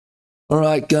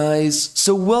Alright guys,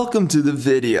 so welcome to the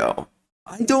video.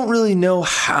 I don't really know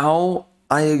how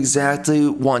I exactly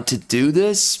want to do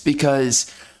this because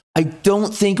I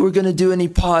don't think we're going to do any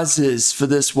pauses for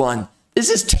this one. This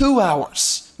is 2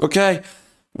 hours, okay?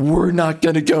 We're not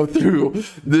going to go through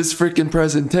this freaking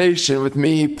presentation with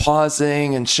me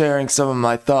pausing and sharing some of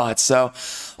my thoughts. So,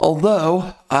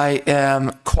 although I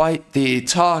am quite the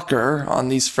talker on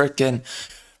these freaking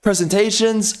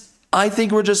presentations, I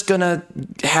think we're just gonna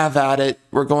have at it.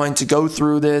 We're going to go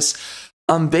through this.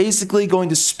 I'm basically going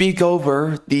to speak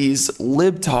over these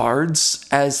libtards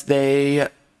as they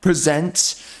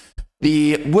present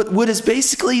what is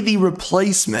basically the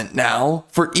replacement now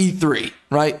for E3,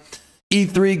 right?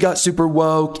 E3 got super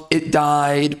woke, it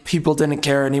died, people didn't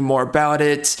care anymore about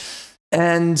it.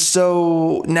 And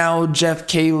so now Jeff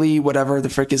Keighley, whatever the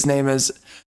frick his name is,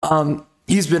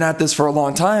 he's been at this for a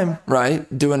long time, right?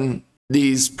 Doing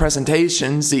these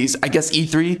presentations, these, I guess,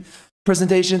 E3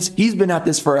 presentations. He's been at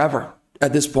this forever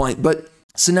at this point. But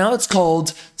so now it's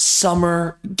called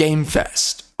Summer Game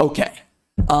Fest. Okay.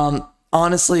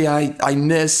 Honestly, I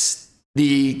miss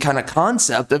the kind of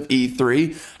concept of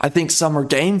E3. I think Summer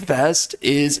Game Fest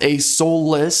is a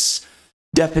soulless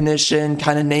definition,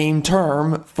 kind of name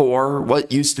term for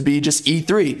what used to be just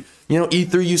E3. You know,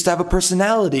 E3 used to have a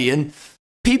personality, and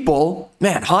people,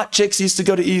 man, hot chicks used to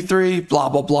go to E3, blah,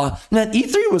 blah, blah. Man,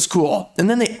 E3 was cool. And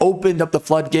then they opened up the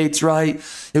floodgates, right?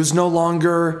 It was no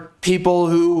longer people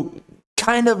who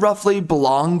kind of roughly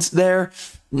belonged there.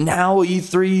 Now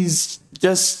E3's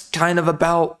just kind of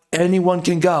about anyone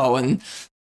can go. And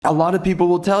a lot of people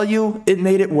will tell you it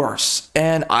made it worse.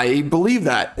 And I believe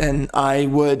that. And I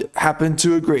would happen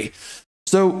to agree.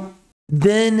 So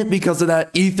then, because of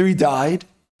that, E3 died.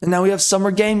 And now we have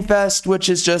Summer Game Fest, which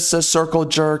is just a circle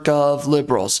jerk of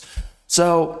liberals.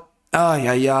 So,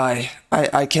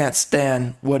 I can't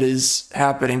stand what is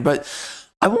happening. But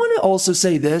I want to also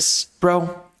say this,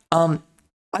 bro.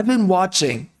 I've been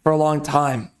watching for a long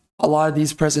time a lot of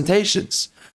these presentations.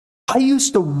 I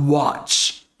used to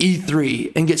watch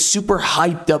E3 and get super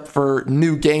hyped up for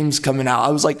new games coming out.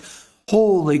 I was like,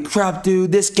 holy crap,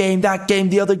 dude, this game, that game,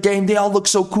 the other game, they all look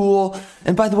so cool.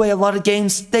 And by the way, a lot of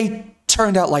games, they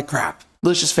turned out like crap.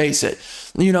 Let's just face it.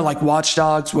 You know, like Watch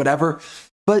Dogs, whatever.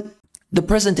 But the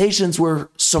presentations were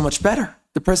so much better.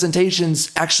 The presentations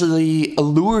actually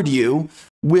allured you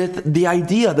with the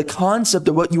idea, the concept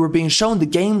of what you were being shown. The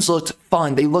games looked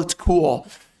fun. They looked cool.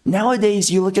 Nowadays,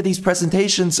 you look at these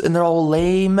presentations and they're all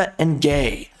lame and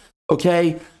gay.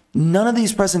 Okay? None of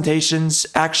these presentations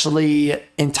actually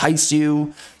entice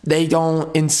you. They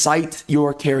don't incite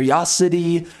your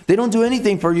curiosity. They don't do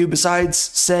anything for you besides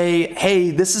say,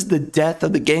 hey, this is the death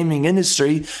of the gaming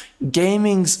industry.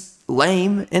 Gaming's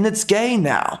lame and it's gay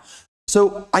now.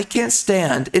 So I can't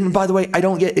stand, and by the way, I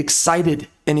don't get excited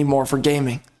anymore for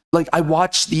gaming. Like, I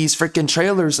watch these freaking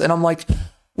trailers and I'm like,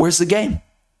 where's the game?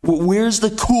 Where's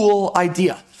the cool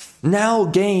idea? Now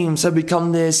games have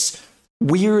become this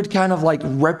weird kind of like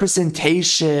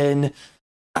representation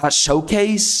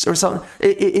showcase or something.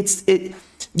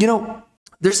 You know,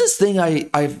 there's this thing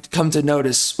I've come to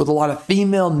notice with a lot of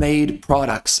female-made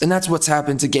products, and that's what's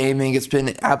happened to gaming. It's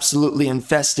been absolutely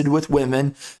infested with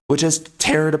women, which has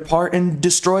teared apart and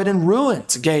destroyed and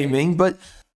ruined gaming. But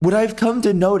what I've come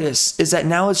to notice is that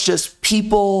now it's just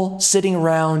people sitting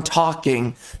around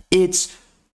talking. It's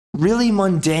really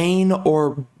mundane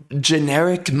or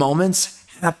generic moments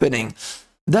happening.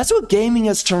 That's what gaming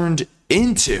has turned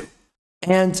into.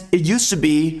 And it used to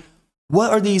be,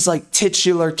 what are these like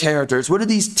titular characters? What are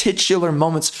these titular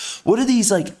moments? What are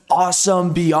these like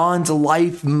awesome beyond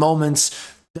life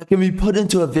moments that can be put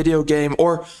into a video game?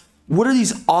 Or what are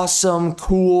these awesome,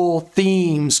 cool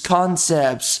themes,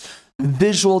 concepts,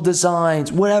 visual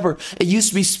designs, whatever? It used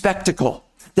to be spectacle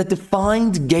that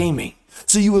defined gaming.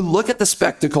 So you would look at the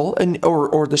spectacle and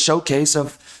or the showcase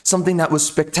of something that was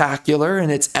spectacular in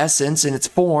its essence, in its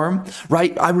form,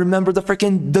 right? I remember the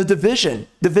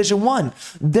Division 1,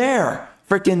 their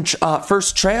freaking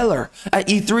first trailer at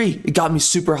E3. It got me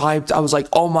super hyped. I was like,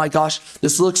 oh my gosh,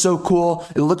 this looks so cool.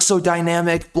 It looks so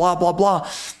dynamic, blah, blah, blah.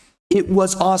 It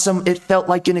was awesome. It felt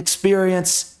like an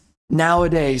experience.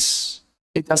 Nowadays,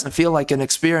 it doesn't feel like an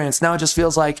experience. Now it just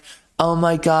feels like, oh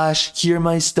my gosh, hear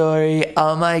my story.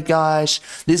 Oh my gosh,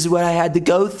 this is what I had to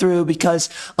go through because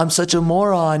I'm such a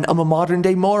moron. I'm a modern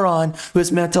day moron who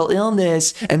has mental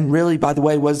illness. And really, by the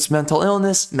way, what's mental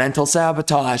illness? Mental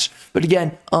sabotage. But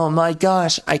again, oh my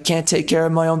gosh, I can't take care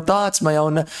of my own thoughts, my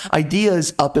own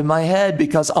ideas up in my head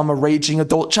because I'm a raging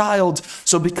adult child.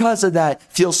 So because of that,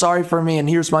 feel sorry for me. And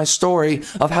here's my story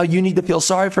of how you need to feel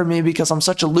sorry for me because I'm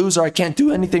such a loser. I can't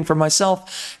do anything for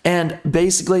myself. And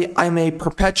basically, I'm a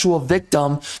perpetual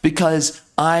victim because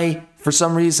for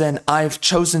some reason, I've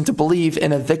chosen to believe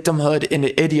in a victimhood, in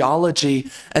an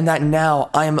ideology, and that now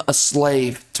I'm a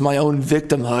slave to my own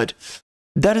victimhood.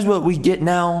 That is what we get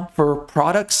now for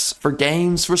products, for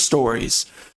games, for stories.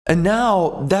 And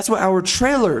now that's what our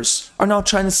trailers are now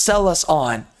trying to sell us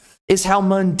on, is how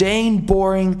mundane,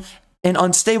 boring, and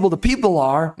unstable the people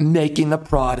are making the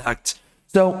product.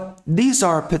 So these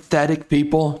are pathetic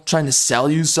people trying to sell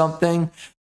you something.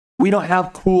 We don't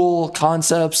have cool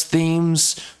concepts,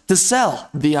 themes to sell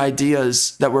the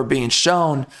ideas that we're being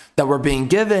shown, that we're being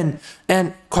given.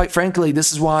 And quite frankly,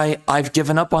 this is why I've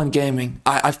given up on gaming.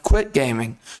 I've quit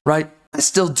gaming, right? I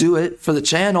still do it for the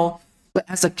channel, but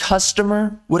as a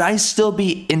customer, would I still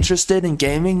be interested in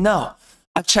gaming? No.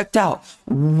 I've checked out.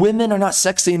 Women are not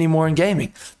sexy anymore in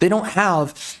gaming.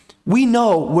 We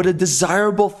know what a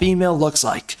desirable female looks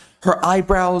like. Her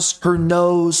eyebrows, her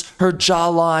nose, her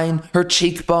jawline, her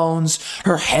cheekbones,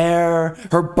 her hair,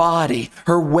 her body,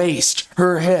 her waist,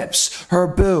 her hips, her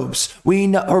boobs,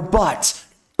 her butt.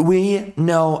 We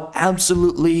know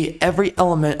absolutely every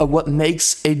element of what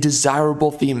makes a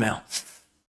desirable female.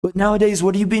 But nowadays,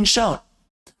 what are you being shown?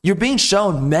 You're being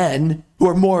shown men who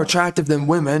are more attractive than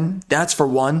women, that's for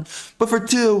one. But for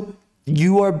two,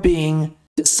 you are being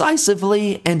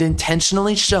decisively and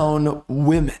intentionally shown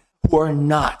women who are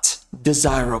not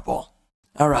desirable.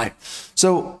 All right.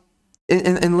 So,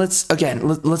 and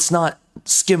let's not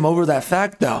skim over that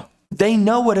fact though. They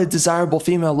know what a desirable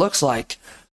female looks like.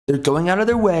 They're going out of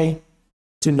their way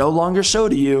to no longer show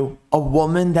to you a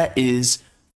woman that is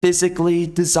physically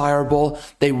desirable.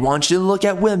 They want you to look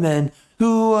at women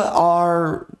who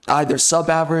are either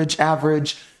sub-average,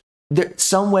 average,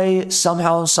 some way,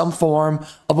 somehow, some form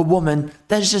of a woman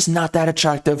that is just not that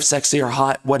attractive, sexy, or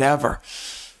hot, whatever.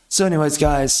 So anyways,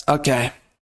 guys, okay.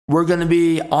 We're going to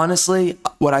be, honestly,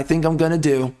 what I think I'm going to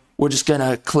do, we're just going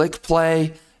to click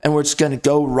play, and we're just going to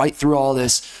go right through all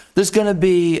this. There's going to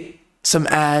be some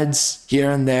ads here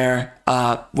and there,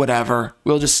 whatever.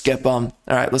 We'll just skip them.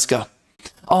 All right, let's go.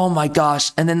 Oh my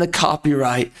gosh, and then the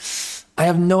copyright. I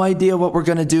have no idea what we're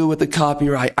going to do with the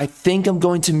copyright. I think I'm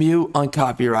going to mute on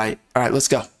copyright. All right, let's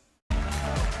go.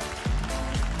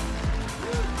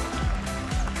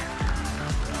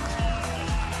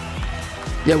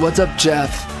 Yeah, what's up,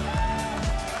 Jeff?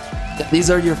 These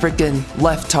are your freaking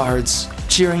leftards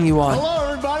cheering you on. Hello,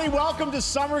 everybody. Welcome to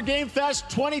Summer Game Fest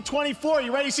 2024.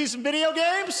 You ready to see some video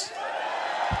games?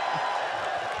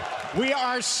 We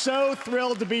are so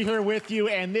thrilled to be here with you,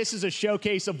 and this is a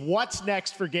showcase of what's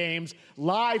next for games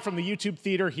live from the YouTube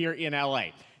Theater here in LA.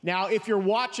 Now, if you're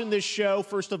watching this show,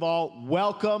 first of all,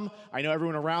 welcome. I know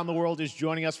everyone around the world is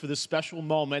joining us for this special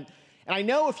moment. And I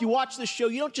know if you watch this show,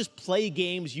 you don't just play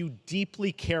games, you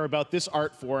deeply care about this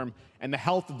art form and the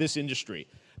health of this industry.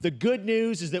 The good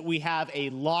news is that we have a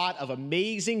lot of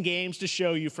amazing games to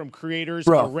show you from creators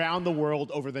around the world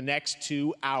over the next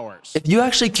 2 hours. If you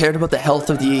actually cared about the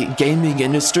health of the gaming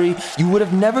industry, you would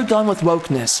have never gone with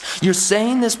wokeness. You're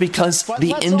saying this because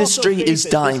the industry is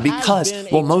dying because,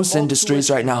 well, most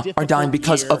industries right now are dying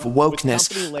because of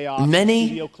wokeness.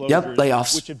 Many,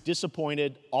 layoffs. Which have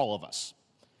disappointed all of us.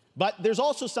 But there's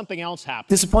also something else happening.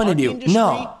 Disappointed you?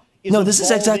 No. No, this is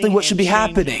exactly what should be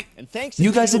happening.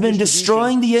 You guys have been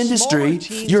destroying the industry.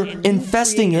 You're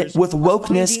infesting it with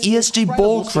wokeness, ESG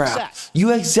bullcrap.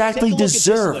 You exactly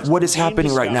deserve what is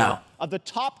happening right now. Of the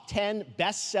top 10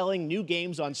 best-selling new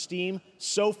games on Steam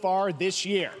so far this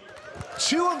year,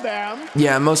 2 of them,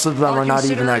 yeah, most of them are not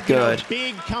even that good.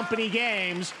 Big company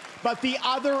games, but the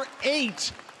other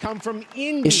 8 come from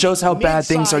indie. It shows how bad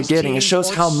things are getting. It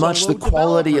shows how much the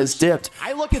quality has dipped.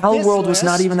 Palworld was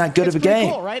not even that good of a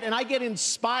game. Cool, right? And I get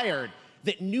inspired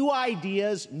that new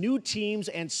ideas, new teams,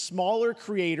 and smaller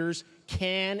creators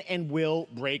can and will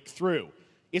break through.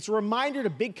 It's a reminder to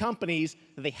big companies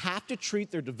that they have to treat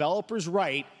their developers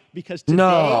right, because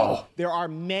today there are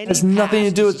many. Has nothing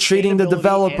to do with treating the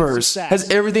developers. Has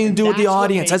everything to do with the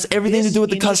audience. Has everything to do with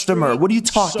the customer. What are you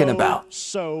talking about?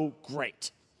 So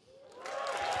great.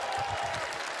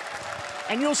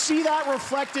 And you'll see that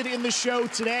reflected in the show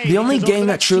today. The only game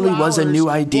that truly was a new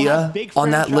idea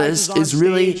on that list is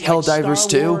really Helldivers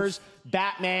 2.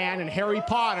 Batman and Harry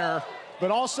Potter, but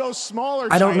also smaller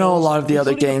I don't know a lot of the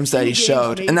other games that he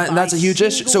showed, and that's a huge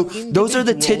issue. So those are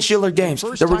the titular games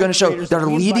that we're going to show that are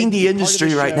leading the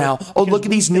industry right now. Oh, look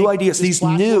at these new ideas, these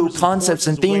new concepts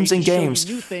and themes and games.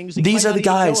 These are the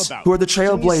guys who are the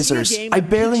trailblazers. I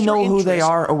barely know who they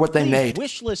are or what they made.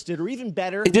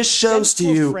 It just shows to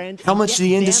you how much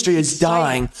the industry is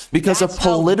dying because of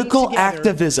political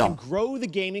activism. Grow the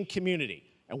gaming community.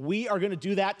 And we are going to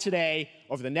do that today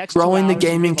over the next growing 2 the hours.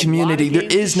 gaming community. There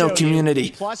Games to is no show you.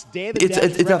 community. Plus, Day of the It's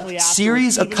Dead is a directly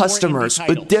series afterwards, of even more customers indie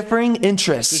with titles. differing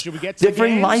interests, So should we get to the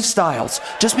differing games?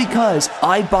 lifestyles. Just because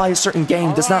I buy a certain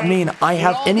game does not mean I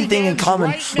have It all anything in begins common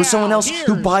right with someone now. else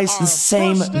who Here's buys our the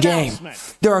same first game.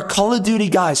 announcement. There are Call of Duty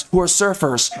guys who are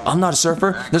surfers. I'm not a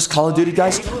surfer. There's Call of Duty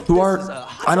guys who are,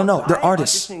 I don't know, they're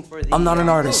artists. I'm not an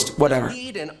artist. Whatever.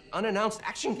 Need an unannounced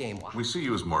action game. We see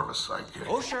you as more of a sidekick.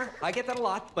 Oh, sure. I get that a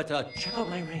lot, but check out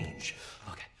my range.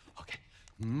 Okay.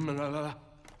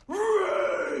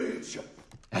 Rage!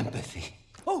 Empathy.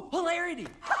 Oh, hilarity!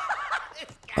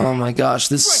 Oh my gosh,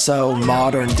 this is so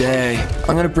modern day.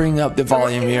 I'm gonna bring up the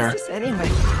volume here. Anyway.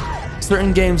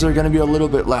 Certain games are gonna be a little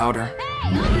bit louder.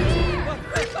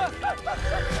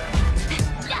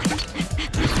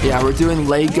 Yeah, we're doing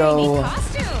Lego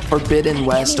Forbidden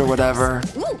West or whatever.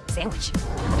 Ooh, sandwich.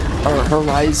 Or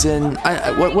Horizon,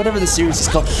 whatever the series is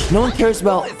called. No one cares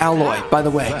about Aloy, by the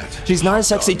way. She's not a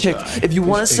sexy chick. If you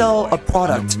want to sell a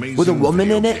product with a woman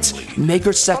in it, make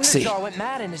her sexy.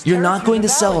 You're not going to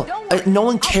sell, no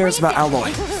one cares about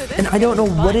Aloy. And I don't know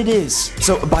what it is.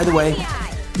 So, by the way,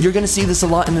 you're going to see this a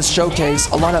lot in this showcase,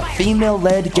 a lot of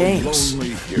female-led games.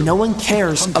 No one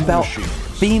cares about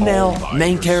female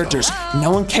main characters.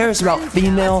 No one cares about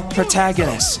female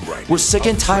protagonists. We're sick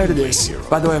and tired of this.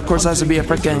 By the way, of course, it has to be a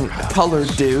freaking colored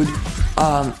dude.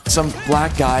 Some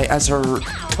black guy as her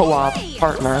co-op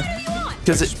partner.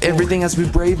 Because everything has to be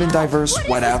brave and diverse,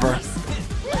 whatever.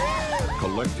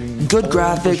 Good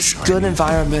graphics, good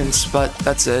environments, but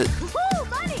that's it.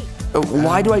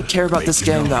 Why do I care about this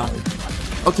game, though?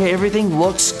 Okay, everything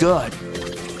looks good.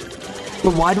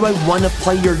 But why do I want to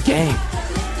play your game?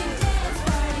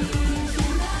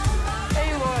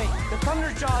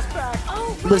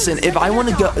 Listen, if I want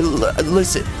to go,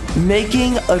 listen,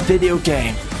 making a video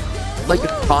game, like a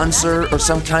concert or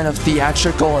some kind of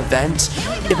theatrical event,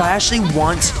 if I actually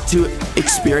want to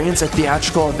experience a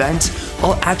theatrical event,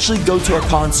 I'll actually go to a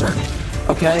concert,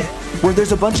 okay? Where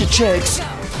there's a bunch of chicks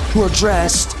who are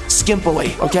dressed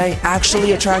skimpily, okay?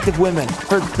 Actually attractive women,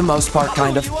 for the most part,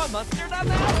 kind of.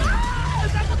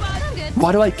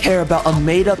 Why do I care about a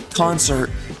made-up concert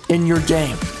in your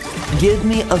game? Give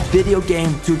me a video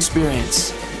game to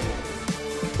experience.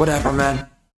 Whatever, man.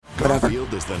 Whatever.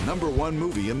 Garfield is the #1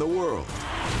 movie in the world.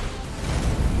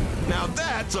 Now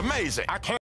that's amazing. I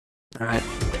can't. All right.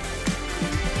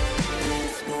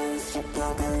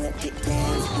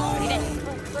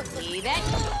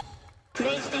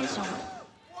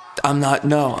 I'm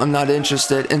not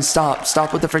interested. And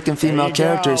stop with the freaking female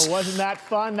characters. Wasn't that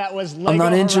fun? That was Lego I'm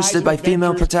not interested by Horizon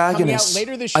female Adventures, protagonists. coming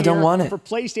out later this I don't year want it. for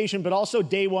PlayStation, but also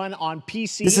day one on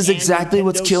PC. This is and exactly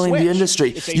what's Nintendo killing Switch. the industry.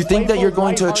 It's a You think that you're playful,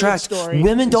 going to lighthearted attract. story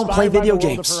Women don't play inspired by video the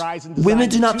world of games. Horizon, Women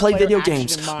designed do not with play two-player video action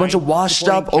games. in A mind, bunch of washed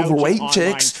up, supporting couch overweight and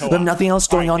chicks who online have nothing else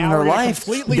going co-op. on in Now their we're gonna life.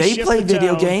 completely They shift play the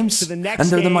video tone games, to the next and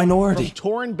they're the game minority. from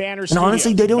Torn Banner And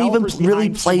honestly, they don't even Studios, really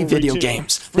developers play behind video Chivalry 2.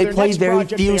 games. For They their play next very project,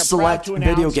 they few are proud select to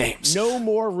video announce games. No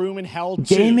More Room in Hell 2,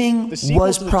 Gaming the sequel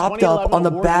was to the propped up on the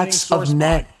 2011 backs award-winning of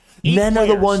men. Source Mod. Men are the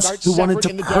Players ones start who wanted separate to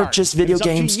in the purchase dark. video It's up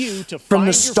to games you to from the find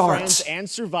your start. friends and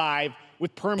survive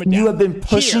with permadeath. You have been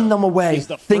pushing Here them away, is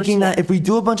the first thinking that look. if we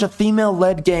do a bunch of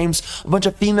female-led games, a bunch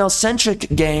of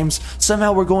female-centric games,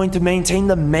 somehow we're going to maintain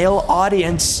the male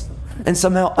audience and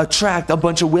somehow attract a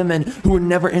bunch of women who were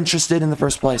never interested in the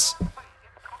first place.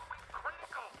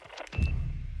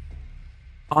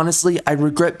 Honestly, I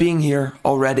regret being here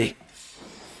already.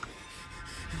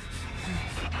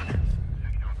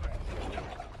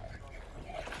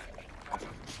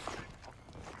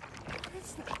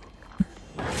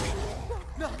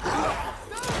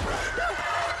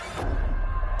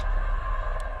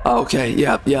 Okay,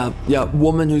 yeah.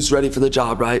 Woman who's ready for the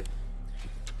job, right?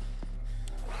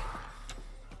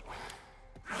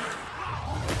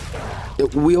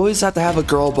 We always have to have a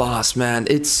girl boss, man.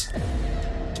 It's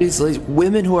like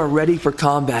women who are ready for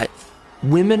combat.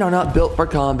 Women are not built for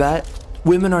combat.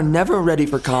 Women are never ready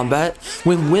for combat.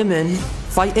 When women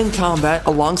fight in combat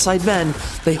alongside men,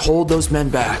 they hold those men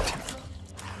back.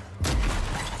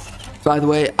 By the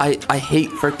way, I hate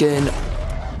freaking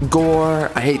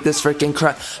gore. I hate this freaking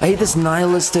crap. I hate this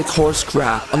nihilistic horse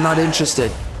crap. I'm not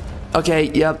interested.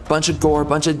 Okay, yep, bunch of gore,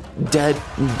 bunch of dead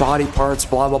body parts,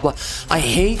 blah, blah, blah. I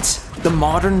hate the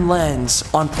modern lens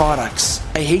on products.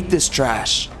 I hate this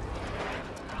trash.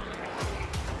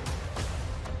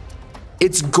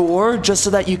 It's gore just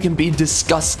so that you can be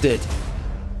disgusted.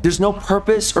 There's no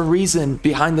purpose or reason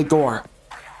behind the gore.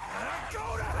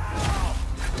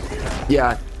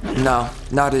 Yeah, no,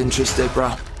 not interested,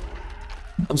 bro.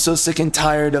 I'm so sick and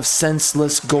tired of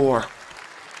senseless gore.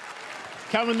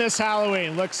 Coming this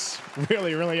Halloween. Looks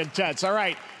really, really intense. All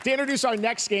right, to introduce our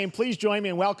next game, please join me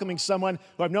in welcoming someone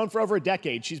who I've known for over a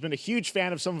decade. She's been a huge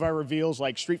fan of some of our reveals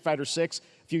like Street Fighter VI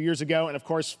a few years ago, and of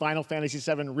course, Final Fantasy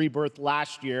VII Rebirth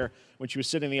last year when she was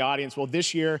sitting in the audience. Well,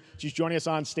 this year, she's joining us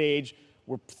on stage.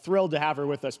 We're thrilled to have her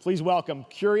with us. Please welcome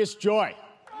Curious Joy.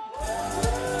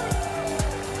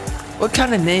 What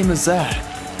kind of name is that?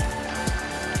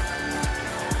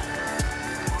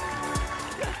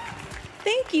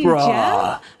 Thank you,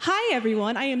 Jeff. Hi,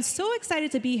 everyone. I am so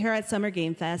excited to be here at Summer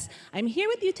Game Fest. I'm here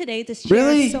with you today to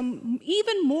share some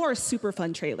even more super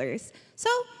fun trailers. So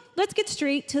let's get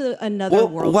straight to another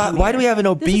world premiere. Why do we have an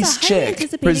obese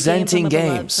chick presenting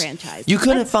games? You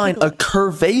couldn't find a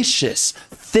curvaceous,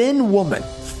 thin woman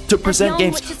to present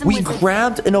games. We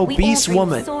grabbed an obese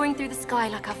woman. Soaring through the sky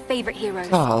like our favorite heroes.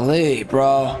 Golly,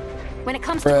 bro. When it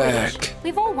comes to Quidditch,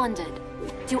 we've all wondered,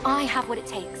 do I have what it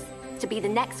takes to be the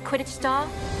next Quidditch star?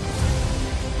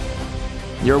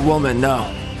 You're a woman,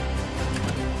 no.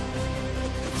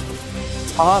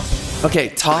 Top. Okay,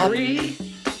 top. 3,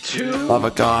 2, Love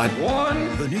of God.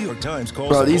 1. The New York Times calls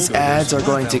Bro, these ads are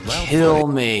going to kill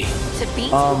me.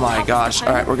 Oh my gosh.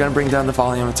 All right, we're going to bring down the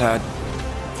volume a tad.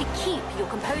 To keep your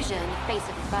composure in the face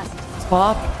of adversity.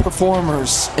 Top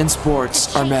performers in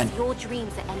sports are men. Your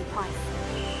dreams at any price.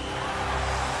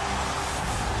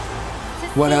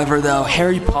 Whatever though,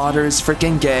 Harry Potter is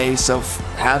freaking gay, so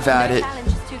have at it.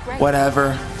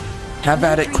 Whatever. Have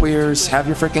at it, queers. Have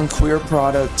your freaking queer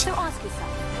product. So ask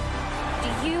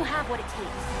yourself, do you have what it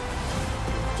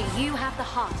takes? Do you have the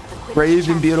heart of the Quidditch Brave and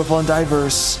champion? beautiful and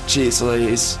diverse. Jeez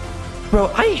Louise.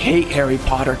 Bro, I hate Harry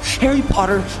Potter. Harry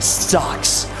Potter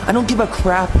sucks. I don't give a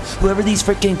crap whoever these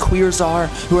freaking queers are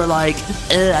who are like,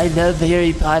 I love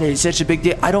Harry Potter, it's such a big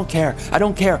deal. I don't care. I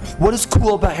don't care. What is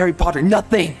cool about Harry Potter?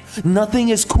 Nothing. Nothing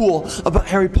is cool about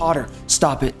Harry Potter.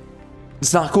 Stop it.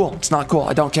 It's not cool. It's not cool.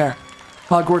 I don't care.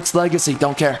 Hogwarts Legacy,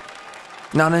 don't care.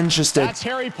 Not interested. That's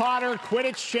Harry Potter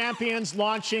Quidditch Champions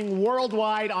launching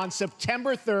worldwide on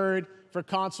September 3rd for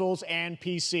consoles and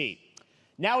PC.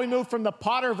 Now we move from the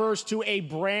Potterverse to a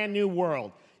brand new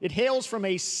world. It hails from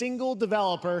a single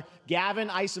developer, Gavin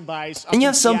Eisenbeis. And you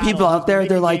have some people out there,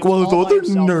 they're like, well, if other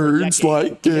nerds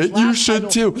like it, you should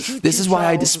too. This is why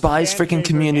I despise freaking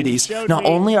communities. Not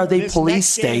only are they police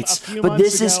states, but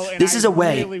this is a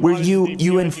way where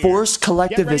you enforce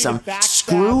collectivism.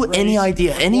 Screw any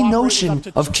idea, any notion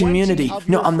of community.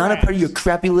 No, I'm not a part of your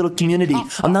crappy little community.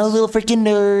 I'm not a little freaking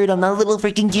nerd. I'm not a little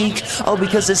freaking geek. Oh,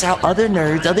 because this is how other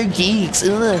nerds, other geeks,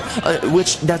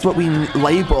 which that's what we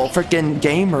label freaking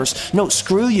gamers. No,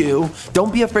 screw you.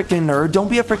 Don't be a freaking nerd. Don't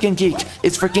be a freaking geek.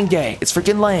 It's freaking gay. It's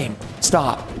freaking lame.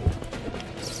 Stop.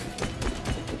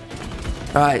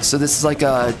 Alright, so this is like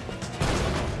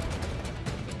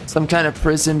some kind of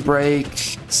prison break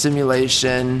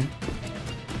simulation.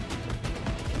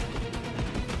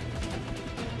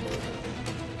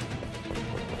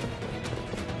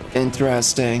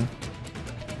 Interesting.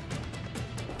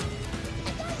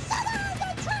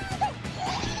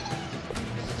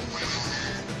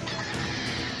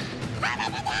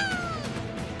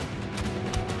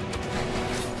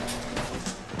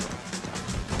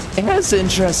 It has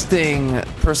interesting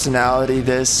personality,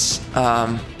 this.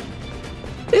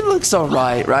 It looks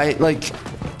alright, right? Like,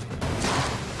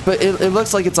 but it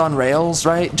looks like it's on rails,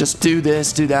 right? Just do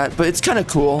this, do that, but it's kind of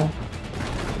cool.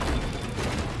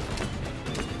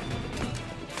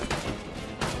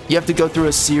 You have to go through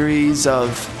a series of,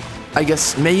 I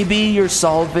guess, maybe you're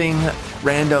solving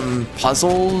random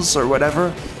puzzles or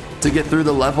whatever to get through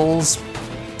the levels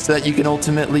so that you can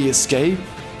ultimately escape.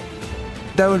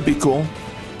 That would be cool.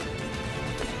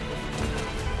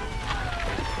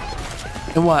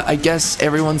 And what, I guess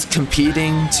everyone's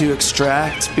competing to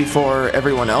extract before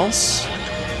everyone else?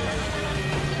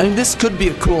 I mean, this could be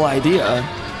a cool idea.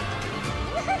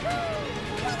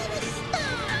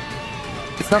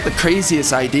 It's not the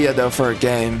craziest idea, though, for a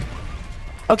game.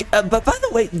 Okay, but by the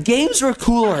way, games were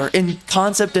cooler in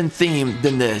concept and theme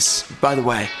than this, by the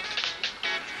way.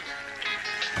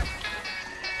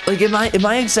 Like, am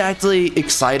I exactly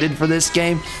excited for this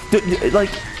game?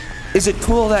 Like, is it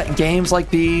cool that games like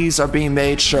these are being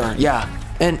made? Sure, yeah.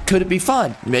 And could it be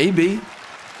fun? Maybe.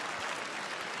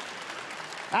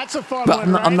 That's a fun but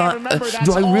one, I'm not.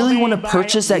 Do I really want to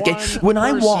purchase that game? When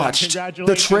I watched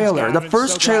the trailer, the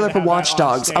first trailer for Watch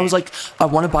Dogs, I was like, I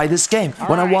want to buy this game.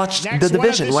 When I watched The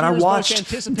Division, when I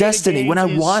watched Destiny, when I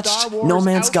watched No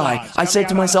Man's Sky, I said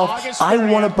to myself, I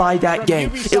want to buy that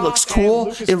game. It looks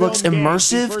cool. It looks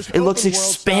immersive. It looks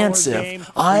expansive.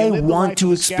 I want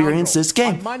to experience this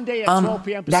game.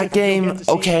 That game,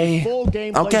 okay.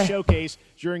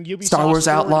 during Ubisoft's Star Wars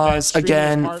Outlaws, event,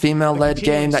 again, female-led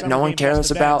game that no one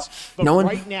cares about. No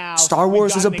one. Star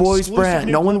Wars is a boys'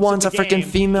 brand. No one wants a freaking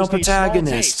female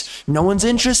protagonist. No one's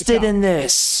interested in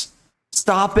this.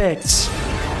 Stop it.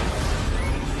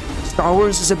 Star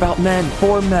Wars is about men,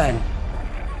 for men.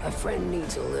 A friend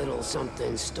needs a little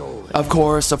something stolen. Of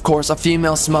course, a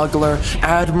female smuggler.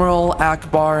 Admiral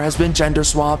Akbar has been gender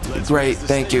swapped. Great,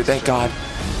 thank you, thank God.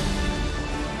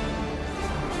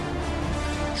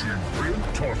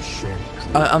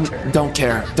 Don't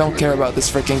care about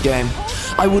this freaking game.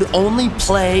 I would only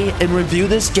play and review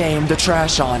this game to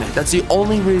trash on it. That's the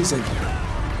only reason.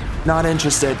 Not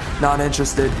interested, not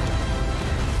interested.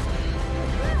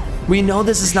 We know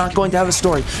this is not going to have a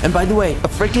story. And by the way, a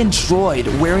freaking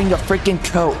droid wearing a freaking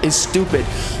coat is stupid.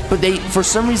 But for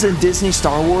some reason, Disney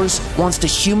Star Wars wants to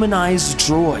humanize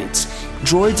droids.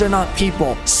 Droids are not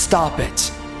people. Stop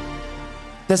it.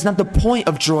 That's not the point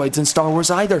of droids in Star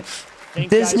Wars either.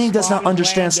 Disney does not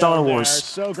understand Star Wars.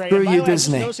 So Screw you,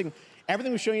 Disney.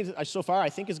 Everything we've shown you so far, I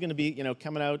think, is going to be,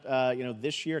 coming out,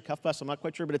 this year, Cuffbus. I'm not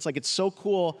quite sure, but it's so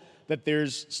cool that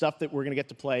there's stuff that we're going to get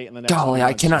to play in the next. Golly,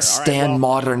 I cannot stand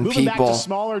modern people. Back to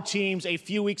smaller teams. A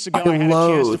few weeks ago, I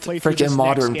loathe freaking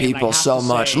modern people so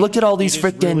much. Look at all these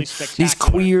freaking these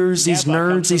queers, these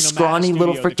nerds, these scrawny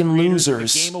little freaking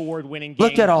losers.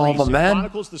 Look at all of them, man.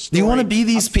 Do you want to be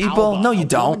these people? No, you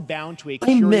don't.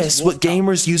 I miss what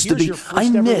gamers used to be. I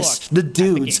miss the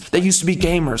dudes that used to be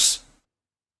gamers.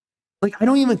 Like, I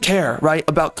don't even care, right,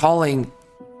 about calling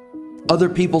other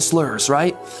people slurs,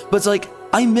 right? But it's like,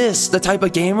 I miss the type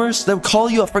of gamers that would call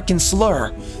you a freaking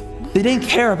slur. They didn't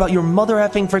care about your mother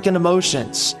effing freaking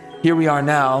emotions. Here we are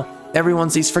now.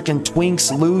 Everyone's these freaking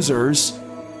twinks losers.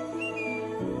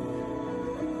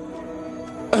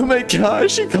 Oh my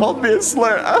gosh, she called me a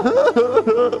slur.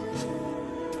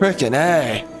 Frickin'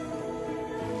 A.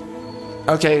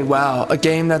 Okay, wow. A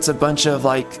game that's a bunch of,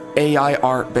 like, AI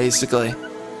art, basically.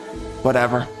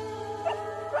 Whatever.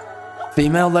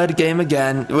 Female-led game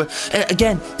again. And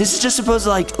again, this is just supposed to,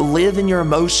 like, live in your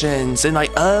emotions and, like,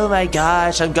 oh my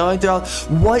gosh, I'm going through all...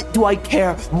 What do I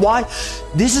care? Why?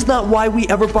 This is not why we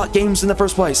ever bought games in the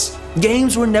first place.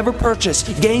 Games were never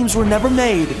purchased. Games were never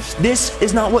made. This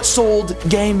is not what sold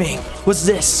gaming. Was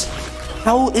this?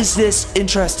 How is this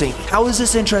interesting? How is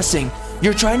this interesting?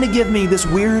 You're trying to give me this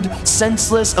weird,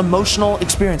 senseless, emotional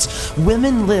experience.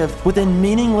 Women live within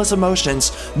meaningless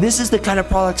emotions. This is the kind of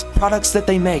products that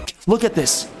they make. Look at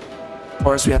this. Of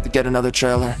course, we have to get another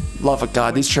trailer. Love of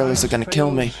God, these trailers are gonna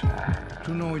kill me.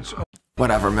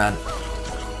 Whatever, man.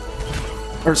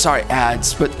 Or sorry,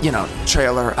 ads, but you know,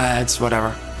 trailer, ads, whatever.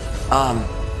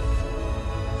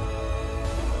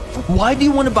 Why do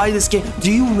you want to buy this game?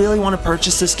 Do you really want to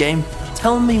purchase this game?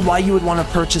 Tell me why you would want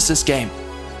to purchase this game.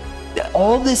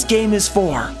 All this game is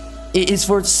for, it is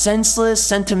for senseless,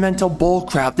 sentimental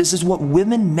bullcrap. This is what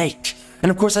women make.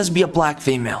 And of course, it has to be a black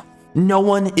female. No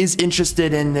one is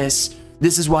interested in this.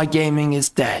 This is why gaming is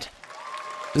dead.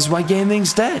 This is why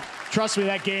gaming's dead. Trust me,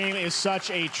 that game is such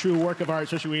a true work of art,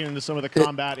 especially when we get into some of the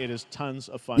combat. It is tons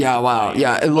of fun. Yeah, wow.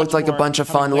 Yeah, it looked like a bunch of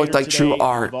fun. It looked like true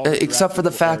art. Except for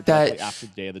the fact that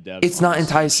it's not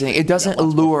enticing. It doesn't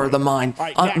allure the mind.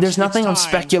 There's nothing I'm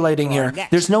speculating here.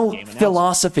 There's no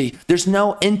philosophy. There's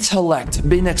no intellect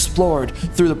being explored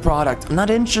through the product. I'm not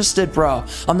interested, bro.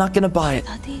 I'm not gonna buy it.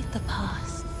 Study the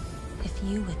past if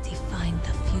you would define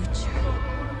the future.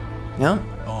 Yeah?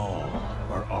 All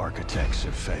are architects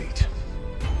of fate.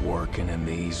 Working in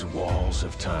these walls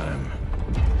of time.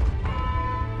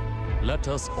 Let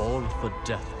us all for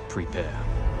death prepare.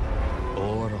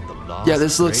 Or on the last yeah,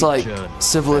 this looks like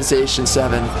Civilization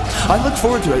 7. I look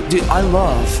forward to it. Dude, I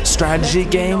love strategy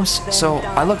games, so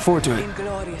I look forward to it.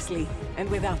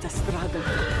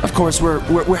 Of course,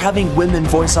 we're having women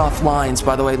voice off lines,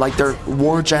 by the way, like they're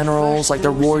war generals, like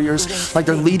they're warriors, like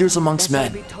they're leaders amongst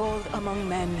men.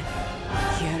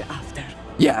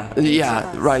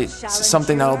 Yeah, right.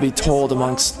 Something that'll be told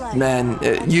amongst men.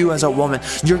 You as a woman,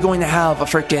 you're going to have a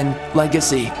freaking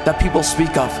legacy that people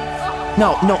speak of.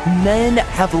 No, men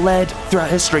have led throughout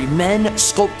history. Men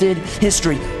sculpted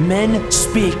history. Men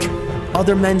speak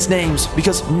other men's names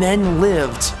because men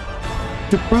lived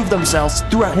to prove themselves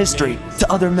throughout history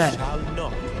to other men.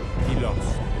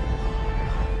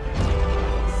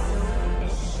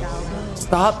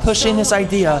 Stop pushing this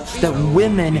idea that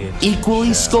women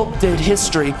equally sculpted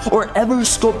history or ever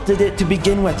sculpted it to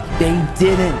begin with. They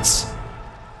didn't.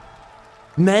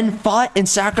 Men fought and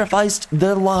sacrificed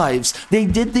their lives. They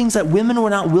did things that women were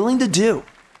not willing to do.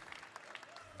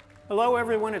 Hello,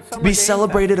 everyone. It's Summer Be Game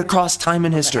celebrated Fest. across time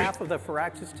and history. On behalf of the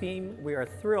Firaxis team, we are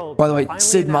thrilled. By the way, to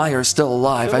Sid finally Meier's still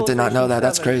alive. I did not know that.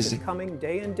 That's Civilization crazy. 7 is coming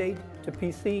day and date to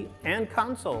PC and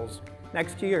consoles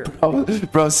next year.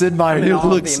 Bro, Sid Meier, he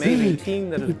looks. The amazing team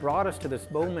that has brought us to this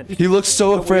moment. He looks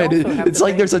so afraid. It's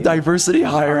like there's a diversity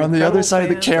hire on the other side of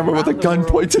the camera with a gun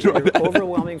pointed right at him.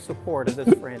 Overwhelming support of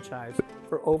this franchise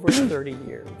for over 30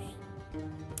 years.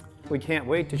 We can't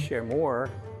wait to share more,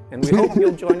 and we hope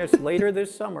you'll join us later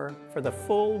this summer for the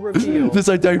full reveal. There's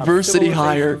a diversity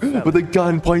hire with a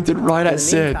gun pointed right at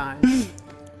Sid.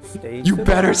 You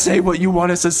better say what you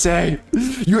want us to say.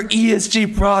 Your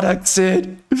ESG product,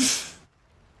 Sid.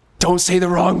 Don't say the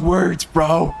wrong words,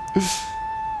 bro.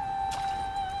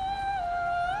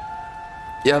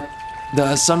 Yep,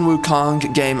 the Sun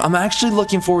Wukong game. I'm actually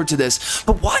looking forward to this.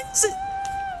 But why is it?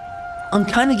 I'm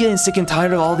kind of getting sick and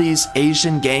tired of all these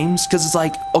Asian games, because it's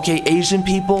like, okay, Asian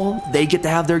people, they get to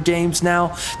have their games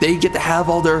now. They get to have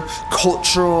all their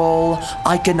cultural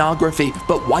iconography.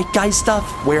 But white guy stuff,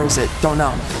 where is it? Don't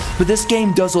know. But this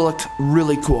game does look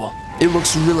really cool. It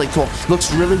looks really cool.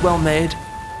 Looks really well made.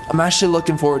 I'm actually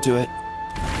looking forward to it.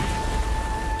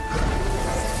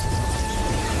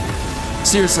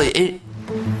 Seriously, it...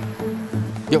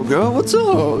 Yo, girl, what's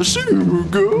up? Shoot,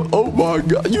 girl. Oh my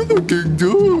god, you looking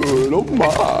good. Oh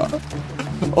my.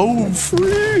 Oh,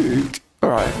 freak.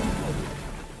 Alright.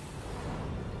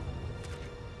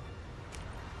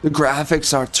 The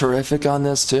graphics are terrific on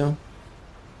this, too.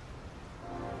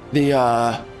 The,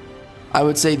 I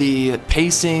would say the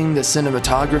pacing, the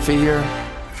cinematography here.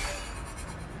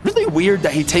 Really weird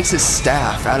that he takes his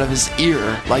staff out of his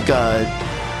ear, like a...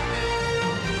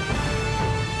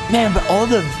 Man, but all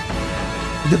the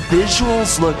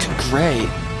visuals look great.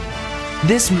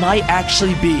 This might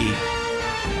actually be...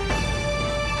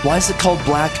 Why is it called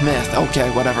Black Myth? Okay,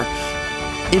 whatever.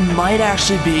 It might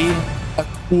actually be a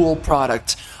cool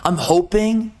product. I'm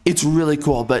hoping it's really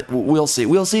cool, but we'll see.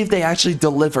 We'll see if they actually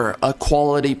deliver a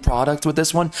quality product with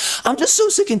this one. I'm just so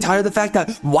sick and tired of the fact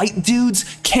that white dudes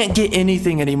can't get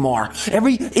anything anymore.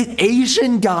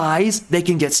 Asian guys, they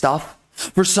can get stuff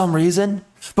for some reason,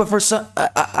 but for some,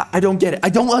 I don't get it. I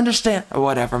don't understand.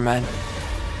 Whatever, man.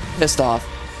 Pissed off.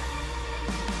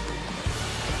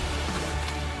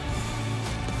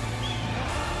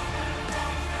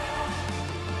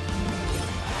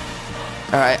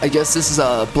 Alright, I guess this is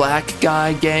a black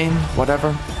guy game,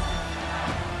 whatever.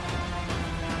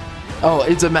 Oh,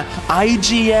 it's a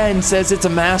IGN says it's a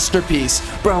masterpiece.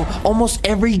 Bro, almost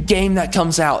every game that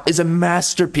comes out is a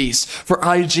masterpiece for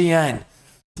IGN.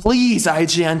 Please,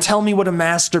 IGN, tell me what a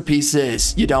masterpiece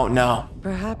is. You don't know.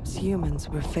 Perhaps humans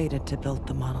were fated to build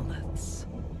the monoliths,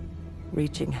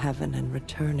 reaching heaven and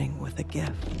returning with a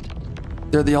gift.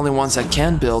 They're the only ones that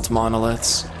can build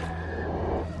monoliths.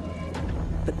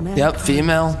 Yep,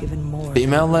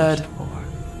 female led.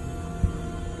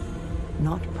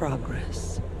 Not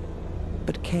progress,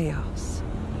 but chaos.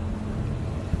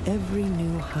 Every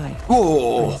new height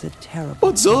brings a terrible.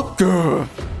 What's up, girl?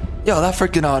 Yo, that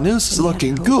freaking news is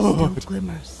looking good.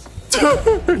 Glimmers,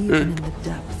 even in the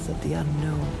depths of the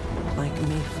unknown, like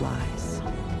mayflies.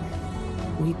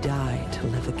 We die to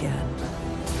live again.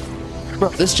 Bro,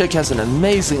 this chick has an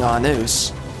amazing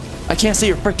news. I can't see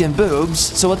her freaking boobs,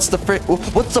 so what's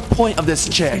the point of this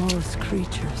chick?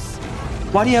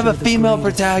 Why do you have a female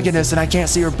protagonist and I can't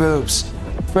see her boobs?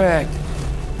 Frick.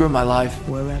 Screw my life.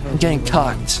 I'm getting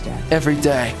cocked every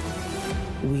day.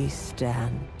 We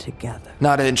stand together.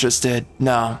 Not interested.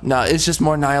 No, it's just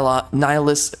more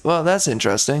nihilist. Well, that's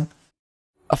interesting.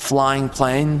 A flying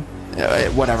plane?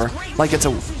 Whatever. Like it's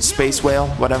a space whale,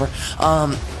 whatever.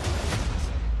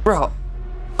 Bro.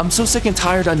 I'm so sick and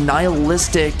tired of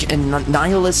nihilistic and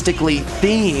nihilistically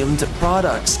themed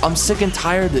products. I'm sick and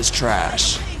tired of this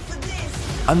trash.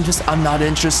 I'm not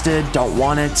interested, don't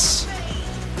want it.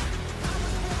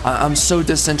 I'm so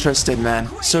disinterested, man.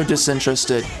 So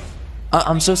disinterested.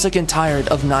 I'm so sick and tired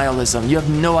of nihilism. You have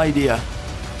no idea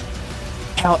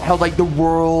how like the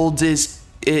world is,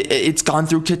 it's gone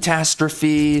through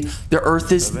catastrophe. The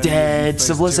earth is dead.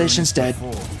 Civilization's dead.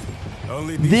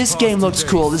 This game looks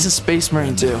cool. This is Space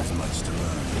Marine 2.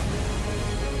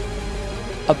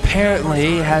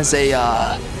 Apparently has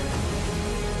a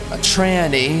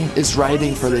tranny is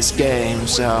writing for this game,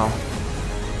 so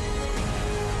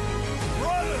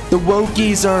the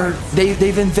wokies are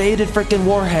they've invaded frickin'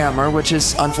 Warhammer, which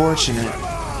is unfortunate.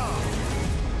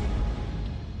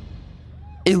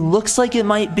 It looks like it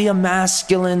might be a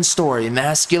masculine story,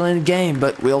 masculine game,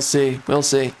 but we'll see. We'll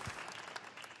see.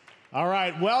 All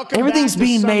right, welcome. Everything's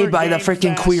being made by the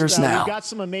freaking queers now. We've got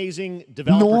some amazing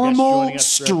developer Normal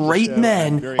straight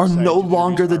men are no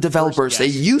longer the developers. They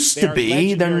used to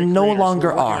be. They no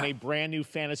longer are. A brand new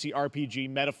fantasy RPG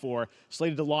Metaphor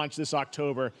slated to launch this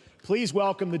October. Please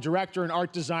welcome the director and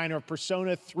art designer of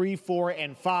Persona 3, 4,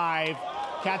 and 5,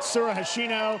 Katsura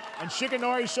Hoshino and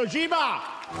Shigenori Shojiba.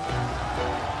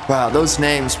 Wow, those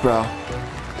names, bro.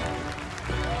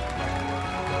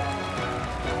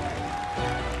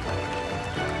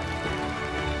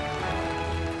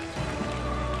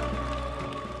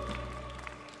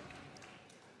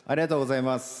ありがとうござい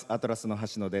ます。アトラスの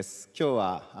橋野です。今日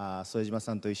は副島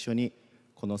さんと一緒に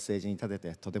このステージに立て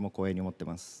てとても光栄に思って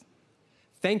ます。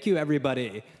Thank you,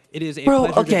 everybody. It is a Bro,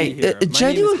 pleasure okay, to be here.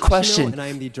 genuine question.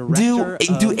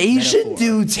 Do Asian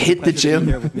dudes hit the gym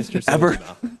ever?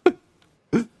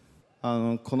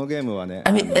 このゲームはね、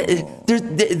 I mean,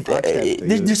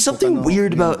 there's something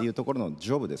weird about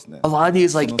a lot of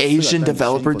these like Asian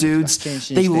developer dudes.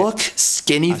 They look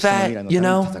skinny fat, you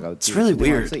know? It's really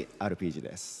weird.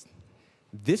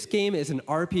 This game is an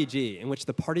RPG in which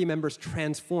the party members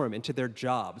transform into their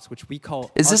jobs, which we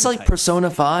call Is this like Persona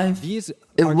 5?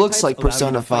 It looks like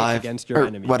Persona 5 or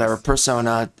whatever,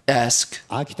 Persona-esque.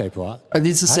 Are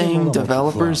these the same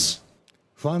developers?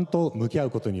 不安と向き合う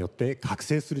ことによって覚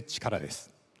醒する力です。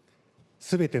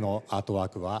すべてのアートワ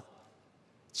ークは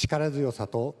力強さ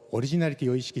とオリジナリテ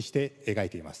ィを意識して描い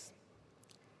ています。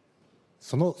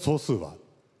その総数は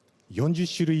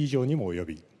40種類以上にも及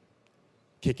び、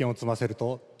経験を積ませる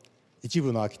と一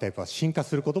部のアーキタイプは進化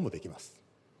することもできます。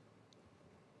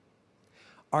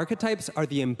Archetypes are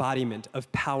the embodiment of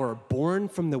power born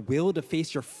from the will to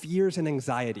face your fears and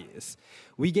anxieties.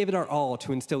 We gave it our all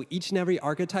to instill each and every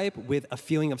archetype with a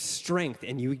feeling of strength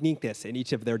and uniqueness in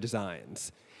each of their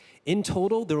designs. In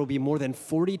total, there will be more than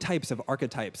 40 types of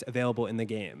archetypes available in the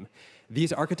game.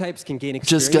 These archetypes can gain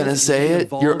experience. Just gonna say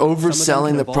it, you're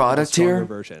overselling the product here.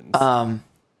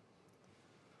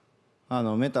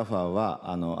 メタファー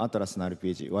はアトラスの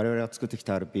RPG、我々が作ってき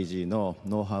た RPG の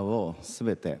ノウハウをす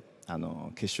べて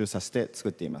結集させて作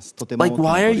っています。 Like,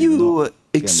 why are you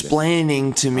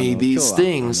explaining to me these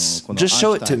things? Just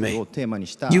show it to me.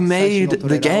 You made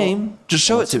the game. Just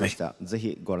show it to me. ぜ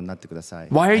ひご覧になってください。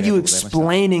 Why are you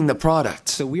explaining the product?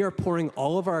 So we are pouring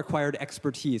all of our acquired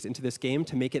expertise into this game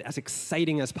to make it as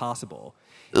exciting as possible.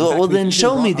 Well, then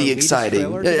show me the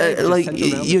exciting. Like,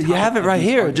 you have it right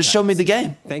here. Just show me the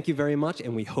game. Thank you very much,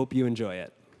 and we hope you enjoy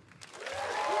it.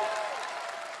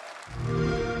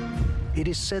 It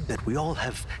is said that we all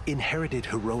have inherited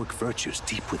heroic virtues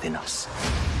deep within us.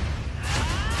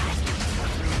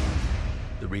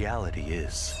 The reality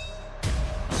is,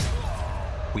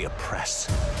 we oppress,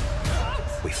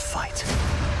 we fight.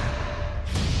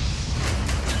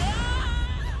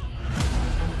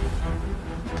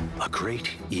 A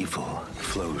great evil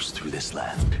flows through this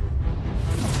land.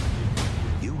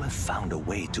 You have found a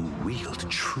way to wield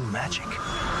true magic.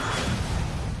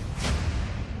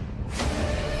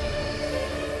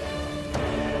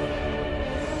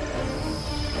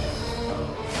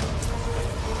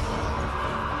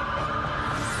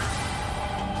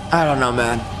 I don't know,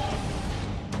 man.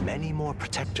 Many more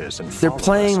protectors and they're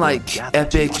playing like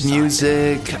epic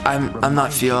music. I'm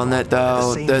not feeling it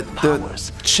though. The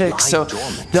chick, so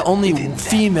the only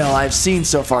female I've seen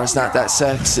so far is not that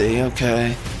sexy.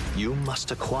 Okay. You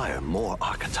must acquire more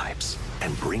archetypes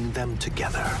and bring them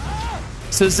together.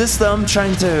 So is this them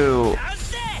trying to?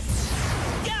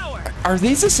 Are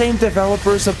these the same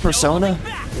developers of Persona?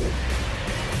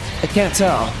 I can't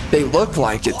tell. They look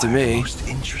like it to me. Most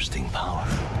interesting power.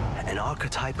 An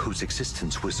archetype whose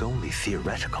existence was only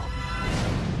theoretical.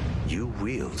 You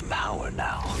wield power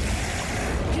now.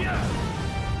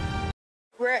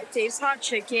 We're at Dave's Hot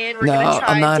Chicken. We're No, gonna try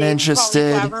I'm not Dave's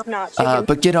interested. cauliflower not chicken.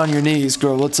 But get on your knees,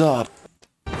 girl. What's up?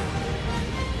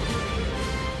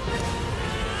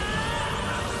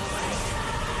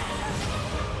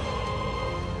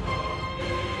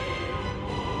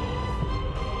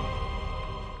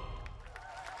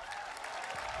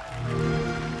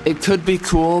 It could be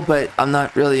cool, but I'm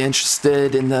not really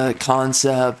interested in the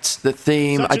concept, the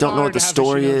theme. I don't know what the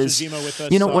story is.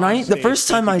 You know, when the first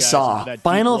time I saw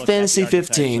Final Fantasy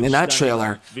 15 in that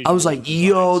trailer, I was like,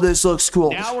 yo, this looks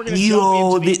cool. Yo,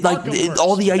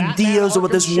 all the ideas of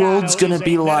what this world's gonna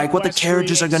be like, what the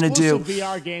characters are gonna do.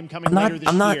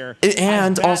 I'm not,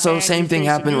 and also same thing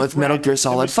happened with Metal Gear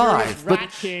Solid 5. But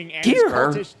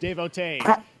here,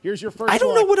 I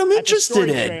don't know what I'm interested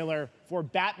in. For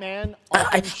Batman,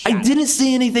 I didn't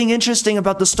see anything interesting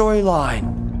about the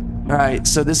storyline. All right,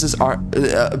 so this is our.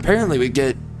 Apparently,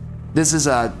 this is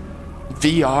a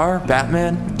VR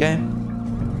Batman game.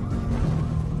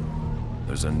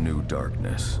 There's a new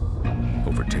darkness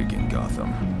overtaking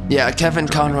Gotham. Yeah, Kevin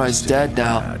Conroy's dead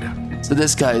now. So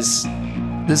this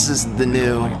is the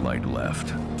new. Light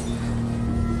left.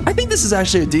 I think this is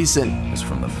actually a decent. It's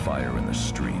from the fire in the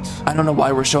streets. I don't know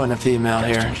why we're showing a female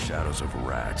here. Shadows of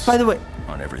rats. By the way,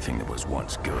 on everything that was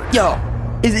once good. Yo,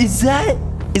 is that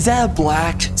a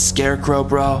black scarecrow,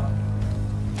 bro?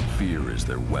 Fear is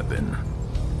their weapon.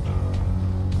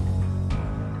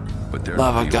 But they're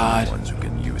Love not of the God. only ones who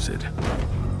can use it.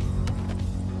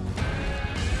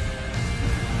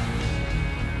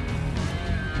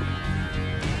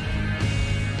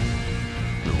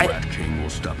 The Rat King will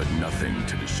stop at nothing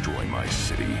to destroy my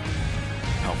city.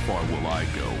 How far will I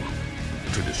go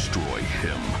to destroy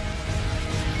him?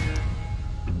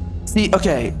 See,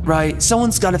 okay, right.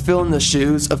 Someone's got to fill in the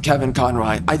shoes of Kevin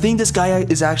Conroy. I think this guy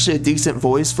is actually a decent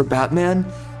voice for Batman,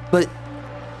 but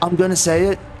I'm gonna say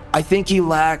it. I think he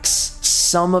lacks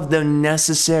some of the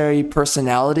necessary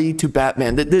personality to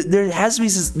Batman. There has to be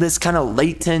this kind of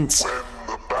latent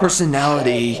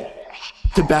personality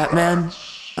to Batman.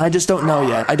 I just don't know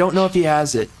yet. I don't know if he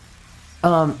has it.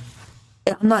 I'm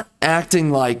not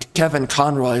acting like Kevin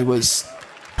Conroy was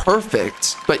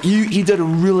perfect, but he did a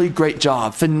really great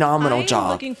job, phenomenal job.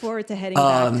 I'm looking forward to heading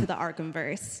back to the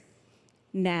Arkhamverse.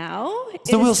 Now,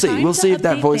 so we'll see. We'll see if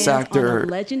that voice actor.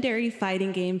 Legendary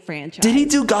fighting game franchise. Did he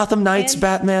do Gotham Knights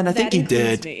Batman? I think he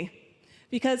did.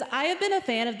 Because I have been a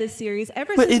fan of this series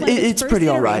ever but since. It's pretty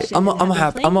alright. I'm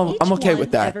happy. I'm okay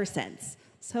with that. Ever since.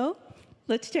 So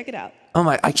let's check it out. Oh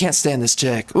my! I can't stand this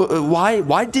chick.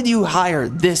 Why did you hire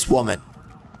this woman?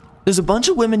 There's a bunch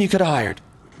of women you could have hired.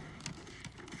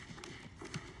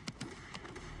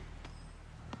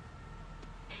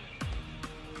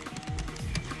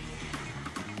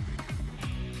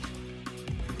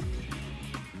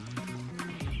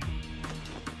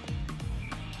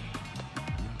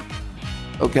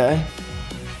 Okay.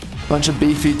 Bunch of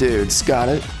beefy dudes. Got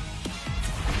it.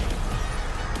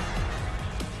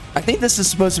 I think this is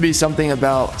supposed to be something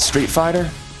about Street Fighter.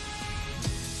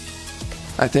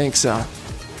 I think so.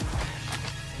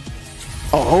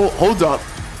 Oh, hold up.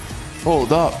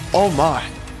 Hold up. Oh my.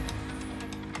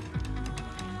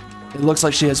 It looks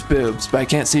like she has boobs, but I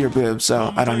can't see her boobs,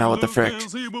 so I don't know what the frick.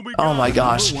 Oh my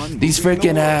gosh. These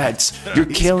freaking ads. You're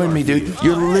killing me, dude.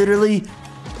 You're literally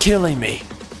killing me.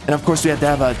 And of course we have to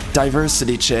have a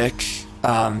diversity chick.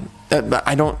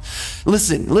 I don't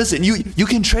listen, you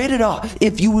can trade it off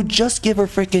if you would just give her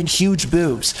freaking huge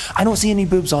boobs. I don't see any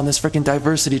boobs on this freaking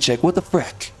diversity chick. What the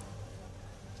frick?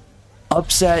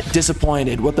 Upset,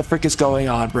 disappointed. What the frick is going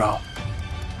on, bro?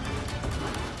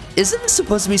 Isn't this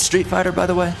supposed to be Street Fighter, by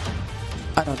the way?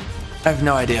 I have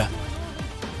no idea.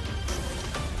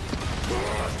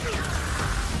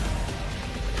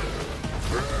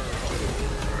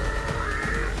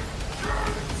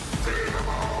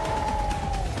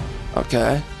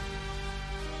 Okay.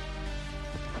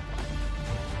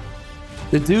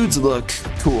 The dudes look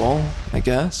cool, I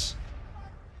guess.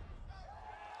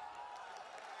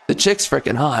 The chick's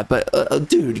freaking hot, but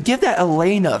dude, give that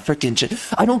Elena freaking chick.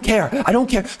 I don't care. I don't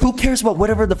care. Who cares about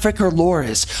whatever the frick her lore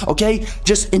is? Okay,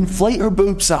 just inflate her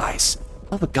boob size.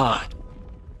 Oh my god.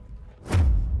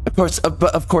 Of course,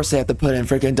 they have to put in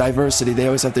freaking diversity. They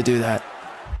always have to do that.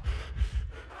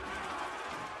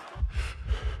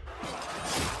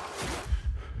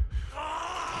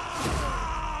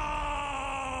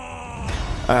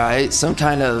 Alright, some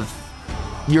kind of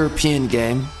European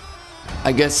game.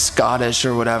 I guess Scottish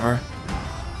or whatever.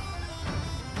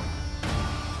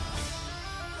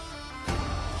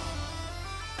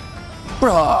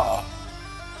 Bro.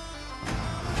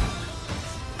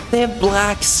 They have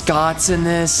black Scots in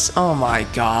this. Oh my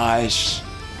gosh.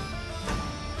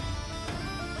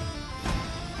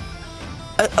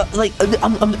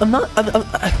 I'm not.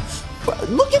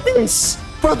 Look at this.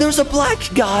 Bro, there's a black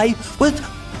guy with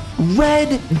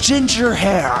red ginger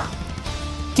hair.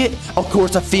 Of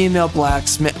course, a female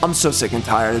blacksmith. I'm so sick and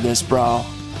tired of this, bro.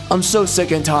 I'm so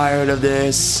sick and tired of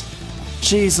this.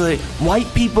 Jeez, like,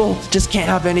 white people just can't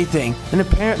have anything. And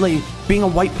apparently, being a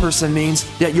white person means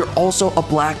that you're also a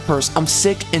black person. I'm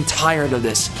sick and tired of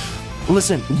this.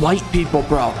 Listen, white people,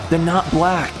 bro, they're not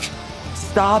black.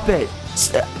 Stop it.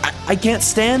 I can't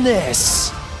stand this.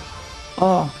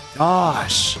 Oh,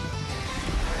 gosh.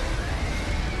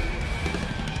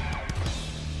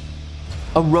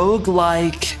 A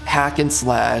roguelike hack and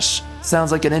slash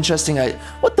sounds like an interesting idea.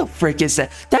 What the frick is that?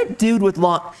 That dude with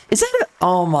long... Is that a...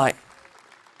 Oh my...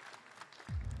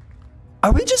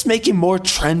 Are we just making more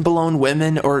Trenbolone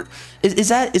women? Or is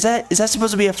that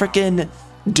supposed to be a freaking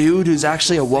dude who's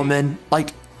actually a woman?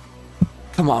 Like,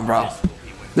 come on, bro.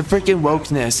 The freaking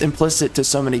wokeness implicit to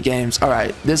so many games.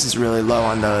 Alright, this is really low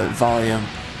on the volume.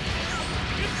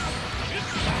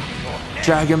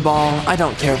 Dragon Ball. I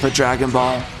don't care for Dragon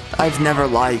Ball. I've never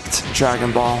liked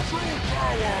Dragon Ball.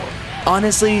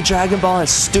 Honestly, Dragon Ball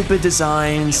has stupid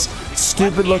designs,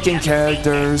 stupid looking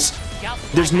characters.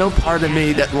 There's no part of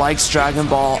me that likes Dragon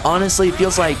Ball. Honestly, it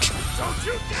feels like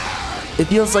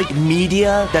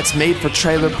media that's made for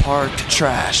trailer park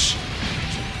trash.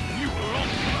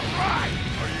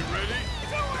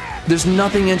 There's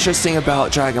nothing interesting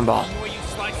about Dragon Ball.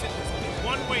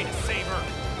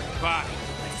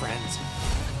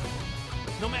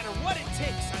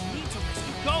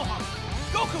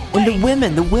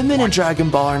 And the women in Dragon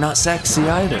Ball are not sexy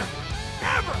either.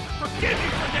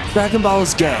 Dragon Ball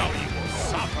is gay.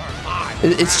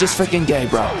 It's just freaking gay,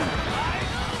 bro.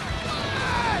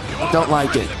 I don't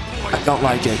like it. I don't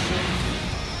like it.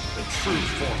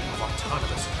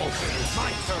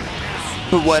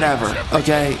 But whatever,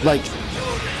 okay? Like,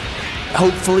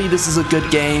 hopefully this is a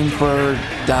good game for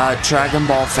Dragon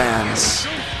Ball fans.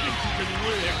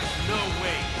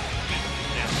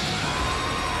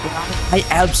 I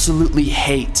absolutely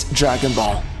hate Dragon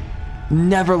Ball.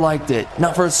 Never liked it.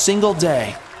 Not for a single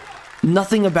day.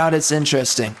 Nothing about it's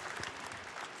interesting.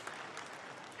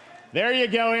 There you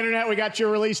go, Internet. We got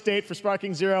your release date for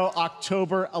Sparking Zero,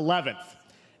 October 11th.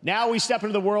 Now we step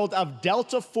into the world of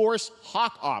Delta Force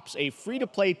Hawk Ops, a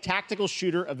free-to-play tactical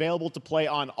shooter available to play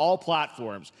on all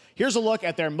platforms. Here's a look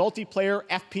at their multiplayer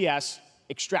FPS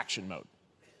extraction mode.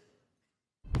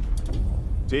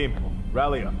 Team,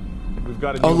 rally up. We've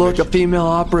got a oh look, a female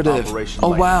operative.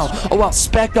 Oh wow. Oh wow,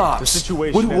 Spec Ops.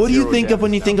 What do you think of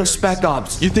when you think of Spec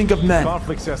Ops? You think of men.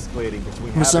 For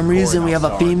some reason we have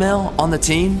a female on the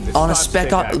team, on a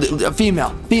Spec Ops, a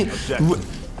female.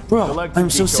 Bro,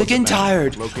 I'm so sick and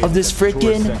tired of this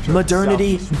freaking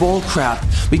modernity bullcrap.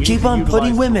 We keep on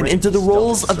putting women into the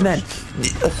roles of men.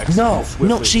 No,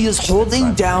 she is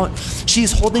holding down,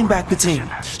 she's holding back the team.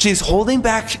 She's holding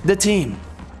back the team.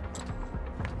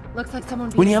 Looks like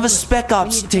someone when you have a Spec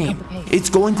Ops team, it's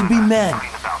going to be men.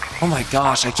 Oh my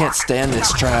gosh, I can't stand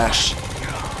this trash.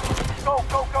 Go,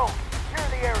 go, go. Clear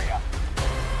the area.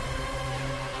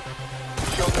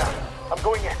 I'm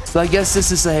going in. So I guess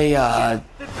this is a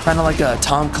kind of like a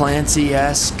Tom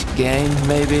Clancy-esque game,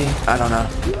 maybe. I don't know.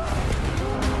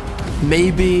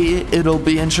 Maybe it'll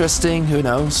be interesting. Who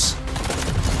knows?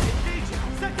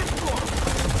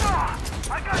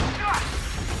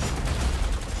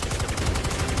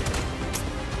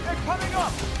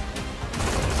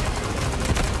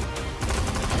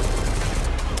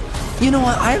 You know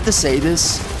what? I have to say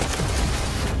this.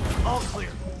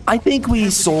 I think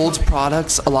we sold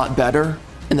products a lot better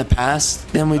in the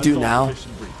past than we do now.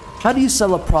 How do you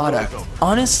sell a product?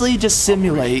 Honestly, just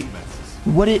simulate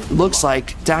what it looks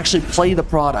like to actually play the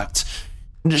product.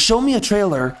 Just show me a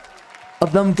trailer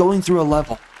of them going through a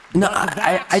level. No,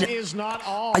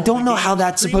 I don't know how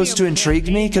that's supposed to intrigue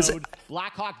me because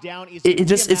it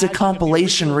just is a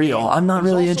compilation reel. I'm not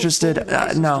really interested.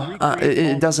 No,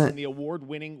 it doesn't. The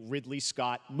award-winning Ridley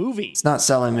Scott movie. It's not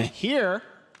selling me. Here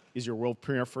is your world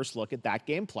premiere first look at that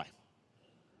gameplay.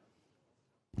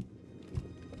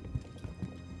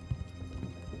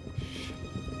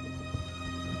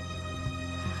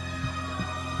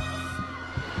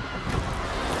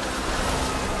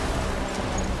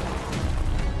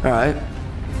 All right.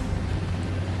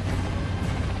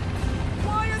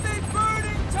 Why are they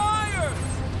burning tires?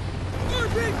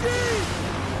 RPG!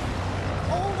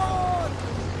 Hold on!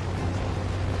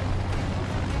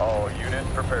 All units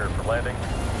prepared for landing. 2 feet,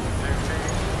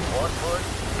 1 foot.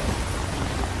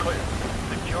 Clear.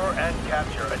 Secure and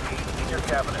capture a team in your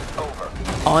cabinet. Over.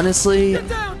 Honestly, Get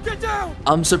down!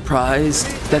 I'm surprised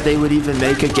that they would even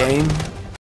make a game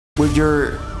with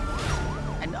your...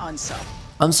 And unsub.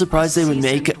 I'm surprised they would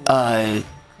make I'm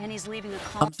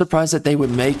surprised that they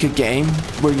would make a game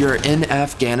where you're in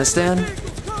Afghanistan.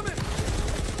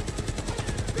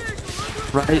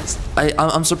 Right?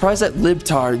 I'm surprised that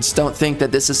libtards don't think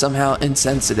that this is somehow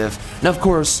insensitive. Now, of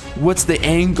course, what's the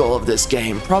angle of this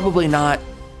game? Probably not,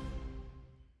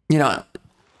 you know,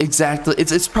 exactly.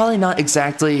 It's probably not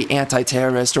exactly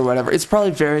anti-terrorist or whatever. It's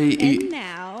probably very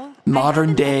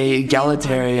modern day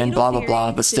egalitarian, blah blah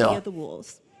blah. But still.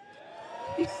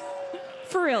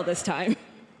 For real this time.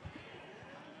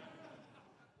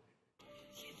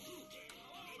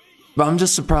 But I'm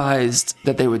just surprised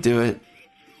that they would do it,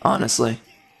 honestly.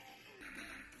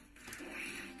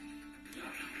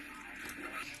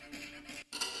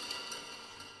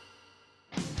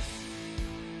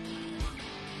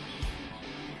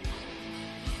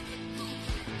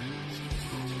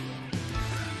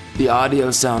 The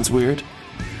audio sounds weird.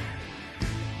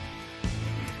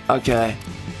 Okay.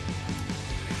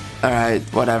 Alright,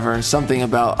 whatever. Something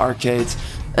about arcades.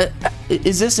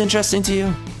 Is this interesting to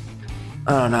you?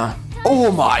 I don't know.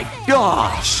 Oh my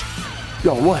gosh!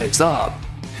 Yo, what is up?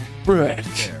 Frick.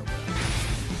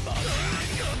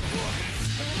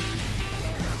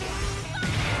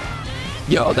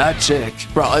 Yo, that chick.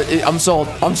 Bro, I'm sold.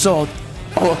 I'm sold.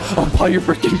 I'll buy your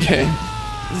freaking game.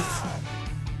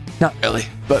 Not really,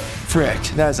 but frick.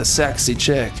 That is a sexy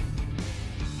chick.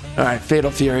 Alright,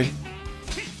 Fatal Fury.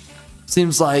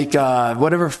 Seems like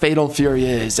whatever Fatal Fury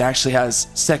is actually has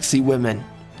sexy women.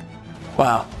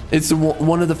 Wow. It's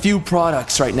one of the few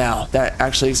products right now that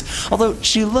actually is. Although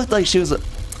she looked like she was a...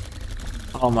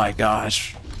 Oh my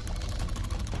gosh.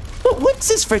 What's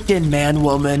this freaking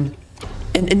man-woman?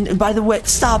 And by the way,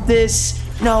 stop this.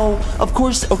 No, of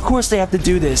course they have to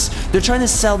do this. They're trying to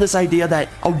sell this idea that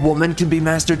a woman can be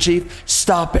Master Chief.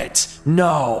 Stop it.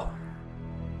 No.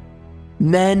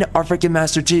 Men are freaking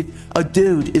Master Chief. A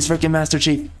dude is freaking Master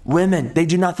Chief. Women, they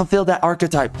do not fulfill that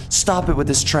archetype. Stop it with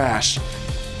this trash.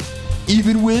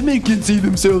 Even women can see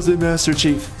themselves as Master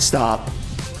Chief. Stop.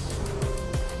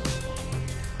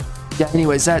 Yeah,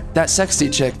 anyways, that sexy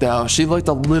chick though, she looked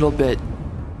a little bit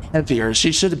heavier.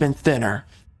 She should have been thinner.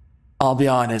 I'll be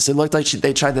honest. It looked like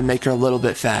they tried to make her a little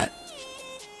bit fat.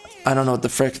 I don't know what the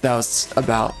frick that was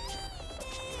about.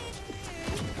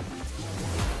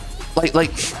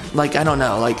 Like I don't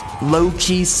know, like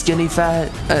low-key skinny fat.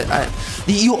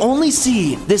 You only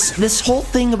see this whole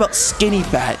thing about skinny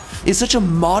fat is such a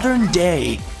modern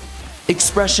day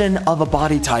expression of a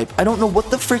body type. I don't know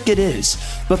what the frick it is,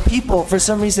 but people for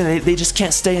some reason they just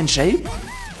can't stay in shape.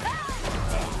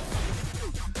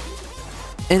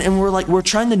 And we're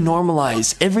trying to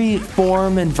normalize every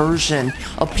form and version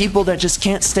of people that just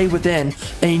can't stay within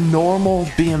a normal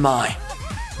BMI.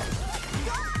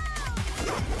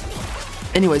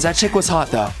 Anyways, that chick was hot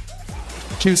though.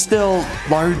 She was still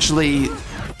largely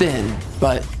thin,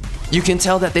 but you can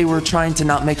tell that they were trying to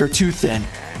not make her too thin.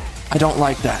 I don't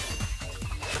like that.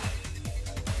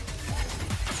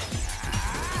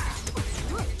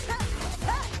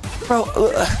 Bro,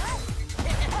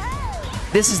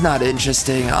 this is not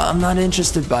interesting. I'm not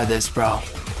interested by this, bro.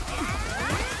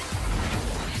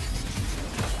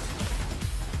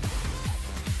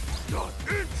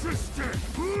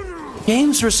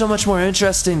 Games were so much more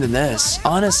interesting than this,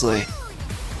 honestly.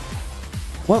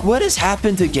 What has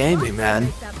happened to gaming,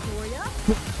 man?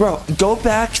 Bro, go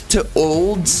back to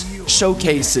old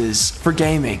showcases for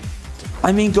gaming.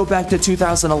 I mean, go back to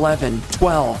 2011,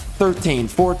 12, 13,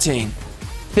 14,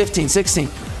 15, 16.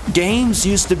 Games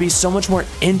used to be so much more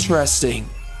interesting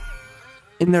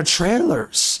in their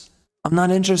trailers. I'm not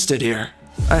interested here.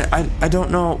 I don't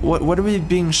know. What are we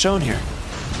being shown here?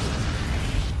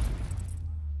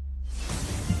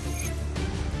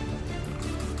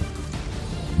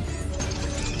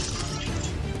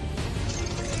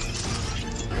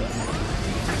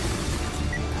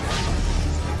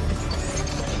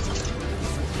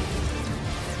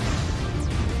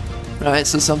 Alright,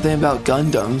 so something about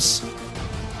Gundams.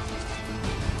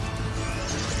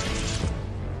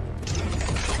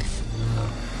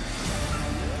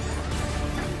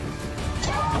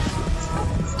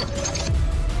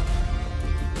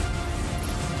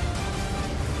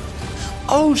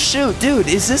 Oh shoot, dude,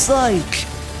 is this like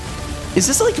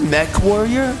Mech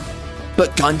Warrior, but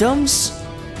Gundams?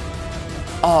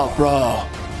 Oh, bro,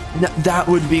 that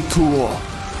would be cool.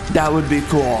 That would be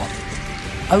cool.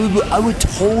 I would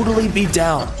totally be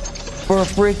down for a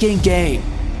freaking game.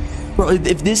 Bro,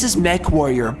 if this is Mech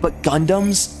Warrior, but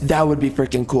Gundams, that would be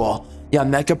freaking cool. Yeah,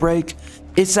 Mecha Break.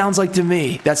 It sounds like to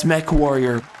me that's Mech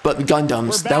Warrior, but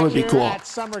Gundams. That would be cool.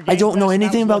 I don't know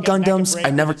anything about Gundams.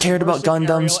 I never cared about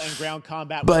Gundams,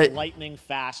 but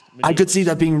I could see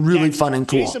that being really fun and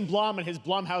cool. Jason Blum and his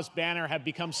Blumhouse banner have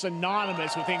become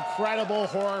synonymous with incredible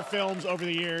horror films over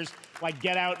the years, like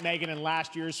Get Out, Megan, and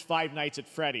last year's Five Nights at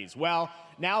Freddy's. Well,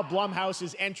 now Blumhouse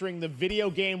is entering the video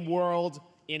game world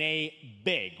in a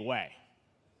big way.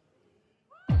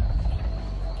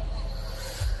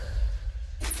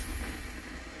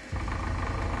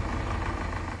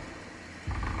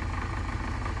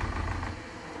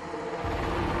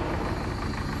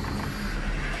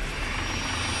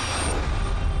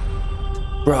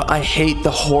 Bro, I hate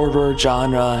the horror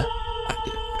genre.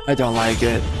 I don't like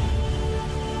it.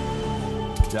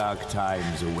 Dark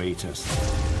times await us.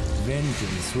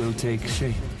 Vengeance will take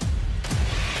shape.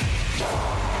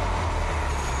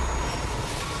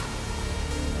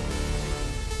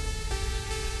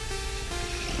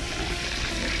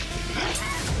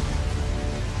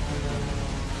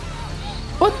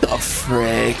 What the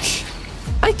frick?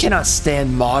 I cannot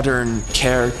stand modern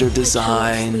character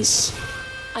designs.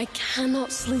 I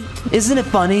cannot sleep. Isn't it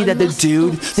funny that the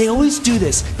dude, they always do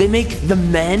this. They make the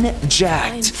men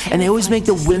jacked and they always make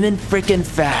the women freaking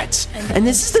fat. And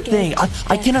this is the thing.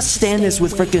 I cannot stand this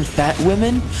with freaking fat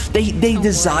women. They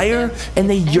desire and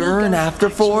they yearn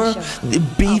after for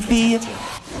beefy,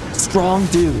 strong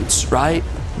dudes, right?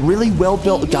 Really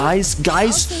well-built guys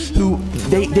who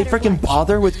they freaking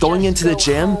bother with going into the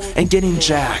gym and getting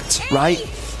jacked, right?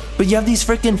 But you have these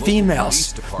freaking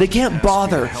females. They can't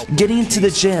bother getting into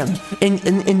the gym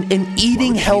and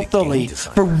eating healthily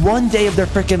for one day of their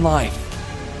freaking life.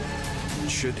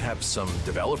 Should have some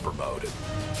developer mode.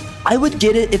 I would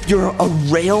get it if you're a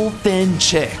rail thin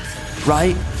chick,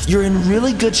 right? You're in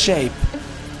really good shape.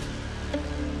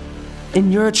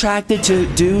 And you're attracted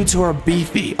to dudes who are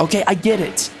beefy. Okay, I get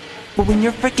it. But when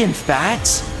you're freaking fat,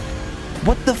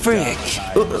 what the frick?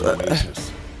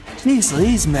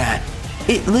 Please, man.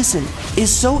 Listen,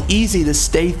 it's so easy to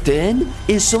stay thin.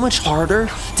 It's so much harder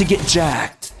to get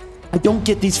jacked. I don't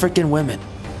get these freaking women.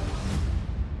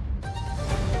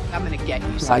 I'm gonna get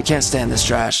you. I can't stand this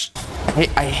trash.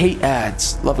 I hate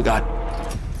ads. Love of God.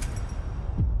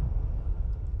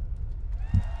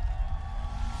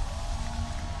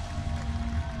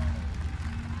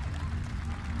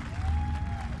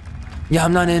 Yeah,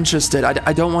 I'm not interested.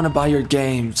 I don't want to buy your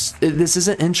games. This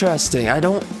isn't interesting. I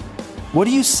don't... What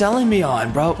are you selling me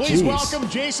on, bro? Please Jeez. welcome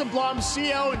Jason Blum,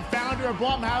 CEO and founder of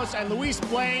Blumhouse, and Luis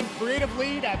Blaine, creative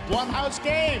lead at Blumhouse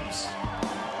Games.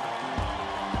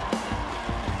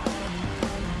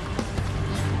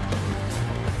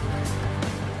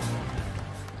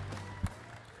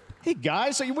 Hey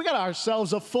guys, so we got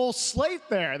ourselves a full slate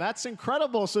there. That's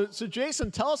incredible. So Jason,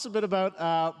 tell us a bit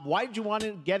about why did you want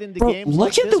to get into games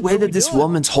look like at the way that this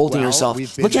woman's holding herself.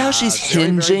 Look at how she's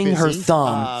hinging her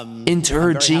thumb into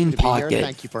her jean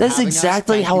pocket. That's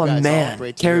exactly how a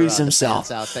man carries himself.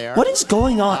 What is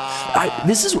going on?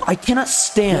 I cannot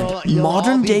stand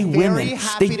modern day women.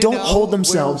 They don't hold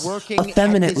themselves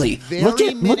effeminately. Look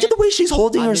at the way she's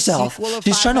holding herself.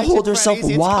 She's trying to hold herself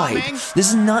wide. This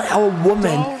is not how a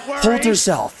woman holds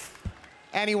herself.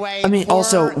 Anyway, I mean,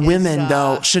 also women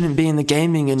though shouldn't be in the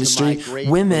gaming industry.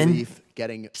 Women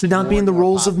should not be in the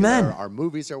roles of men. Our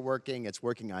movies are working. It's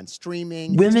working on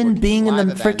streaming. Women being in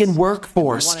the freaking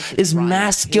workforce is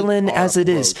masculine as it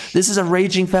is. This is a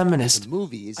raging feminist.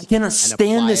 I cannot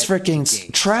stand this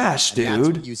freaking trash, dude. That's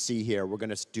what you see here. We're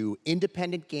going to do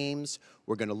independent games.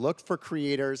 We're going to look for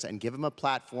creators and give them a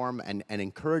platform and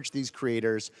encourage these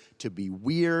creators to be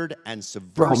weird and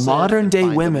subversive. Bro, modern day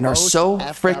women are so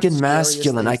freaking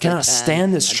masculine. I cannot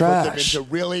stand this trash.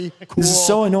 Really cool this is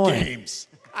so annoying. Games.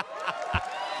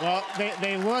 Well,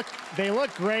 they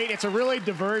look great. It's a really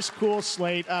diverse, cool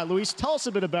slate. Luis, tell us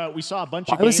a bit about. We saw a bunch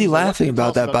of. Why was he laughing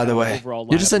about that? By the way,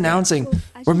 you're just announcing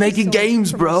we're making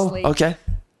games, bro. Okay.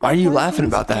 Why are you laughing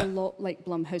about that? A lot like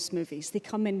Blumhouse movies. They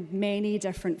come in many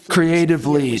different flavors. Creative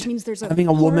lead. Having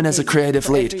a woman as a creative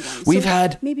lead. We've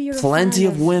had plenty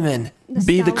of women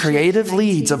be the creative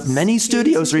leads of many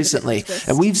studios recently,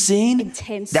 and we've seen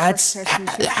that's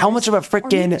how much of a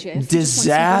freaking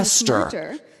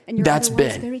disaster that's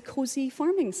been. Very cozy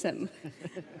farming sim.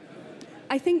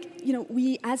 I think,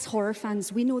 we as horror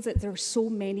fans, we know that there are so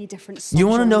many different. You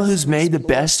want to know who's made the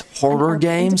best horror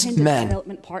games? Men.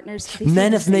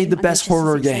 Men have made the best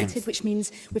horror games. Which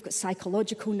means we've got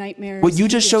psychological nightmares. What you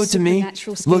just showed to me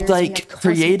looked like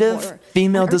creative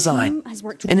female design,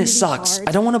 and it sucks.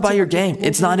 I don't want to buy your game.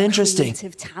 It's not interesting.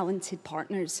 Talented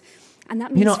partners. I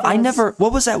never.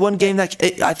 What was that one game that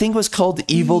I think was called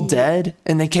Evil Dead,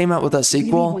 and they came out with a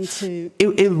sequel?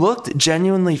 It looked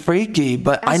genuinely freaky,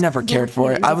 but I never cared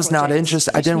for it. I was not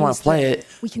interested. I didn't want to play it.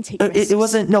 It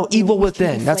wasn't. No, Evil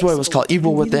Within. That's what it was called,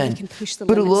 Evil Within.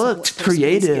 But it looked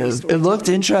creative. It looked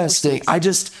interesting. I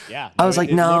was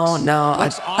like, no.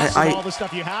 All the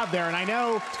stuff you have there, and I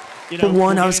know. For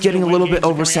one, I was getting a little bit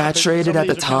oversaturated at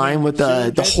the time with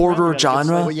the horror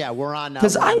genre. Yeah, we're on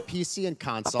PC and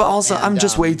console. But also, I'm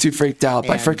just way too freaked out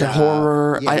by freaking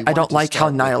horror. I don't like how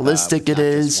nihilistic it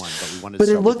is. But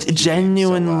it looked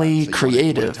genuinely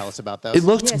creative. It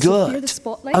looked good.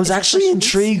 I was actually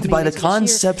intrigued by the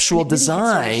conceptual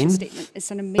design.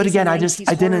 But again, I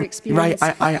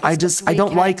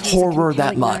don't like horror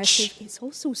that much. It's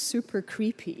also super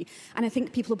creepy. And I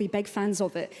think people will be big fans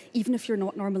of it, even if you're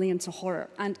not normally into horror.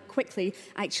 And quickly,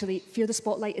 actually, Fear the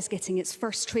Spotlight is getting its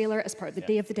first trailer as part of the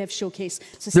Day of the Dev showcase.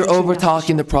 So they're over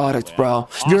talking the product, bro.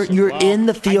 You're in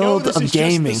the field of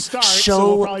gaming.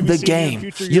 Show the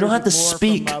game. You don't have to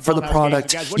speak for the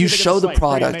product. You show the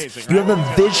product. You have a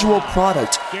visual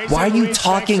product. Why are you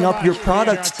talking up your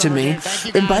product to me?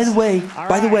 And by the way,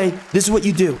 this is what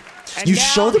you do. You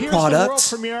show the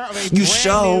product. You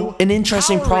show an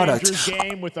interesting product.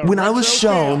 When I was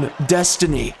shown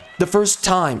Destiny, the first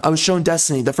time I was shown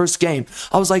Destiny, the first game,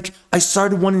 I was like, I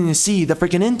started wanting to see the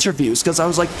freaking interviews because I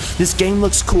was like, this game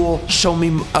looks cool. Show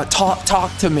me,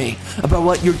 talk to me about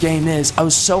what your game is. I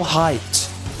was so hyped.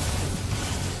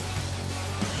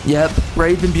 Yep,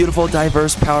 brave and beautiful,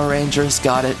 diverse Power Rangers,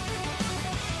 got it.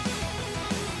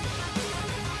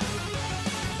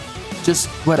 Just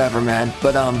whatever, man.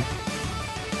 But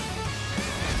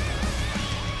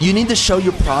you need to show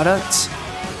your product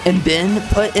and then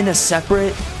put in a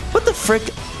separate. What the frick?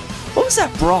 What was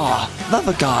that bra? Love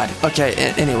of God. Okay.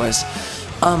 Anyways,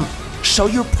 show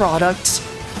your product,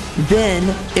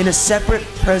 then in a separate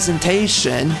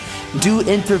presentation, do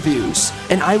interviews,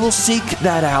 and I will seek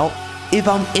that out if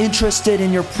I'm interested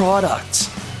in your product.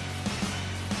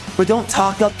 But don't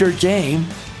talk up your game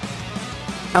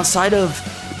outside of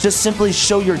just simply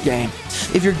show your game.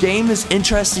 If your game is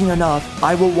interesting enough,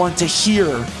 I will want to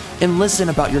hear and listen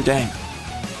about your game.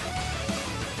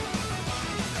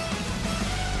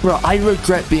 Bro, I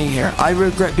regret being here. I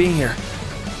regret being here.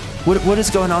 What is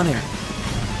going on here?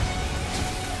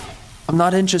 I'm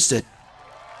not interested.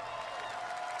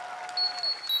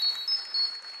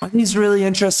 Are these really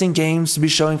interesting games to be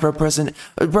showing for a present?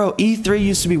 Bro, E3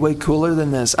 used to be way cooler than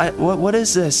this. What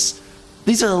is this?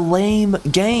 These are lame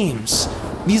games.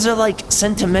 These are like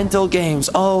sentimental games.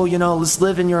 Oh, you know, let's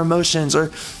live in your emotions,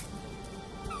 or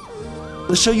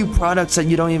let's show you products that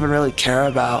you don't even really care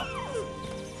about.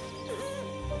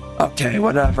 Okay,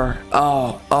 whatever.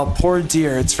 Oh, poor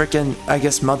dear. It's freaking, I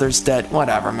guess Mother's dead.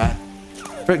 Whatever, man.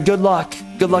 Good luck.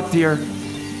 Good luck, dear.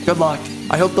 Good luck.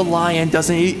 I hope the lion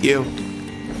doesn't eat you.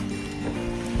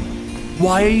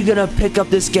 Why are you gonna pick up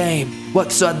this game?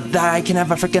 What, so that I can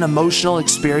have a freaking emotional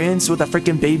experience with a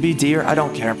freaking baby deer? I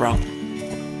don't care, bro.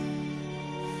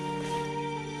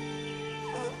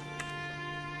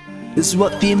 This is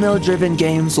what female-driven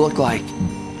games look like.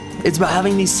 It's about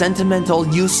having these sentimental,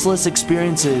 useless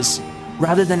experiences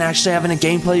rather than actually having a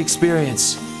gameplay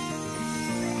experience.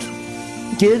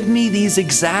 Give me these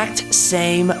exact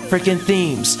same freaking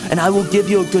themes, and I will give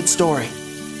you a good story.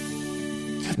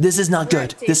 This is not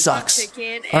good. This sucks.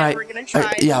 Alright.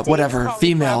 Yeah, whatever.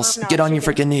 Females, get on your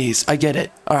freaking knees. I get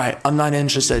it. Alright, I'm not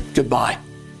interested. Goodbye.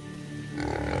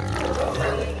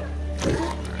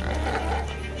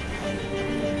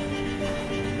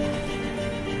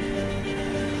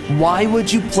 Why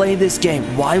would you play this game?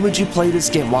 Why would you play this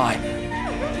game? Why?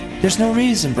 There's no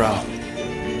reason, bro.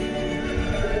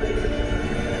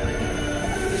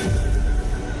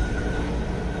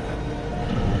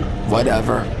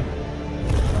 Whatever.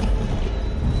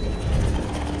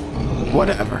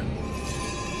 Whatever.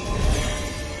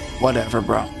 Whatever,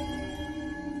 bro.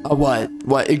 What?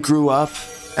 What? It grew up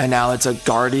and now it's a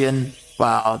guardian?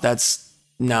 Wow, that's...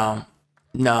 No.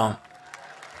 No.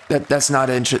 That's not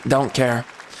interesting. Don't care.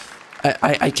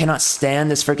 I cannot stand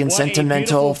this freaking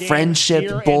sentimental friendship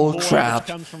bullcrap.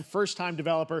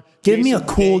 Give me a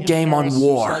cool game on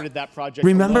war.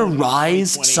 Remember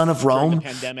Rise, Son of Rome?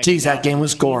 Jeez, that game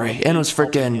was gory. And it was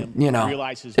freaking, you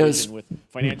know, it was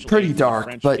pretty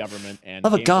dark. But,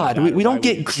 love of God, we don't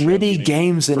get gritty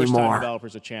games anymore.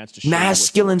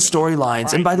 Masculine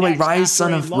storylines. And by the way, Rise,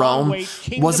 Son of Rome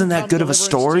wasn't that good of a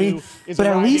story. But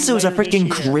at least it was a freaking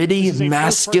gritty,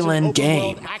 masculine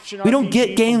game. We don't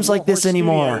get games like this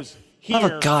anymore.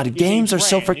 Oh God, games are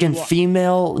so freaking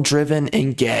female-driven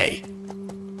and gay.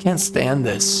 Can't stand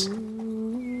this.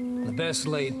 The best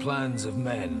laid plans of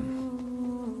men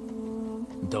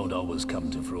don't always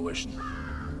come to fruition.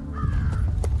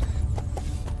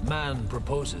 Man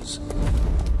proposes,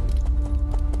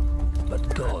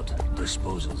 but God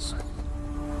disposes.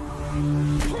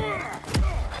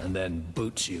 And then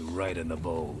boots you right in the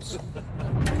balls.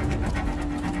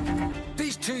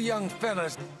 These two young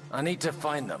fellas, I need to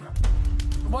find them.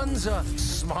 One's a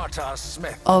smart-ass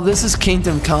Smith. Oh, this is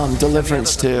Kingdom Come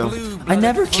Deliverance 2. I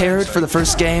never cared for the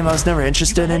first game. I was never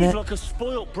interested in it. Like a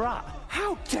spoiled brat.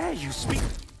 How dare you speak?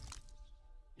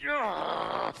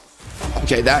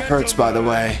 Okay, that hurts, by the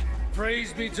way.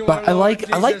 But I like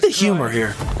the humor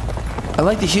here. I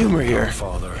like the humor here.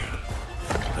 Father,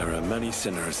 there are many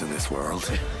sinners in this world.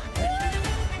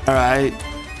 All right.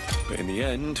 But in the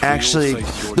end, actually,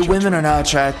 the women are not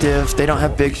attractive. They don't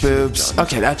have big boobs.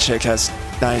 Okay, that chick has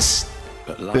nice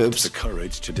boobs. The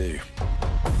courage to do.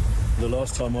 The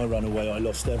last time I ran away, I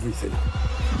lost everything.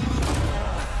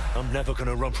 I'm never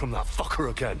gonna run from that fucker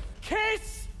again.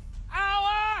 Kiss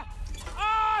our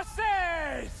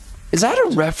asses! Is that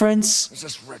a reference? Is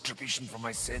this retribution for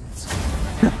my sins?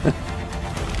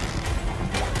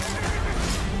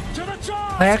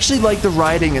 I actually like the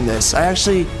writing in this.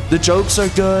 The jokes are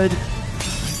good.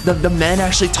 The men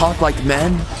actually talk like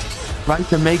men, right?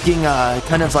 They're making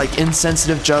kind of like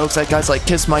insensitive jokes. That guy's like,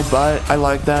 kiss my butt. I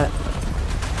like that.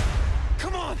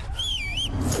 Come on.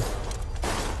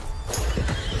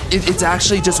 It's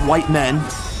actually just white men.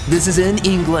 This is in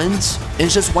England.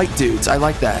 It's just white dudes. I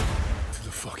like that. To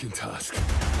the fucking task.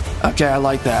 Okay, I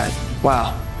like that.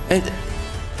 Wow.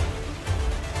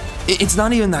 It's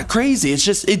not even that crazy. It's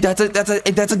just that's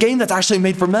a game that's actually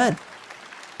made for men.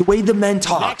 The way the men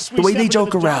talk, the way they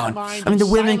joke around. I mean, the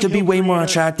women could be way more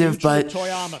attractive, but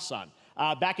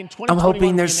back in I'm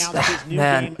hoping there's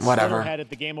man, whatever. At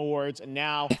the Game Awards, and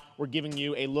now we're giving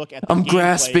you a look at the I'm gameplay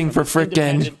grasping for from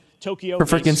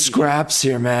frickin' scraps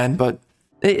here, man. But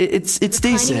it's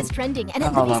decent.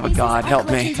 Oh my God, help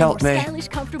me, help me.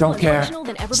 Don't care.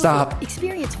 Stop.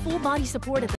 Experience full body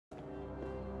support at the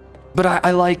But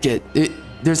I like it.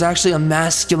 There's actually a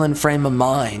masculine frame of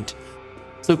mind.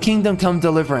 So Kingdom Come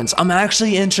Deliverance. I'm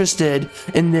actually interested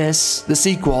in this, the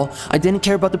sequel. I didn't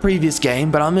care about the previous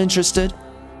game, but I'm interested.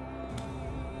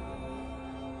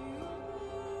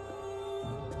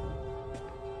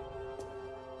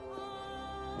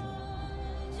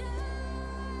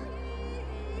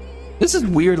 This is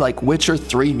weird, like Witcher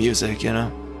 3 music, you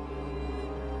know?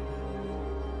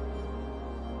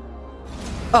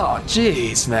 Oh,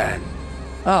 jeez, man.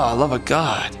 Oh, love of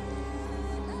God.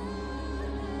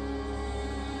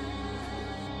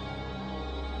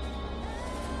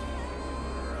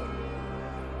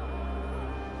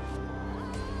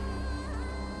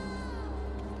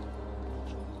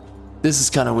 This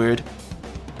is kind of weird.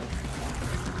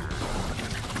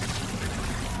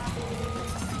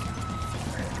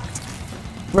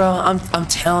 Bro, I'm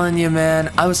telling you,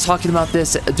 man. I was talking about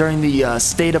this during the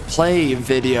State of Play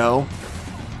video.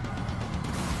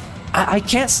 I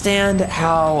can't stand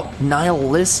how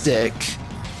nihilistic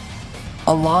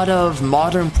a lot of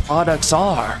modern products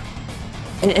are.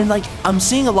 And like, I'm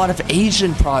seeing a lot of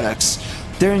Asian products.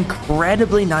 They're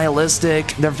incredibly nihilistic.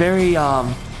 They're very,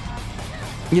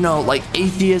 you know, like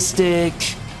atheistic.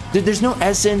 There's no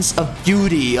essence of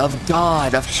beauty, of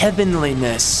God, of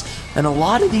heavenliness. And a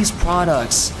lot of these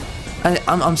products,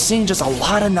 I'm seeing just a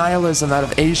lot of nihilism out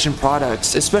of Asian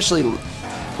products, especially,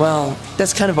 well,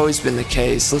 that's kind of always been the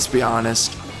case, let's be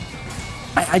honest.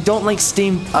 I don't like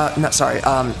Steam, I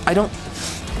don't,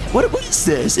 what is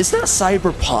this? It's not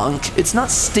cyberpunk, it's not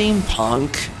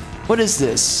steampunk. What is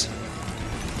this?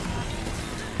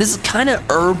 This is kind of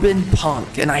urban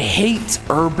punk, and I hate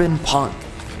urban punk.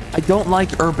 I don't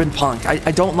like urban punk.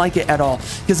 I don't like it at all,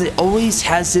 because it always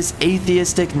has this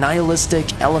atheistic,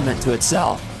 nihilistic element to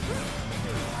itself.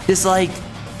 This like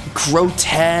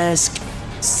grotesque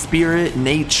spirit,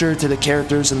 nature to the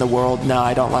characters in the world. No,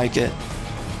 I don't like it.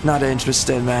 Not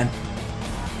interested, man.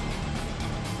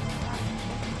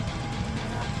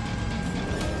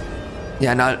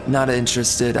 Yeah, not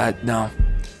interested. No.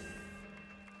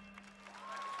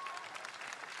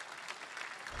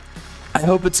 I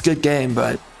hope it's a good game,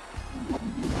 but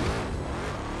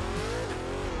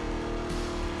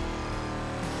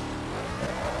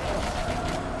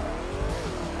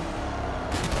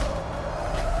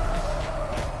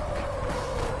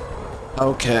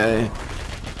okay.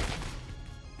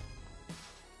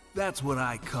 That's what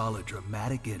I call a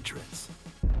dramatic entrance.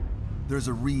 There's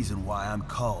a reason why I'm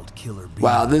called Killer Bee.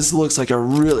 Wow, this looks like a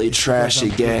really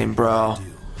trashy game, bro.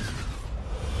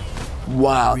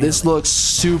 Wow, really? This looks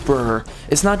super.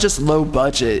 It's not just low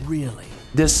budget. Really?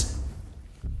 This.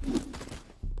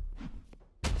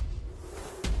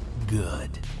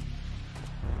 Good.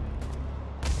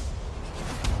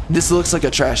 This looks like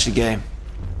a trashy game.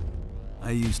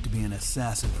 I used to be an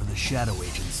assassin for the Shadow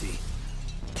Agency.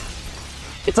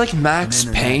 It's like Max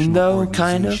Payne, though,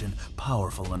 kind of.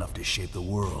 Powerful enough to shape the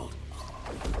world.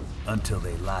 Until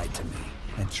they lied to me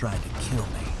and tried to kill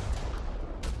me.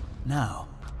 Now,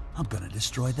 I'm gonna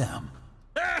destroy them.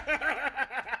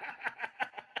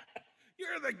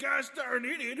 You're the gosh darn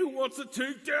idiot who wants to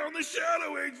take down the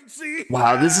Shadow Agency.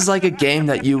 Wow, this is like a game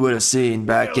that you would have seen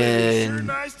back in. Sure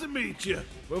nice to meet you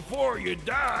before you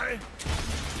die.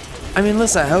 I mean,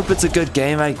 listen, I hope it's a good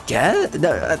game. I guess.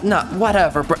 No,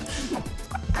 whatever, bro.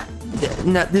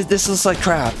 No, this looks like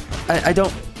crap. I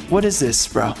don't. What is this,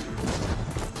 bro?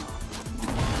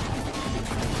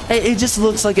 It just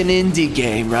looks like an indie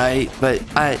game, right? But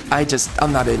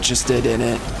I'm not interested in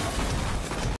it.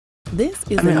 This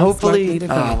is hopefully.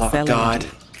 Oh my God.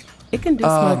 It can do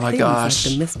oh my gosh.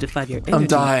 Like to mystify your energy. I'm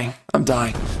dying. I'm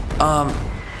dying.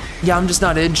 Yeah, I'm just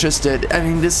not interested. I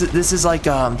mean, this is like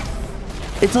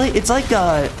it's like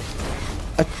a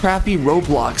crappy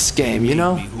Roblox game, you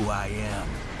know? Who I am.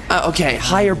 okay,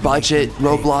 higher budget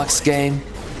Roblox game.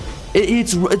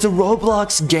 It's a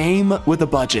Roblox game with a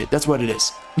budget. That's what it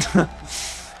is.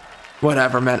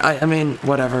 Whatever, man. I mean,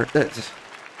 whatever.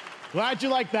 Glad you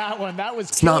like that one. That was.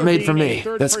 It's not made for me.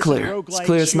 That's clear. It's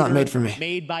clear it's not made for me.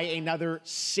 Made by another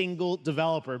single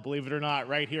developer, believe it or not,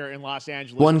 right here in Los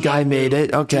Angeles. One guy made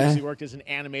it. Okay. He worked as an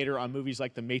animator on movies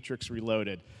like The Matrix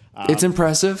Reloaded. It's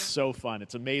impressive. So fun.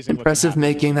 It's amazing. Impressive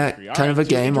making that kind of a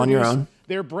game on your own.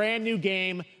 Their brand new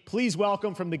game. Please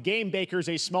welcome from the Game Bakers,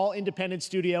 a small independent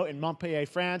studio in Montpellier,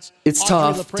 France. It's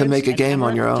tough to make a game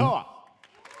on your own.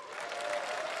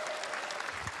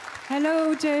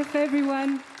 Hello, Jeff,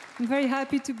 everyone. I'm very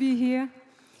happy to be here.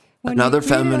 Another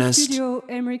feminist.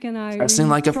 Dressing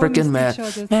like a freaking man.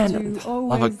 Man, oh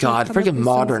my god, freaking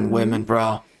modern women,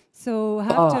 bro. So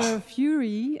after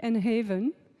Fury and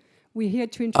Haven, we're here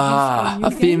to introduce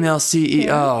a female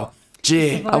CEO.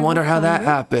 Gee, I wonder how that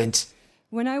happened.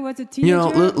 When I was a teenager, you know,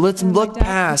 let's look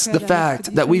past the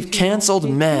fact that we've canceled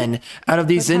men out of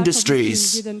these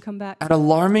industries at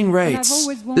alarming rates.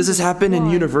 This has happened in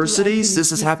universities. This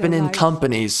has happened in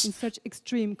companies. In such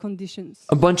extreme conditions.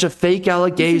 A bunch of fake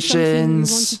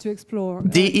allegations,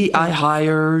 DEI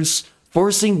hires,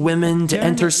 forcing women to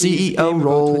enter CEO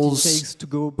roles.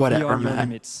 Whatever,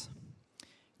 man.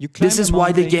 This is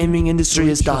why the gaming industry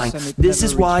is dying. This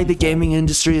is why the gaming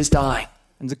industry is dying.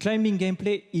 And the climbing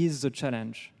gameplay is the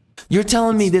challenge. You're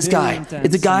telling me this guy,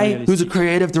 it's a guy who's a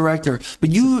creative director,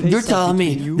 but you're telling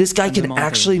me this guy can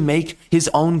actually make his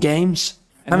own games?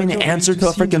 I mean, answer to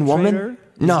a freaking woman?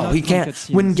 No, he can't.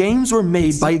 When games were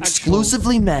made by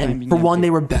exclusively men, for one,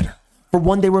 they were better. For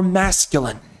one, they were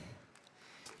masculine.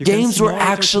 Games were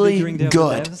actually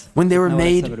good when they were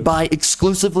made by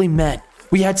exclusively men.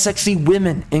 We had sexy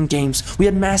women in games. We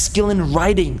had masculine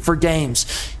writing for games.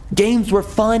 Games were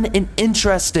fun and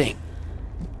interesting.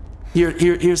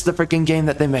 Here's the freaking game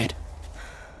that they made.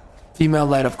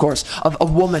 Female-led, of course. A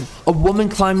woman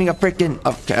climbing a freaking.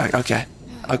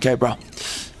 Okay, bro.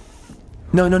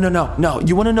 No.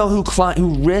 You want to know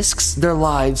who risks their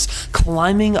lives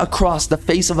climbing across the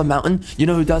face of a mountain? You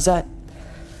know who does that?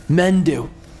 Men do.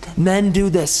 Men do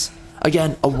this.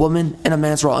 Again, a woman in a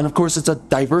man's role, and of course, it's a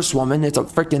diverse woman. It's a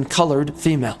freaking colored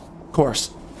female, of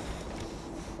course.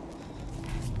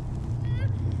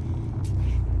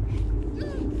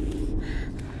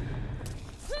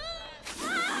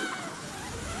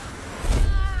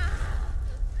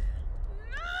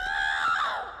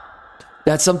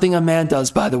 That's something a man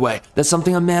does, by the way. That's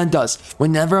something a man does.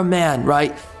 Whenever a man,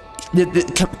 right? The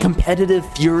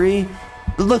competitive fury.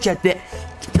 Look at that.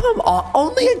 Come on.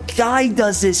 Only a guy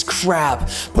does this crap.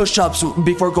 Push-ups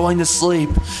before going to sleep.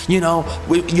 You know,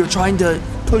 you're trying to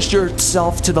push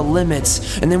yourself to the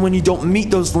limits. And then when you don't meet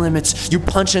those limits, you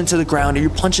punch into the ground or you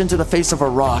punch into the face of a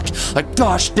rock. Like,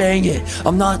 gosh dang it.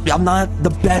 I'm not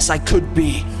the best I could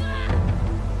be.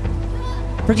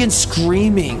 Freaking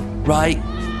screaming, right?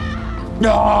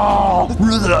 No!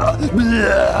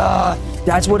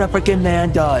 That's what a freaking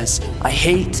man does. I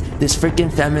hate this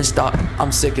freaking feminist dog.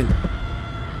 I'm sickened.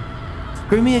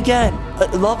 Scream me again.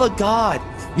 Love of God.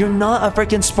 You're not a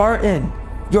freaking Spartan.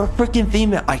 You're a freaking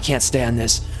female. I can't stand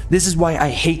this. This is why I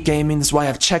hate gaming. This is why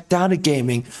I've checked out of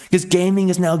gaming. Because gaming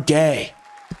is now gay.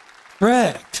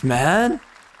 Frick, man.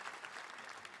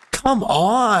 Come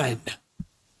on.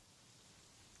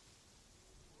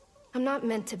 I'm not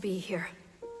meant to be here.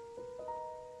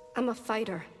 I'm a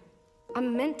fighter.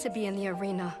 I'm meant to be in the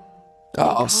arena.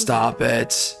 Oh, stop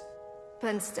it. But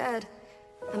instead,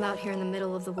 I'm out here in the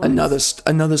middle of the woods.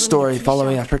 Another story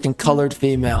following a freaking colored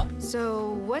female.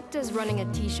 So, what does running a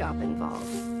tea shop involve?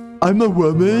 I'm a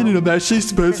woman and I'm actually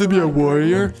supposed to be a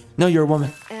warrior. No, you're a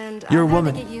woman. You're a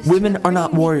woman. Women are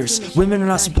not warriors. Women are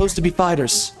not supposed to be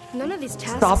fighters.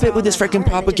 Stop it with this freaking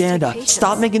propaganda.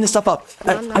 Stop making this stuff up.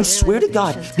 I swear to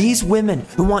God, these women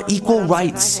who want equal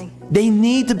rights, they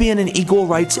need to be in an equal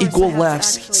rights, equal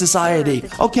lefts society.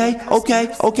 Okay. You want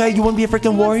to be a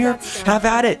freaking warrior? Have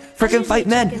at it. Freaking fight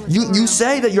men. You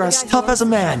say that you're as tough as a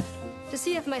man.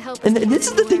 And this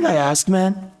is the thing I ask,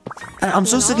 man. I'm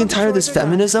so sick and tired of this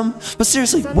feminism. But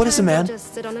seriously, what is a man?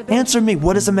 Answer me,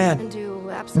 what is a man?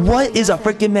 What is a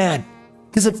freaking man?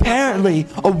 Because apparently,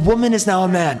 a woman is now a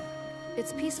man.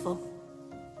 It's peaceful.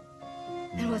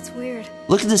 And what's weird?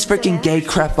 Look at this freaking gay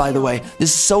crap, by the way.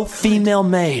 This is so female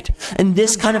made. And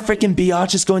this kind of freaking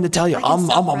biatch is going to tell you, I'm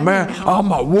a man, I'm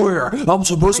a warrior, I'm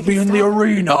supposed to be in the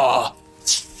arena.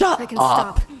 Shut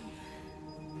up.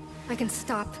 I can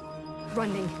stop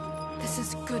running. This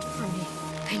is good for me.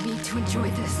 I need to enjoy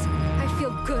this. I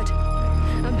feel good.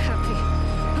 I'm happy.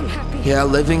 I'm happy. Yeah,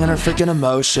 living in her freaking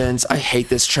emotions. I hate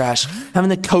this trash. Having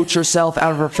to coach herself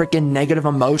out of her freaking negative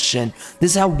emotion.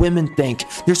 This is how women think.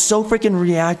 They're so freaking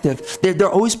reactive. They're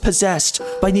always possessed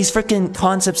by these freaking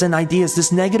concepts and ideas,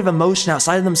 this negative emotion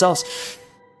outside of themselves.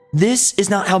 This is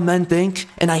not how men think,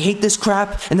 and I hate this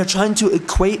crap, and they're trying to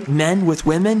equate men with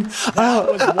women. I'm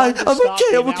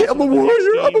okay, I'm a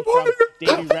warrior,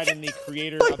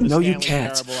 No, you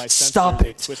can't. Stop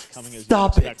it.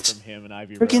 Stop it.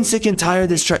 Freaking sick and tired of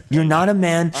this trash. You're not a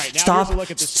man.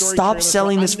 Stop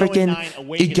selling this freaking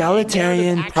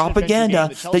egalitarian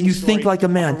propaganda that you think like a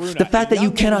man. The fact that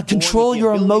you cannot control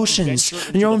your emotions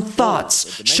and your own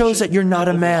thoughts shows that you're not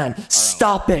a man.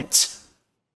 Stop it.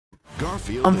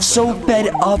 I'm so fed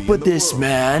up with this,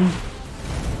 man.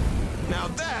 Now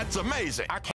that's amazing.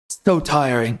 So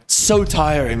tiring,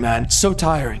 man, so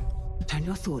tiring. Turn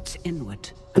your thoughts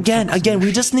inward. Again,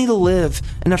 we just need to live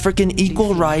in a freaking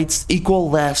equal rights,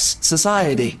 equal lefts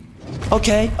society.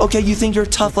 Okay, you think you're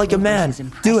tough like a man.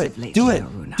 Do it,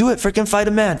 freaking fight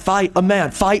a man, fight a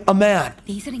man.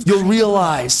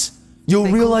 You'll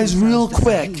realize real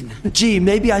quick, gee,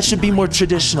 maybe I should be more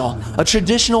traditional. A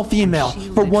traditional female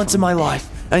for once in my life.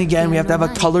 And again, we have to have a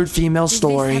colored female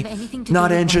story.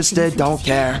 Not interested, don't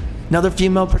care. Another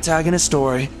female protagonist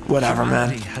story. Whatever, man.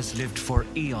 Humanity has lived for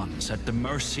eons at the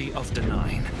mercy of the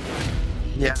Nine.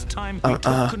 Yeah. It's time we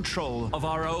took control of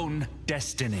our own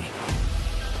destiny.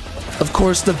 Of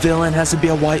course, the villain has to be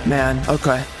a white man.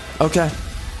 Okay.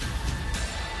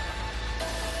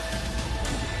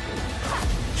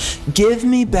 Give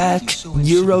me back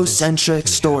Eurocentric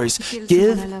stories.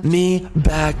 Give me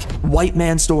back white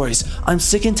man stories. I'm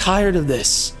sick and tired of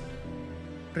this.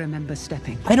 Remember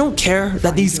stepping. I don't care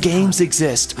that these games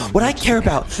exist. What I care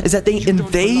about is that they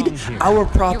invade our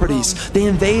properties. They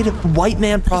invade white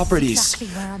man properties.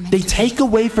 They take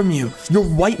away from you your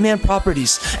white man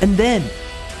properties. And then,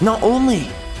 not only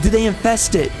do they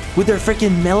infest it with their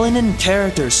freaking melanin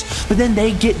characters, but then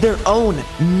they get their own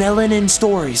melanin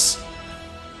stories.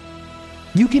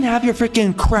 You can have your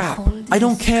freaking crap. I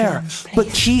don't care. But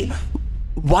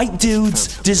white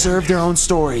dudes deserve their own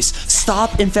stories.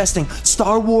 Stop infesting.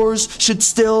 Star Wars should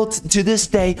still, to this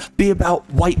day, be about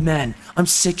white men. I'm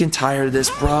sick and tired of this,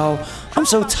 bro. I'm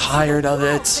so tired of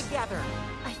it.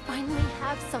 I finally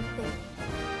have something.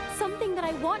 Something that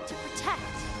I want to protect.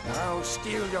 Now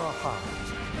steal your heart.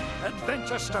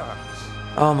 Adventure starts.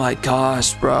 Oh my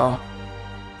gosh, bro.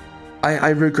 I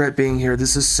regret being here.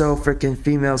 This is so freaking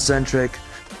female-centric.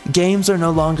 Games are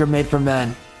no longer made for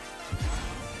men.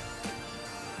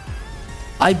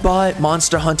 I bought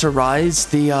Monster Hunter Rise,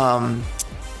 I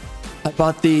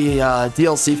bought the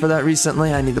DLC for that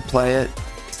recently. I need to play it.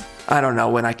 I don't know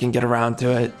when I can get around to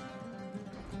it.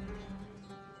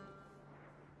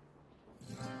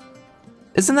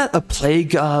 Isn't that a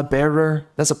plague bearer?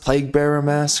 That's a plague bearer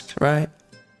mask, right?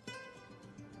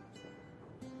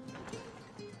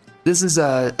 This is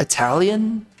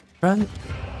Italian, right?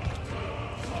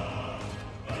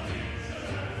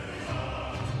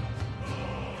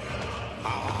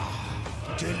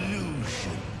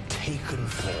 Delusion taken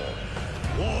form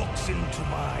walks into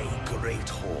my great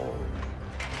hall.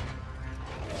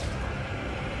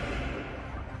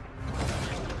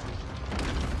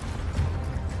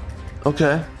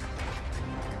 Okay.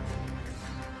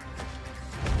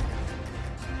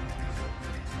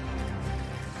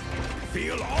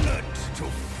 Feel honored to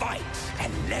fight a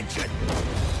legend.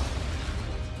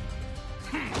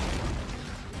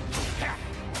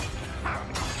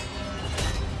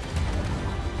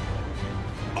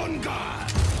 On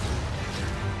guard.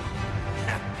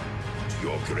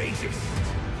 Your greatest.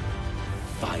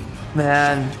 Fine.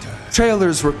 Man,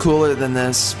 trailers were cooler than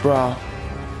this, bro.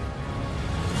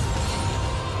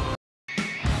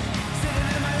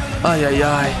 Ay, ay,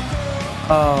 ay.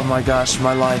 Oh my gosh,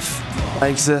 my life. My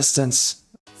existence.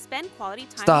 Spend quality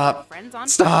time Stop. with friends on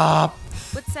Stop.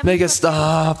 With Make it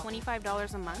stop.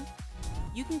 $25 a month.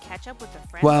 You can catch up with a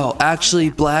friend. Well,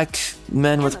 actually, black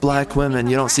men with black women.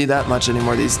 You don't see that much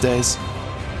anymore these days.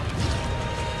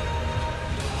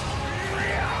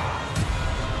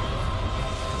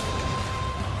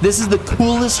 This is the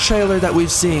coolest trailer that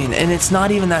we've seen, and it's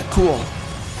not even that cool.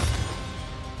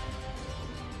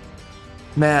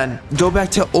 Man, go back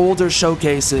to older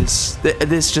showcases.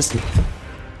 This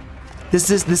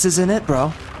isn't it,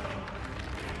 bro.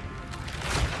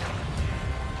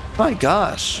 My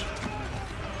gosh.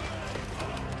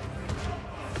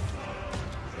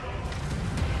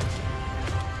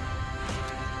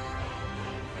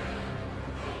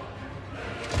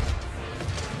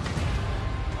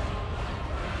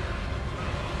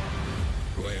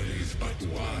 There is but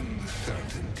one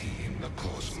certainty in the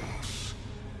cosmos.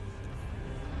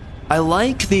 I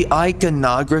like the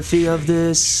iconography of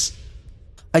this.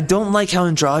 I don't like how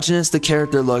androgynous the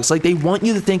character looks. Like, they want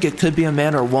you to think it could be a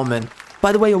man or a woman.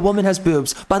 By the way, a woman has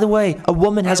boobs. By the way, a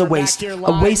woman has a waist, a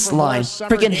waistline,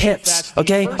 freaking hips,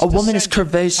 okay? A woman is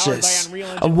curvaceous.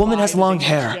 A woman has long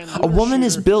hair. A woman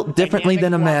is built differently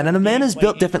than a man, and a man is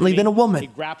built differently than a woman.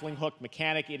 Grappling hook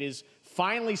mechanic. It is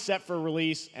finally set for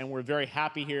release, and we're very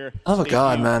happy here. Oh my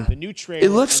god, man. It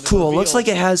looks cool. It looks like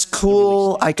it has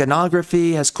cool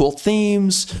iconography, has cool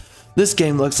themes. This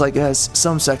game looks like it has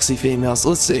some sexy females.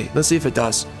 Let's see. Let's see if it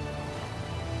does.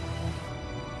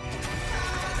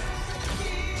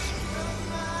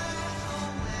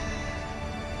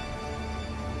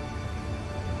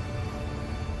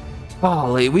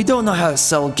 Holy, we don't know how to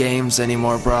sell games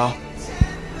anymore, bro.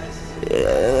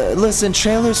 Listen,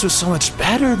 trailers were so much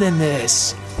better than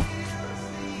this.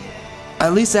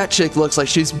 At least that chick looks like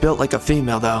she's built like a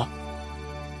female, though.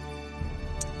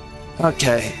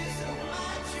 Okay.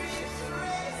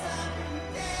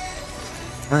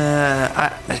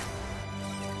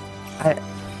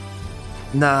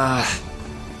 Nah.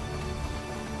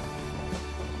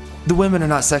 The women are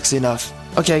not sexy enough.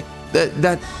 Okay,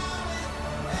 that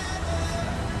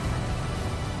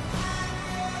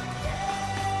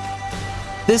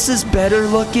this is better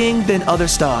looking than other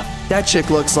stuff. That chick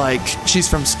looks like she's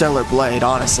from Stellar Blade,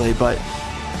 honestly, but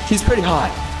she's pretty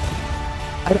hot.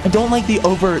 I don't like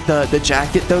the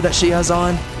jacket though that she has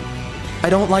on. I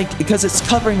don't like, because it's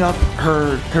covering up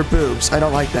her boobs. I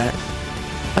don't like that.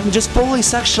 I mean, just fully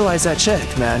sexualize that chick,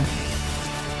 man.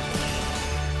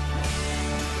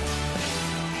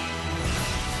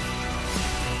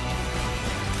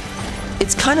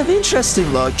 It's kind of interesting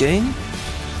looking.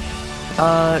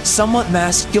 Somewhat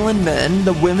masculine men.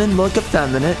 The women look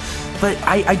effeminate, but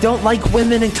I don't like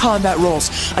women in combat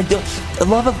roles.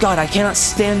 Love of God, I cannot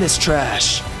stand this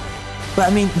trash. But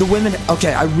I mean, the women,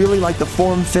 okay, I really like the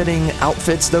form-fitting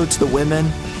outfits though to the women.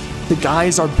 The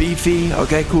guys are beefy,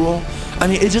 okay, cool. I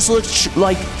mean, it just looks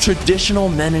like traditional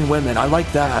men and women. I like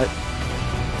that.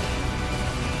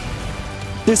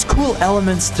 There's cool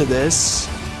elements to this.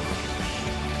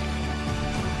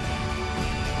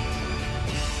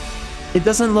 It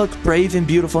doesn't look brave and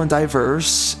beautiful and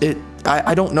diverse.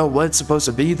 I don't know what it's supposed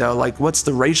to be though. Like, what's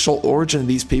the racial origin of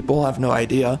these people? I have no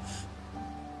idea.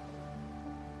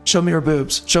 Show me your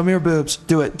boobs. Show me your boobs.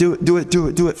 Do it. Do it. Do it. Do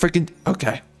it. Do it. Freaking.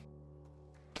 Okay.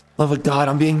 Love of God,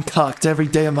 I'm being cocked every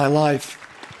day of my life.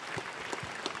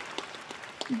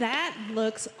 That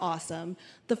looks awesome.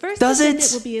 The first Does Descendant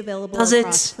it? will be available Does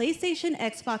across it? PlayStation,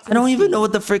 Xbox, I don't even know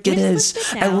what the frick it is.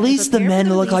 At least the men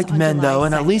look like men though,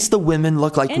 and at least the women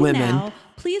look like And women. now,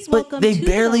 please welcome But they two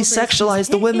barely developers sexualize whose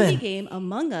the hit women. indie game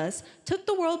Among Us took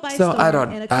the world by So storm I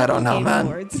in a don't couple know, game man.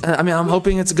 awards. I mean, I'm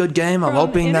hoping it's a good game. I'm From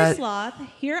hoping Inner that Sloth,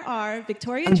 here are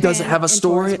Victoria and does it Tran have a and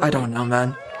story? Forrest I don't know,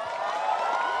 man.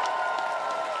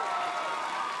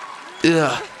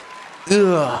 Ugh.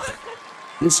 Ugh.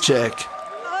 This chick.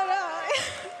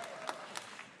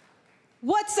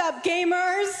 What's up,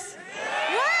 gamers?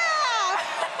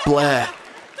 Blah.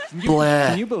 Blah.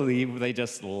 Can you believe they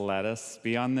just let us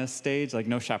be on this stage? Like,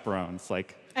 no chaperones.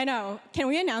 Like, I know. Can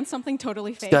we announce something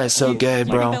totally fake? This guy's so gay,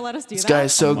 bro. This guy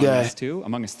is so Among gay. Us 2,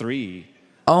 Among Us 3.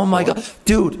 Oh my god,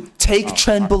 dude, take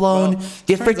Trenbolone,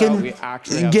 get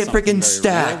freaking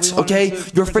stacked, okay?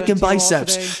 Your freaking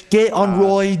biceps, get on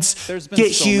roids,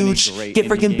 get huge, get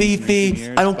freaking beefy.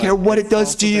 I don't care what it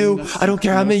does to you. I don't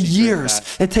care how many years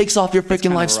it takes off your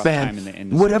freaking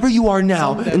lifespan. Whatever you are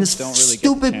now, in this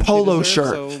stupid polo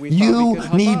shirt, you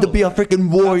need to be a freaking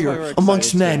warrior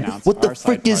amongst men. What the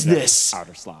frick is this?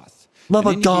 Love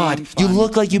of God, you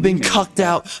look like you've been cucked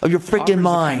out of your freaking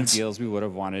mind. Deals we would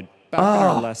have wanted back in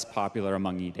our less popular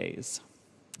Among E days.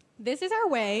 This is our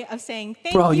way of saying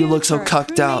thank Bro, you you look so to our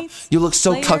cucked out. crewmates, You look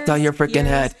so players, cucked out your freaking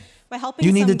head. by helping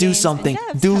You need to some do games and something. devs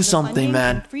have Do the something, funding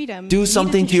man. and freedom Do needed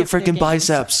something to your ship their freaking games.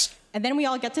 biceps. And then we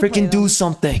all get to play Freaking do them,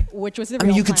 something. which was the I mean,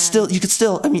 real you could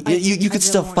plan. I mean, you could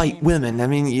still fight women. I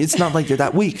mean, it's not like you're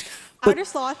that weak. But Outer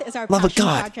Sloth is our love of passion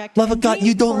God, project love of and God,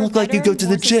 you dreams don't for a look like you better, go to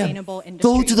the more gym. sustainable Go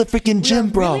industry. to the freaking gym,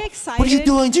 bro. really What are you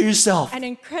doing to yourself? And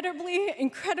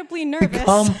incredibly nervous.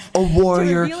 Become a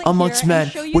warrior to reveal it amongst here men.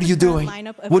 and show you What are the you current doing?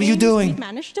 lineup of What are you games doing? We've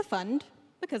managed to fund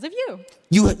because of you.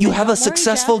 You have a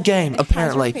successful game,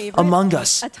 apparently, favorite, Among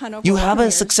Us. a ton of You role have a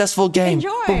players. successful game,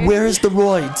 Enjoy. but where is the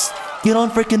roids? Get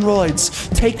on freaking roids.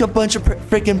 Take a bunch of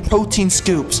freaking protein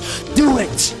scoops. Do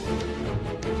it.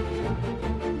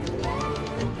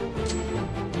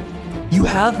 You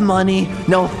have money,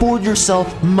 now afford yourself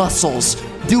muscles.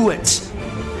 Do it.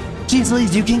 Jeez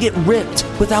Louise, you can get ripped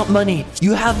without money.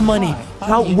 You have money.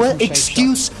 What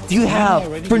excuse do you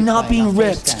have for not being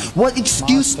ripped? What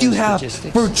excuse do you have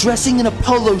for dressing in a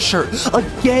polo shirt? A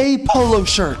gay polo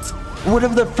shirt.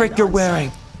 Whatever the frick you're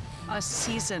wearing. A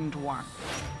seasoned one.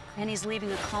 And he's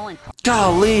leaving a calling card.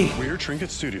 Golly. We're Trinket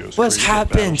Studios. What's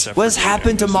happened? What's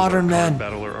happened to modern men?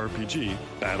 Battler RPG,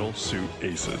 Battle Suit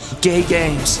Aces. Gay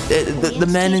games. The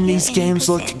men in these games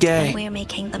look gay. We're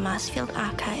making the Mossfield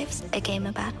Archives, a game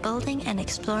about building and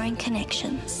exploring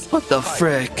connections. What the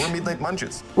frick? We're Midnight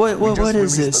Munches. What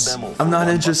is this? I'm not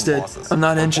interested. I'm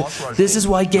not interested. This is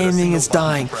why gaming is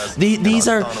dying. These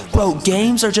are, bro,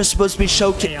 games are just supposed to be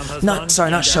not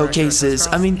showcases.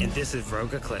 I mean, and this is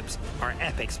Rogue Eclipse, our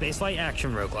epic spaceflight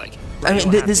action roguelike. I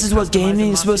mean, this is what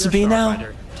gaming is supposed to be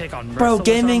now? Bro,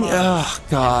 gaming, oh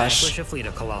gosh. A fleet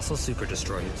of colossal super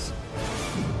destroyers.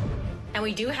 And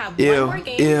we do have one more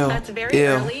game that's very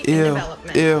early in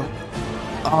development.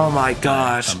 Oh my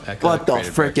gosh. What the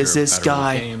frick is this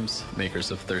guy? Games,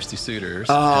 makers of Thirsty Suitors.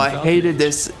 Oh, I hated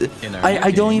this. I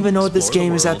don't even know what this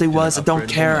game exactly was. I don't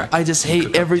care. I just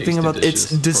hate everything about its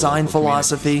design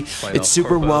philosophy. It's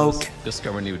super woke.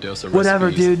 Whatever,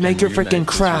 dude. Make your freaking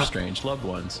crap. Strange loved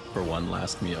ones for one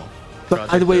last meal. But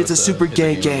by the way, it's a super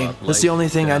gay game. That's the only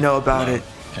thing I know about it.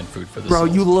 Bro,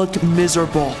 you look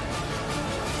miserable.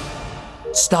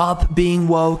 Stop being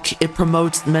woke. It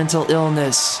promotes mental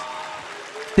illness.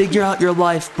 Figure out your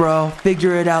life, bro.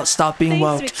 Figure it out. Stop being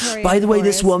woke. By the way,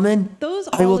 this woman,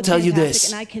 I will tell you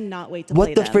this.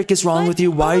 What the frick is wrong with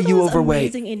you? Why are you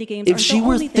overweight? If she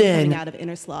were thin,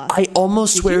 I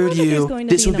almost swear to you,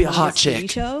 this would be a hot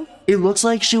chick. It looks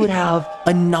like she would have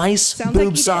a nice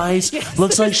boob size.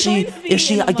 Looks like if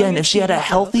she had a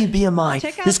healthy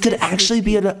BMI, this could actually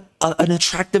be an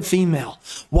attractive female.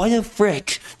 Why the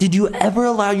frick did you ever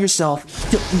allow yourself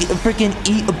to freaking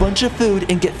eat a bunch of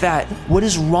food and get fat? What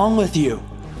is wrong with you?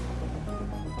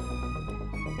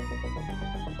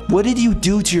 What did you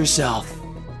do to yourself?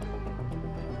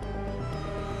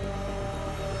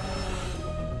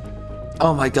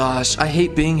 Oh my gosh, I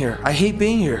hate being here. I hate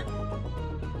being here.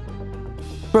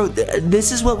 Bro,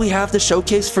 this is what we have to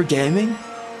showcase for gaming?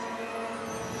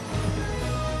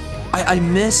 I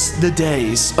miss the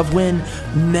days of when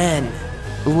men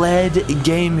led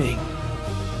gaming.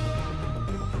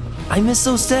 I miss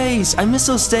those days. I miss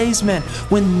those days, man.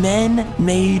 When men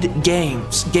made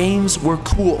games. Games were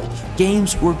cool.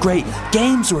 Games were great.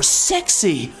 Games were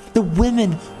sexy. The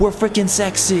women were freaking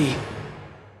sexy.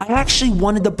 I actually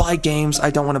wanted to buy games.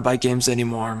 I don't want to buy games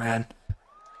anymore, man.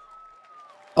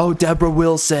 Oh, Deborah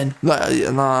Wilson. No.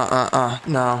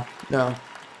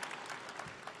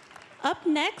 Up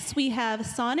next, we have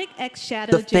Sonic X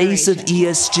Shadow The face of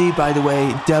ESG, by the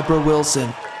way, Deborah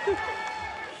Wilson.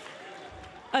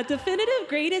 A definitive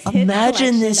greatest hits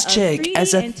Imagine this chick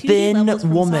as a thin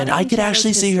woman. I could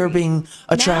actually see her being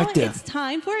attractive. Now it's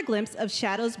time for a glimpse of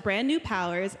Shadow's brand new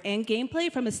powers and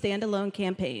gameplay from a standalone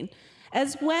campaign,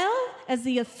 as well as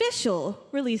the official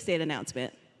release date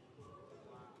announcement.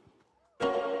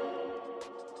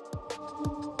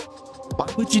 Why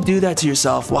would you do that to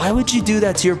yourself? Why would you do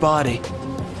that to your body?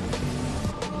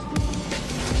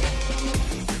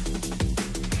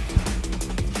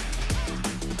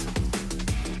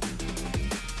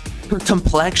 Her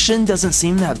complexion doesn't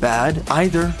seem that bad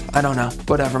either. I don't know.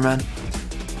 Whatever, man.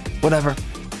 Whatever.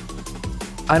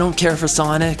 I don't care for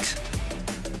Sonic.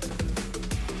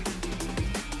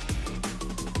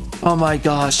 Oh my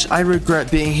gosh, I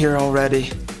regret being here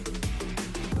already.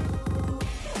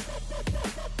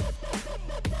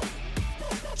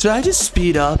 Should I just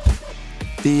speed up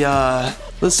the,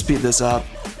 let's speed this up.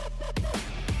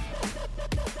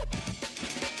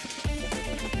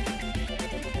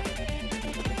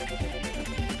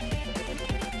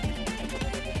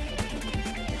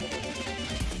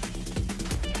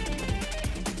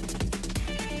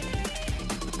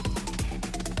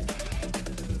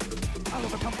 I'll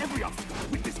overcome every obstacle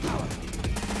with this power.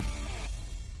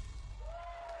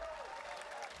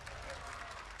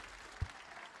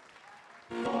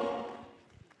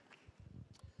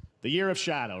 The Year of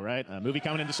Shadow, right? A movie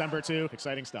coming in December too.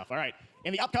 Exciting stuff. All right.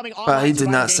 In the upcoming he did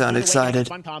not sound excited.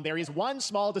 Funcom, there is one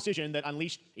small decision that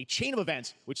unleashed a chain of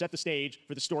events which set the stage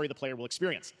for the story the player will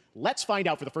experience. Let's find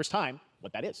out for the first time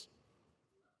what that is.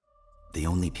 The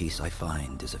only peace I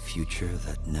find is a future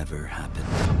that never happened.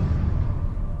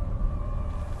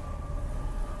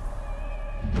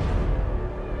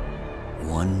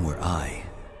 One where I,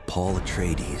 Paul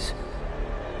Atreides,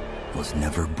 was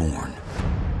never born.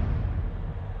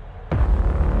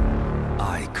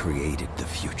 I created the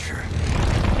future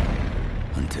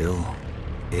until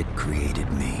it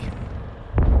created me.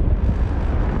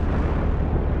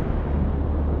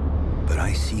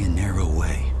 I see a narrow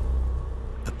way.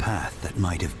 A path that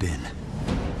might have been.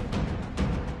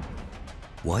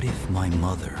 What if my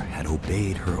mother had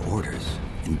obeyed her orders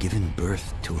and given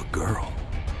birth to a girl?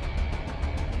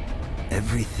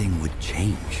 Everything would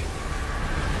change.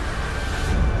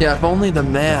 Yeah, if only the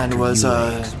man was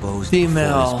a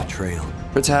female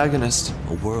protagonist.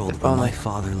 A world where my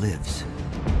father lives.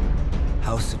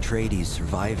 House Atreides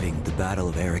surviving the Battle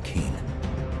of Arrakeen.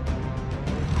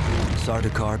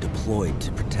 Sardaukar deployed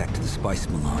to protect the spice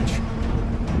melange.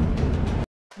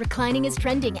 Reclining is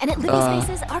trending, and at Living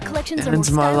Spaces, our collections are more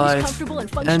Ends my stylish, life. comfortable,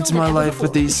 and functional Ends my than life ever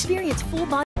with before. these. Experience full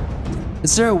body.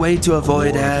 Is there a way to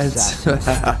avoid War of ads?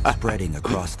 assassins spreading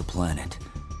across the planet.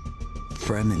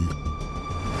 Fremen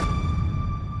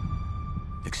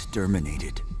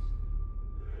exterminated.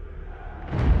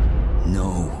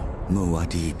 No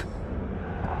Muad'Dib.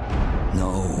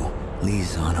 No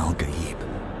Lisan al-Gaib.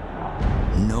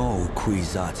 No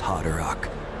Kwisatz Haderach.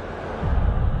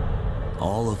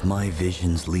 All of my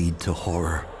visions lead to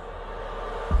horror.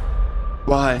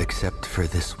 Why? Except for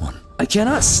this one. I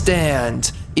cannot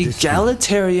stand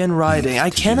egalitarian writing. I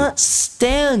cannot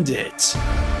stand it.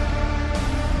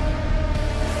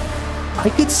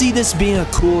 I could see this being a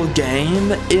cool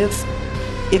game if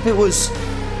it was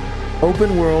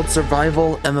open world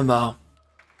survival MMO.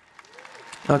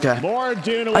 Okay. More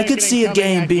Dune I could see a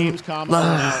game being.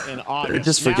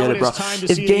 Just forget it, bro.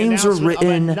 If games were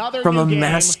written from a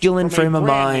masculine frame of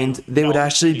mind, they would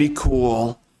actually be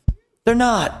cool. They're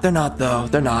not. They're not, though.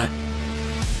 They're not.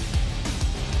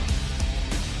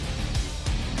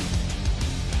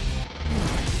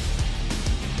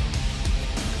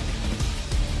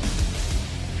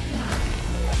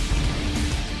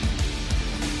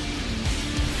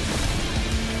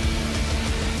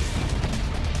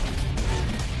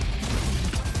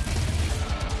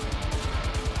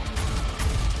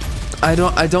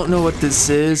 I don't know what this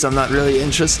is. I'm not really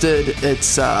interested.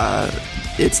 It's not.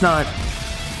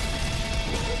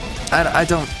 I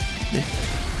don't.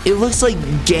 It looks like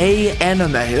gay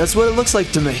anime. That's what it looks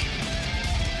like to me.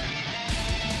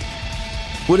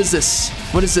 What is this?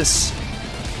 What is this?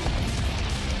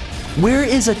 Where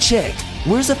is a chick?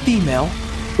 Where's a female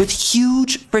with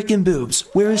huge freaking boobs?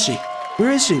 Where is she?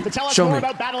 Where is she? To tell us Show more me.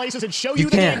 about Battle Aces and show You you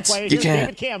the can't. gameplay, You here's can't.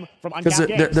 David Kim from Because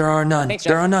Uncapped Games. there are none. Thanks,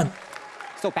 There Jeff. are none.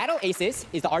 So Battle Aces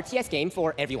is the RTS game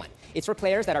for everyone. It's for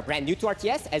players that are brand new to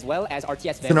RTS as well as RTS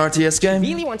It's an veterans. RTS game? We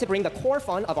really want to bring the core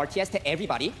fun of RTS to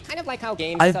everybody, kind of like how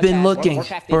games I've such been as looking World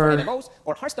of Warcraft did for MMOs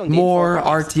or Hearthstone did more for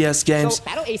comics. RTS games. So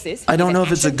Battle Aces I don't is know an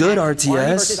if it's a good action-packed army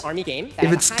versus RTS. army game that If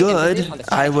has a it's high good, emphasis on the I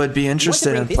strategy. would be We want to interested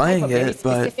bring in this type playing of very it,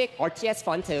 but specific RTS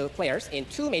fun to players in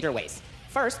two major ways.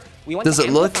 First, we want does to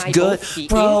it look amplify good? both the in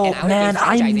Bro, and out man, game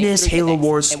I strategizing miss through Halo physics.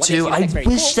 Wars And what 2. makes I physics very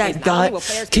wish cool that is not got only will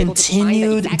players be able to define the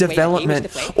continued exact way the game development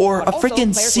is to play, or but a also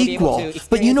freaking players will be able to sequel.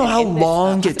 But you know experience how an endless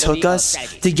long it took possibility of us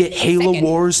strategy. to get Halo Second,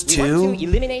 Wars we want 2? to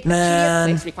eliminate Man.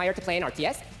 clicks required to play an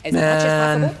RTS as much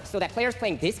as possible so that players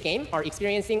playing this game are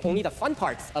experiencing only the fun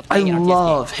parts of I playing an RTS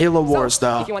love game. Halo Wars, So,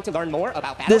 though. if you want to learn more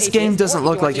about Battle This game Aces, doesn't or if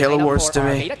look you want like to Halo sign up Wars for to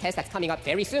our me. beta test that's coming up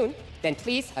very soon, then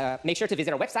please make sure to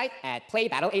visit our website at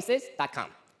playbattleaces.com.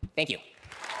 Thank you.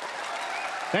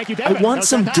 Thank you, I David. want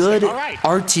some good All right.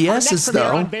 Our next RTSs,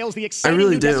 premiere though. unveils the I exciting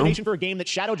really new do. destination for a game that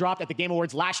shadow dropped at the Game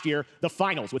Awards last year, the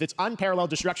Finals, with its unparalleled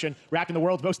destruction wrapped in the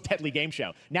world's most deadly game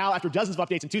show. Now, after dozens of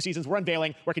updates and 2 seasons, we're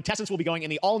unveiling where contestants will be going in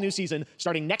the all-new season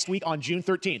starting next week on June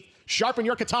 13th. Sharpen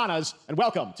your katanas, and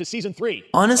welcome to Season 3.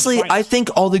 Honestly, I think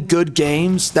all the good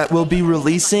games that we'll be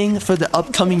releasing for the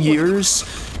upcoming years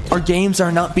are games that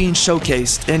are not being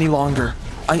showcased any longer.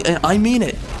 I mean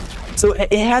it. So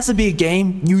it has to be a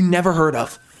game you never heard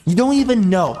of. You don't even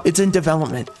know it's in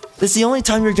development. It's the only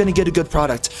time you're gonna get a good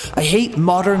product. I hate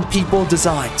modern people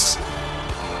designs.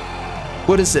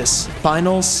 What is this?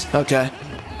 Finals? Okay.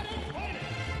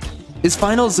 Is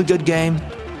Finals a good game?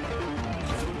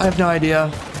 I have no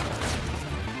idea.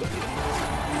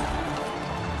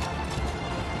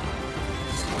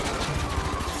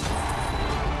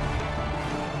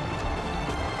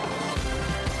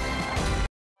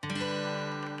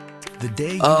 The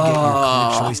day you get your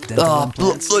career choice dental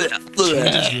implants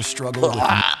changes your struggle with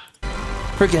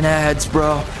Freaking ads,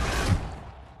 bro.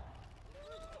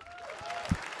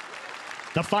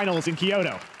 The Finals in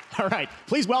Kyoto. All right,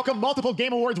 please welcome multiple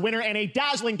Game Awards winner and a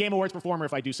dazzling Game Awards performer,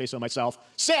 if I do say so myself,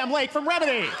 Sam Lake from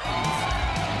Remedy.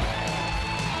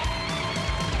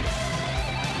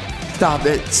 Stop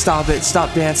it, stop it,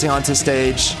 stop dancing onto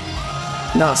stage.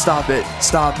 No, stop it.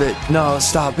 Stop it. No,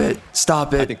 stop it.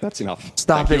 Stop it. I think that's enough.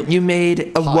 Stop it. You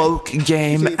made a woke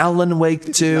game, Alan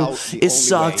Wake 2. It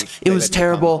sucked. It was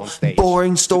terrible.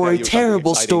 Boring story.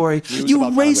 Terrible story.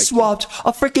 You race swapped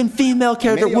a freaking female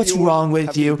character. What's wrong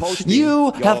with you?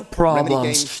 You have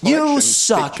problems. You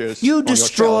suck. You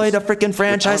destroyed a freaking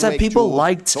franchise that people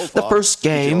liked the first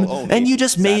game, and you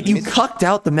just cucked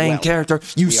out the main character.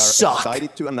 You suck.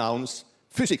 Excited to announce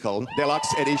physical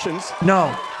deluxe editions.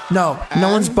 No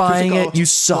one's buying it. You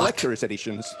suck. Collector's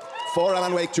editions for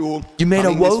Alan Wake 2. You made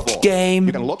a woke game.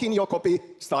 You can lock in your copy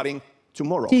starting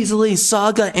tomorrow. Easily,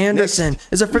 Saga Anderson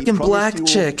is a freaking black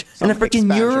chick and a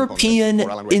freaking European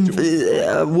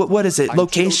what is it?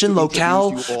 Location,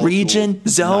 locale, region,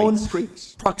 zone,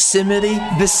 proximity,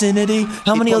 vicinity.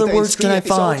 How many other words can I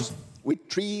find? With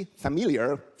 3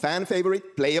 familiar,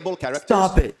 fan-favorite, playable characters.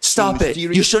 Stop it. Stop it.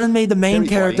 You should have made the main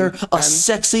character a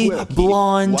sexy,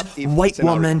 blonde, white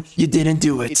woman. You didn't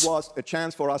do it. It was a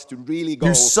chance for us to really go.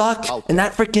 You suck, and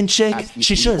that freaking chick,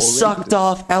 she should have sucked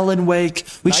off Alan Wake.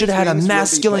 We should have had a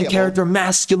masculine character,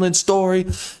 masculine story,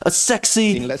 a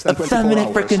sexy,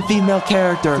 effeminate freaking female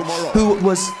character who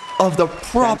was of the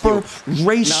proper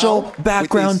racial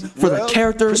background for the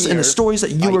characters and the stories that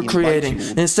you were creating.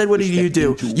 And instead, what did you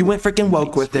do? You went freaking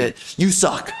woke with it. You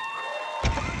suck.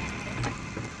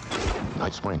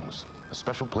 Night Springs, a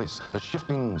special place, a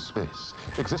shifting space,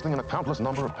 existing in a countless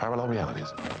number of parallel realities.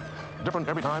 Different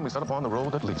every time we set upon the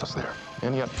road that leads us there,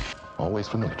 and yet always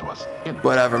familiar to us.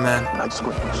 Whatever, man. Night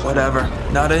Springs. Whatever.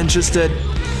 Not interested.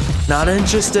 Not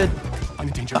interested.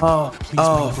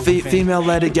 Female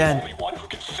led again.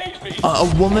 A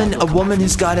woman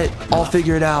who's got it all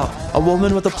figured out. A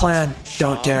woman with a plan.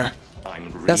 Don't care.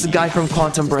 That's the guy from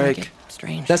Quantum Break.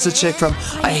 That's the chick from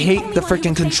I hate the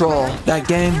freaking Control. That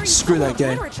game? Screw that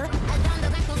game.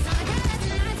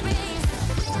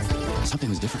 Something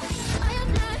was different.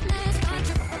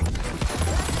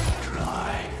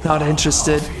 Not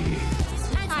interested.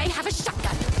 I have a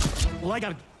shotgun. Well, I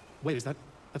gotta... Wait,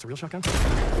 that's a real shotgun?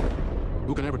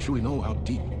 Who can ever truly know how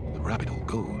deep the rabbit hole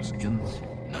goes in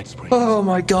Night Springs? Oh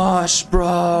my gosh,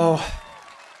 bro.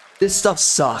 This stuff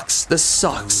sucks. This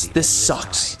sucks. This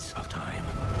sucks.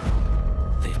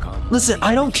 Listen,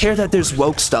 I don't care that there's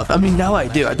woke stuff. I mean, now I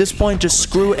do. At this point, just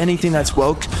screw anything that's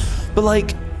woke. But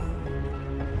like,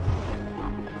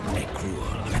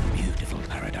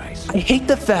 I hate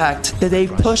the fact that they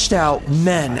pushed out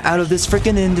men out of this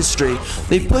freaking industry.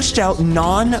 They pushed out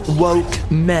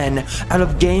non-woke men out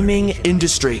of gaming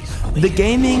industry. The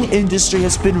gaming industry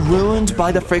has been ruined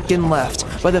by the freaking left,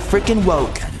 by the freaking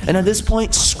woke. And at this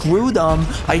point, screw them.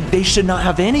 They should not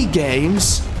have any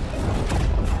games.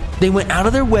 They went out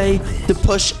of their way to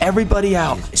push everybody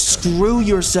out. Screw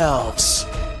yourselves.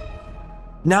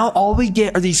 Now all we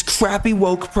get are these crappy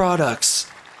woke products.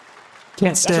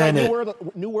 Can't stand it.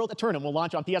 New World Eternum will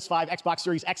launch on PS5, Xbox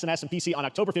Series X and S, and PC on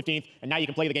October 15th, and now you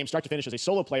can play the game start to finish as a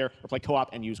solo player or play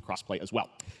co-op and use crossplay as well.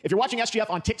 If you're watching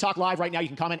SGF on TikTok Live right now, you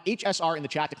can comment HSR in the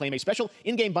chat to claim a special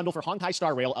in-game bundle for Honkai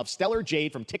Star Rail of Stellar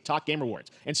Jade from TikTok Game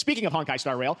Rewards. And speaking of Honkai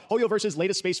Star Rail, Hoyoverse's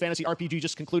latest space fantasy RPG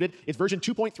just concluded its version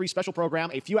 2.3 special program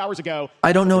a few hours ago.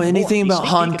 I don't know anything about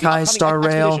Honkai Star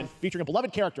Rail, featuring a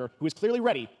beloved character who is clearly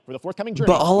ready for the forthcoming journey.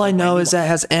 but all I know is that it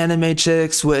has anime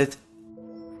chicks with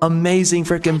amazing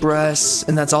freaking breasts,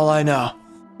 and that's all I know.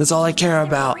 That's all I care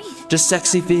about. Just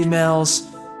sexy females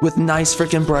with nice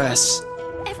freaking breasts.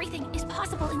 Everything is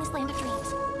possible in this land of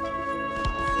dreams.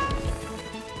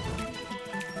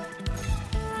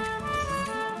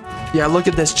 Yeah, look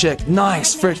at this chick.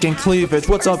 Nice freaking cleavage.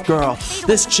 What's up, girl?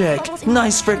 This chick.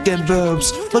 Nice freaking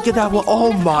boobs. Look at that one.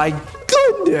 Oh my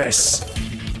goodness.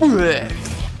 Frick.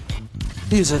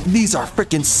 These are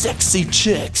freaking sexy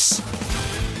chicks.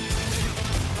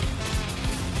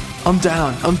 I'm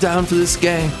down. I'm down for this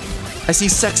game. I see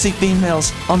sexy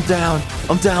females. I'm down.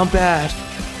 I'm down bad.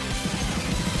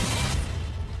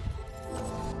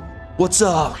 What's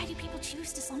up? Why do people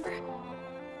choose to slumber?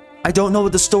 I don't know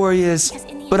what the story is,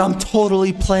 but I'm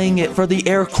totally playing it for the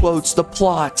air quotes, the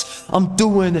plot. I'm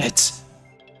doing it.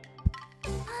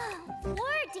 War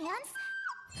dance?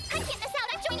 I can't miss out.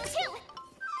 I'm joining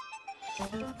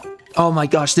too. Oh my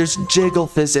gosh, there's jiggle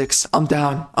physics. I'm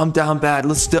down. I'm down bad.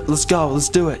 Let's go. Let's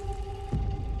do it.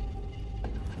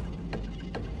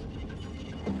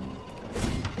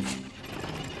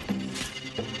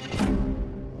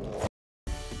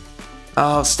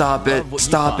 Oh, stop it.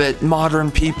 Stop it. Modern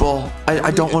people.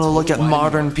 I don't want to look at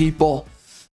modern people.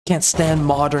 Can't stand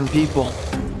modern people.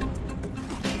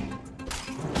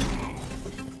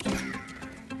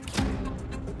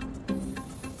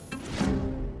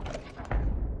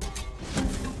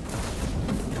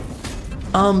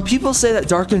 People say that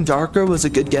Dark and Darker was a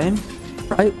good game,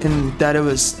 right? And that it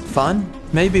was fun.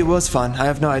 Maybe it was fun. I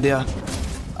have no idea.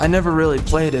 I never really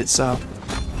played it, so.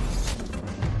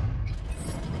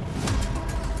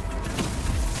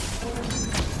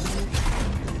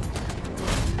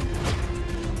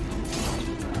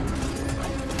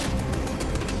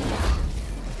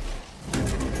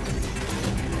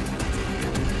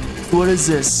 What is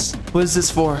this? What is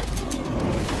this for?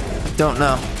 Don't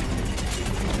know.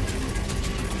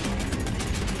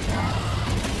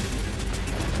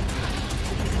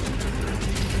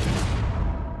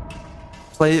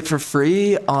 Play it for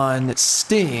free on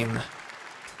Steam.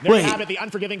 There Wait, you have it, the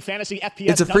unforgiving fantasy FPS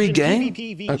it's a free game?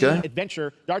 PvP Okay.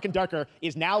 adventure. Dark and Darker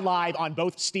is now live on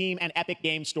both Steam and Epic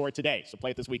Games Store today. So play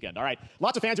it this weekend. All right.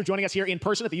 Lots of fans are joining us here in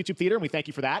person at the YouTube Theater, and we thank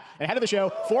you for that. And ahead of the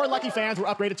show, 4 lucky fans were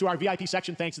upgraded to our VIP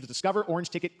section thanks to the Discover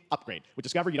Orange Ticket upgrade. With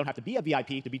Discover, you don't have to be a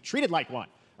VIP to be treated like one.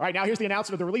 All right, now here's the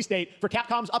announcement of the release date for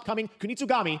Capcom's upcoming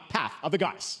Kunitsugami Path of the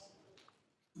Goddess.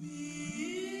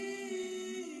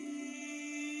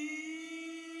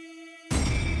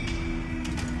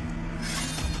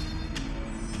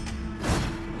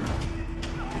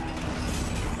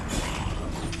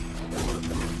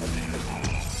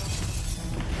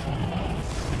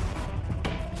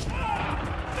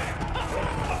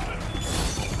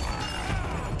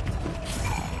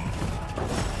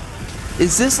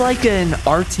 Is this like an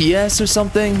RTS or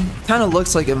something? Kind of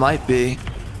looks like it might be.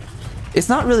 It's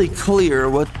not really clear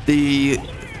what the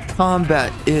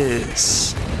combat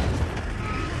is.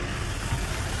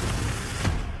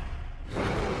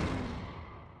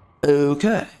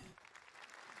 Okay.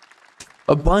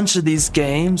 A bunch of these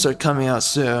games are coming out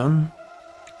soon.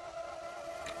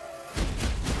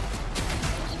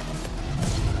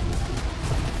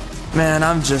 Man,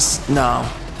 I'm just, no.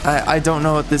 I don't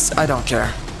know what this, I don't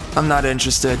care. I'm not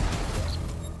interested.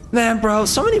 Man, bro,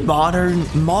 so many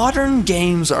modern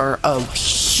games are a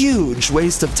huge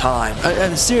waste of time.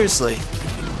 Seriously.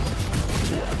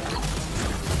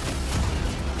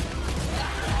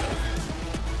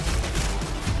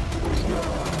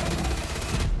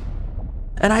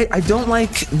 And I don't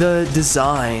like the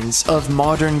designs of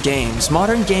modern games.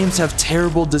 Modern games have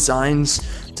terrible designs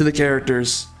to the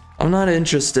characters. I'm not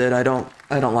interested. I don't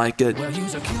like it.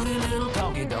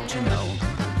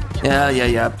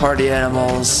 Yeah. Party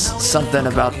animals. Something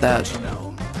about that.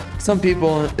 Some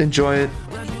people enjoy it.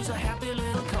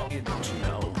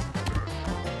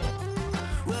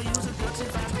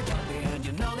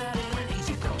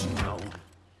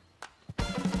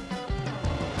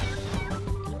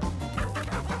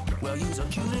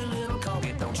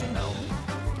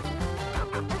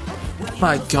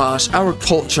 My gosh, our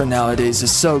culture nowadays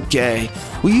is so gay.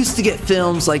 We used to get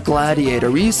films like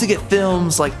Gladiator. We used to get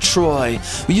films like Troy.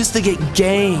 We used to get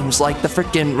games like the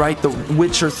freaking, right, The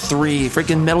Witcher 3,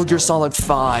 freaking Metal Gear Solid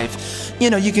 5.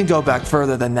 You know, you can go back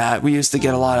further than that. We used to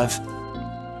get a lot of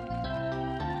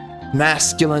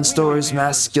masculine stories,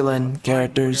 masculine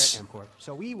characters.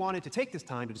 So we wanted to take this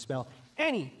time to dispel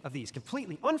any of these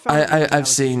completely unfounded I've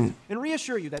seen. and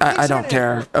reassure you that I don't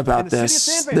care about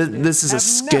this. This is a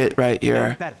skit right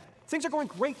here. Things are going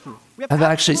great here. I've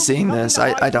actually seen this.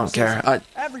 I don't care.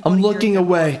 I'm looking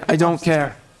away. I don't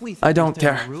care. I don't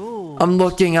care. I'm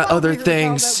looking at other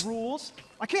things.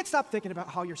 I can't stop thinking about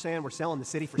how you're saying we're selling the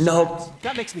city for Nope.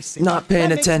 That makes me sick. Not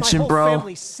paying attention, bro. My whole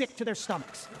family's sick to their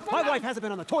stomachs. My wife hasn't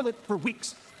been on the toilet for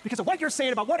weeks because of what you're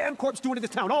saying about what M-Corp's doing to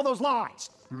this town. All those lies.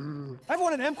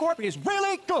 Everyone in M-Corp is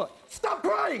really good. Stop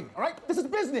crying, all right? This is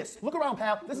business. Look around,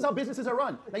 pal. This is how businesses are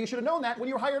run. Now, you should have known that when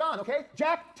you were hired on, okay?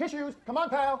 Jack, tissues. Come on,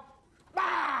 pal.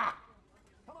 Ah!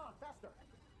 Come on, faster.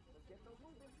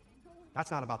 That's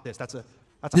not about this. That's a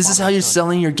This is how you're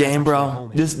selling your game,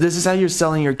 bro. This is how you're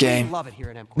selling your game.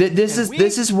 This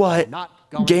is what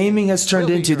gaming has turned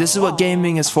into. This is what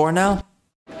gaming is for now.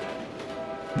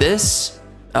 This?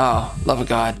 Oh, love of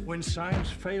God. When science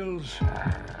fails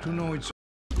to know its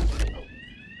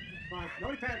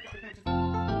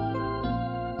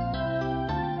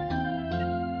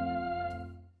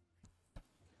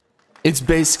It's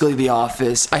basically The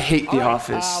Office. I hate The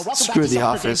Office. Screw The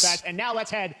Office. And now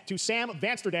let's head to Sam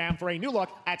Vansterdam for a new look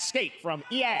at Skate from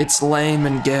EA. It's lame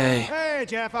and gay. Hey,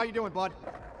 Jeff, how you doing, bud?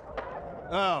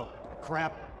 Oh,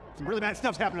 crap. Some really bad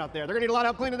stuff's happening out there. They're gonna need a lot of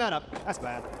help cleaning that up. That's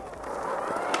bad.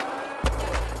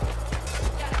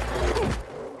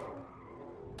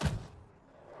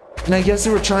 And I guess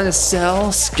they were trying to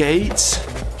sell Skate.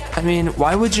 I mean,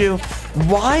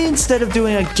 why instead of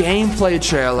doing a gameplay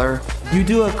trailer, you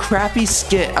do a crappy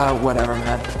skit? Whatever,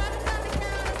 man.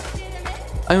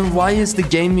 I mean, why is the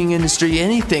gaming industry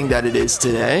anything that it is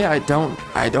today? I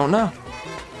don't know.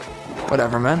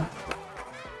 Whatever, man.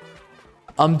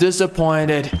 I'm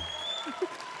disappointed.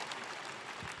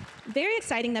 Very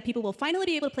exciting that people will finally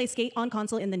be able to play Skate on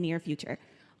console in the near future.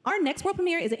 Our next world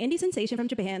premiere is an indie sensation from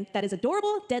Japan that is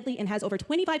adorable, deadly, and has over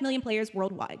 25 million players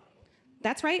worldwide.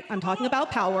 That's right, I'm talking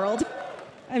about Palworld.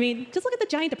 I mean, just look at the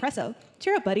giant depresso.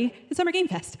 Cheer up, buddy. It's Summer Game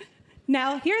Fest.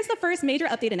 Now, here's the first major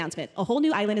update announcement. A whole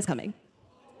new island is coming.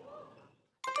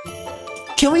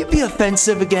 Can we be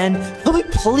offensive again? Can we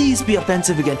please be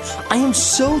offensive again? I am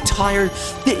so tired.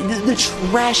 The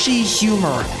trashy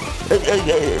humor.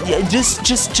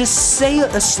 Just say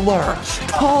a slur.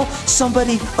 Call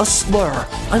somebody a slur.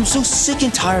 I'm so sick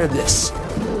and tired of this.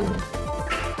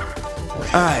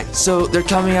 Alright, so they're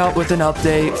coming out with an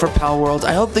update for Palworld.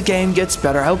 I hope the game gets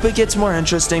better. I hope it gets more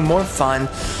interesting, more fun.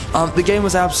 The game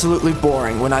was absolutely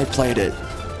boring when I played it.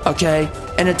 Okay?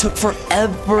 And it took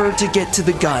forever to get to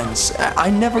the guns. I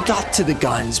never got to the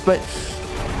guns, but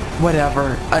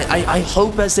whatever. I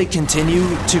hope as they continue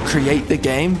to create the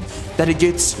game that it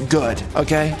gets good,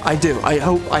 okay? I do. I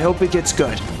hope it gets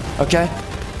good, okay?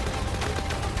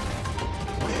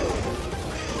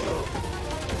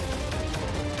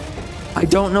 I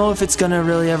don't know if it's gonna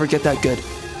really ever get that good.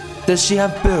 Does she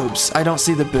have boobs? I don't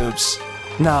see the boobs.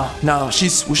 No,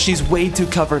 she's way too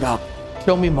covered up.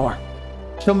 Show me more.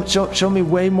 Show me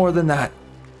way more than that.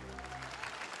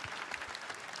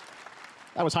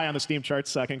 That was high on the Steam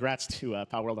charts. Congrats to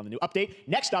Palworld on the new update.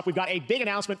 Next up, we've got a big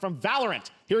announcement from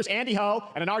Valorant. Here's Andy Ho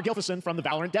and Anar Gilfison from the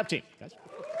Valorant dev team. Guys.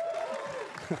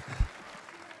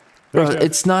 Bro,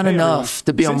 it's not enough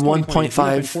to be on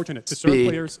 1.5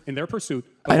 speed.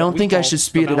 I don't think I should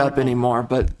speed it up anymore,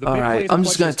 but alright, I'm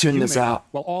just gonna tune this out.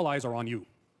 Well, all eyes are on you.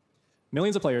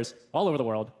 Millions of players all over the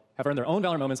world have earned their own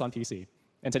Valorant moments on PC.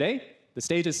 And today, the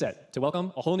stage is set to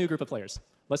welcome a whole new group of players.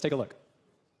 Let's take a look.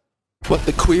 What,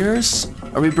 the queers?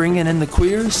 Are we bringing in the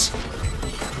queers?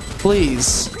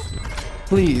 Please.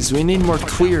 Please, we need more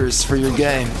queers for your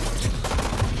game.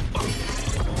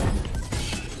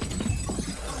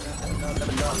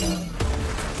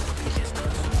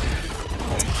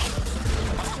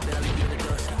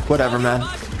 Whatever, man.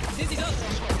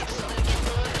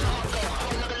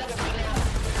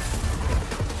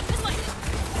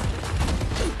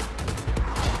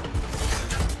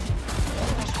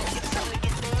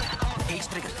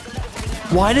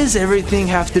 Why does everything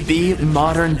have to be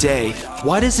modern day?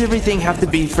 Why does everything have to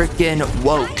be freaking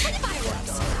woke?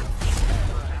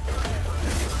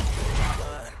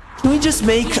 Can we just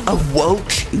make a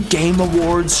woke Game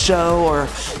Awards show, or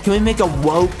can we make a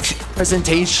woke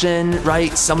presentation,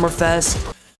 right?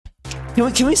 Summerfest.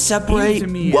 Can we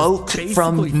separate woke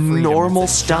from normal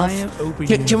stuff?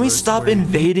 Can we stop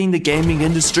invading the gaming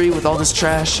industry with all this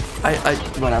trash?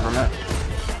 Whatever, man.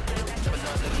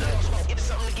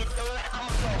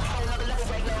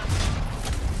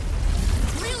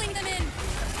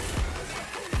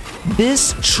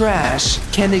 This trash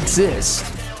can exist.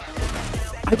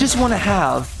 I just want to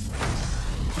have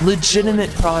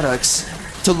legitimate products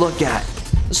to look at.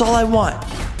 That's all I want.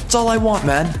 That's all I want,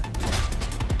 man.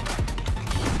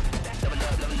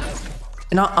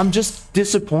 And I'm just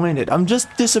disappointed. I'm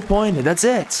just disappointed. That's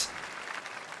it.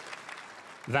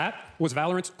 That was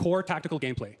Valorant's core tactical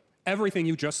gameplay. Everything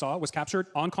you just saw was captured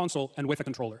on console and with a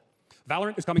controller.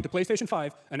 Valorant is coming to PlayStation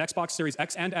 5 and Xbox Series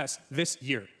X and S this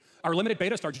year. Our limited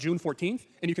beta starts June 14th,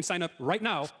 and you can sign up right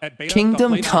now at beta.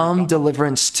 Kingdom Come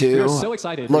Deliverance 2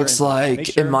 looks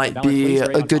like it might be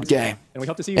a good game.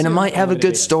 And it might have a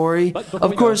good story.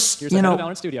 Of course, you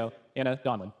know,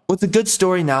 with a good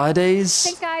story nowadays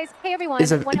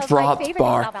is a drop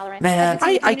bar. Man,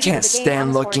 I can't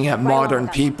stand looking at modern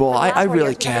people. I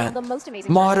really can't.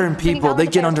 Modern people, they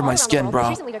get under my skin,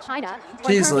 bro.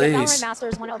 Jeez Louise.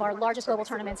 Masters, one of our largest global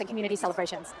tournaments and community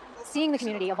celebrations. Seeing the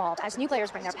community evolve as new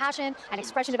players bring their passion and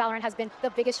expression to Valorant has been the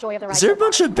biggest joy of the ride. Is there a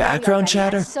bunch of background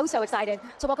chatter? So excited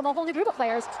to welcome a whole new group of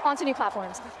players onto new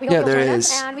platforms. We Yeah, hope you'll there join is.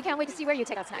 us, and we can't wait to see where you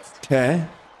take us next. Okay.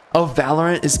 Oh,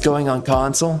 Valorant is going on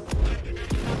console?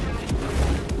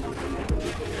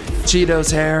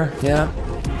 Cheetos hair, yeah.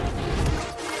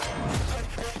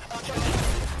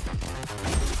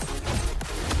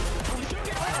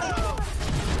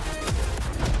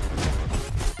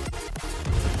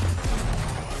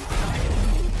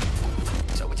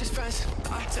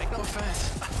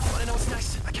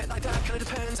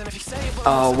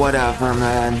 Oh, whatever,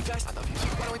 man.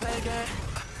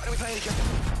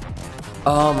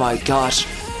 Oh my gosh.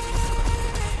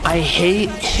 I hate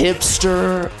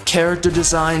hipster character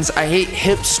designs. I hate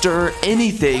hipster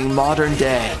anything modern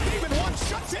day.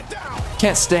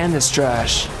 Can't stand this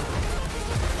trash.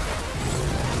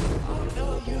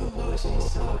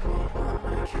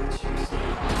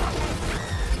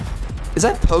 Is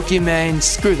that Pokimane?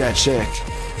 Screw that chick.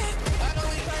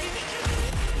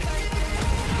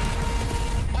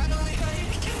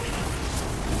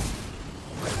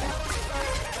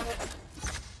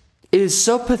 is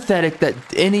so pathetic that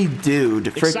any dude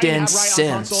freaking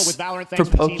simps for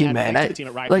Pokemon.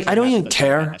 I don't even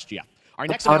care. Our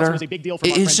next announcement is a big deal for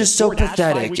it's just so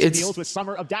pathetic. It's deals with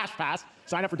Summer of Dash Pass.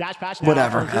 Sign up for Dash Pass now.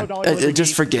 Whatever.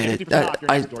 Just forget it.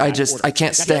 I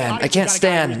can't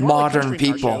stand modern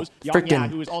people.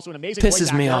 Freaking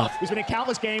pisses me off. Who's been in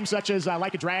countless games such as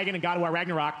Like a Dragon and God of War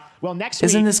Ragnarok. Well, next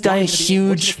Isn't week, this guy a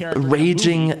huge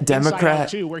raging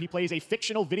Democrat? where he plays a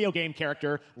fictional video game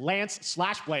character, Lance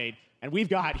Slashblade. And we've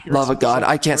got love of God,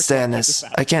 I can't stand this.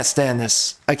 I can't stand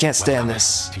this. I can't stand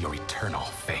this. To your eternal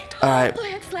fate. All right.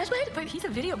 But he's a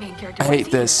video game character. I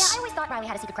hate this. Yeah, I always thought Riley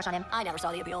had a secret crush on him. I never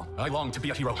saw the appeal. I long to be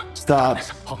a hero. Stop.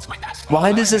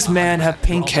 Why does this man have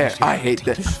pink hair? I hate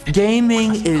this.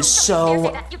 Gaming is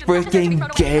so freaking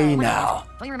gay now.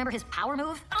 Don't you remember his power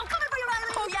move? I'm coming for you,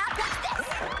 Riley. Oh yeah, watch this.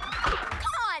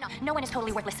 Come on. No one is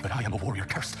totally worthless. But I am a warrior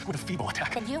cursed with a feeble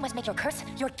attack. Then you must make your curse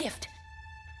your gift.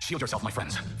 Shield yourself, my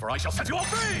friends, for I shall set you all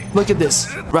free! Look at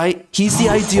this, right? He's the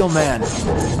ideal man.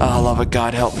 Oh, love of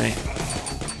God, help me.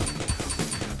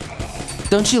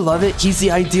 Don't you love it? He's the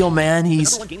ideal man.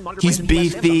 He's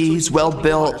beefy, he's well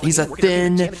built, he's a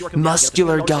thin,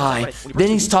 muscular guy. Then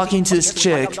he's talking to this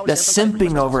chick that's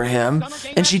simping over him,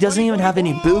 and she doesn't even have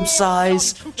any boob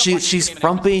size. She's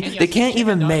frumpy. They can't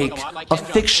even make a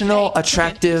fictional,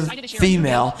 attractive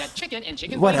female.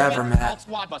 Whatever, man.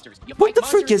 What the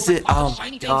frick is it? Oh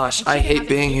my gosh, I hate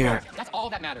being here.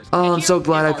 Oh, I'm so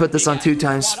glad I put this on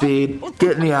 2x speed.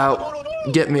 Get me out.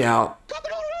 Get me out.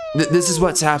 This is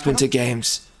what's happened to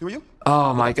games.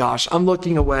 Oh my gosh, I'm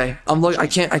looking away. I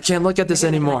can't look at this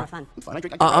anymore.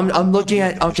 I'm looking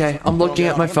at I'm looking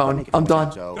at my phone. I'm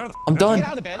done. I'm done.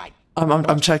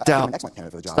 I'm checked out.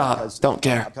 Stop. Don't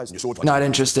care. Not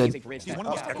interested. He's one of the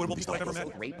most equitable people I've ever met.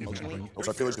 Looks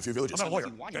like a few villages. I'm not a lawyer.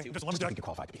 Okay, just let me think you're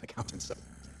qualified to be an accountant, so.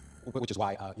 Which is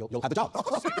why you'll have the job.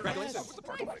 Congratulations.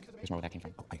 Here's where that came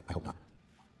from. I hope not.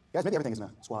 Guys, maybe everything's in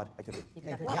a squad activity.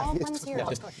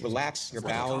 Just relax your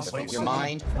bowels, your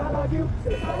mind. Walking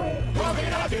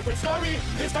in a different story.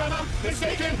 This time I'm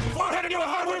mistaken. Forehead and you're a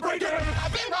hardware breaker.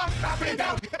 I've been wrong. I've been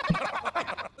down.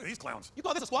 These clowns. You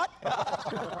call this a squad?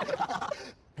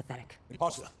 Pathetic.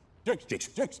 Pause. Jinx.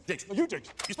 No, you Jinx.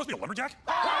 You supposed to be a lumberjack?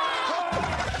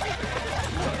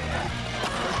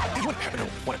 You wouldn't happen to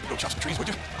want to go chop some trees, would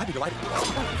you? I'd be delighted.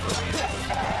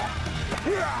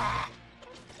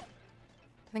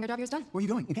 I think our job here is done. Where are you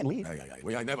going? You can't leave.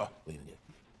 Yeah. I never.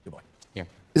 Goodbye. Here.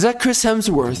 Is that Chris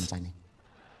Hemsworth?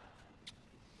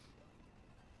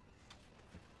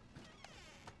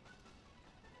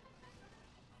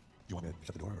 You want me to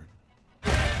shut the door?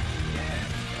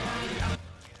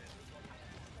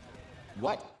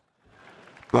 What?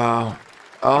 Wow.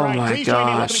 Oh my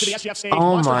gosh.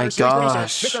 Oh my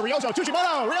gosh.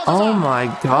 Oh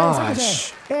my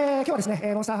gosh.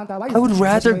 I would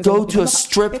rather go to a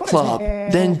strip club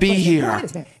than be here.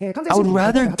 I would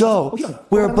rather go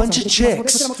where a bunch of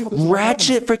chicks,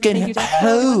 ratchet freaking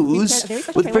hoes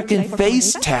with freaking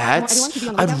face tats.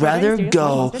 I'd rather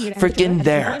go freaking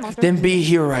there than be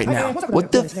here right now.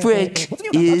 What the frick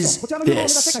is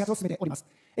this?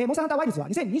 モンスターハンターワイルズは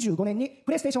2025年に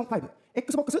プレイステーション5、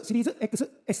Xbox シリーズ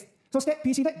XS、そして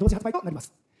PC で同時発売となりま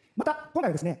す。また今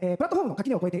回はですね、プラットフォームの垣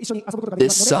根を越えて一緒に遊ぶことができ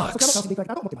ますので、そちらも楽しんでいただけ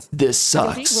たらと思っています。This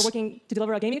sucks. We're working to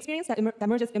deliver a gaming experience that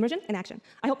merges immersion and action.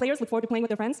 I hope players look forward to playing with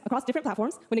their friends across different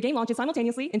platforms when the game launches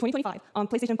simultaneously in 2025 on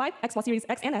PlayStation 5, Xbox Series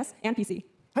X and S, and PC.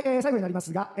 はい、最後になりま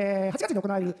すが、8月に行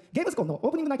われるゲームズコンのオ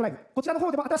ープニングナイトライブ、こちらの方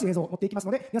でも新しい映像を持っていきます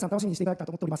ので、皆さん楽しみにしていただきたい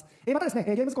と思っております。またですね、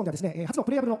ゲームズコンではですね、初の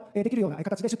プレイヤブルのできるような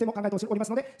形で出展も考えております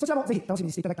ので、そちらもぜひ楽しみ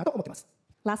にしていただきたいと思っています。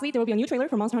Lastly, there will be a new trailer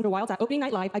for Monster Hunter Wilds at Opening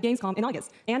Night Live at Gamescom in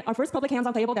August, and our first public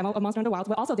hands-on playable demo of Monster Hunter Wilds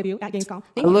will also debut at Gamescom.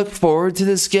 I look forward to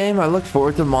this game. I look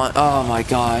forward to oh my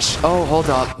gosh. Oh, hold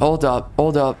up.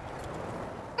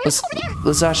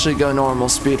 Let's actually go normal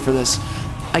speed for this.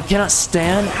 I cannot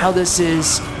stand how this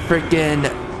is freaking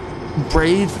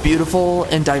brave, beautiful,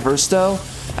 and diverse though.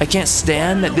 I can't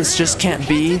stand that this just can't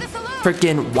be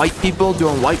freaking white people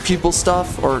doing white people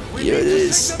stuff, or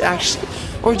it's actually,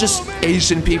 or just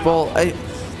Asian people.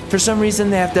 For some reason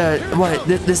they have to,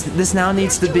 this now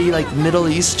needs to be like Middle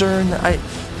Eastern.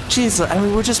 Jeez, I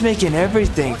mean, we're just making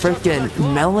everything freaking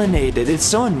melanated. It's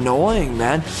so annoying,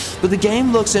 man. But the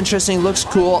game looks interesting, looks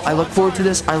cool. I look forward to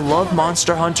this. I love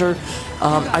Monster Hunter.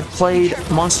 I've played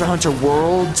Monster Hunter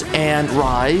World and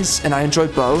Rise, and I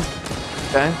enjoyed both.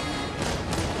 Okay?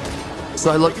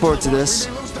 So I look forward to this.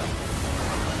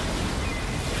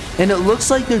 And it looks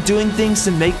like they're doing things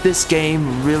to make this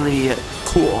game really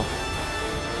cool.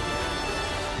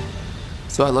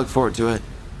 So I look forward to it.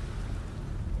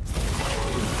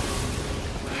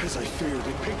 As I feared,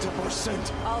 it picked up our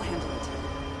scent. I'll handle it.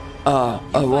 A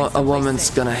woman's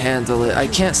gonna handle it. I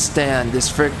can't stand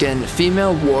this freaking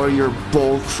female warrior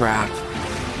bullcrap.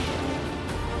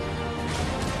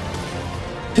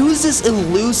 Who is this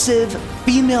elusive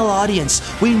female audience?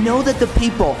 We know that the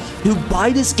people who buy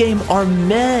this game are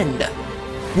men.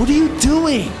 What are you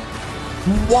doing?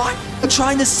 Why are you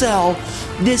trying to sell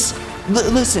this?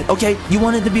 Listen, okay, you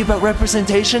want it to be about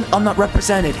representation? I'm not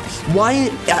represented. Why,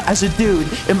 as a dude,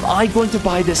 am I going to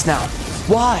buy this now?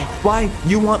 Why? Why?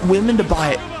 You want women to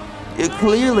buy it?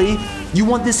 Clearly, you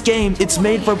want this game. It's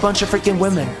made for a bunch of freaking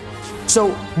women.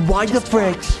 So why the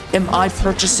frick am I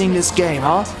purchasing this game,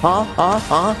 huh?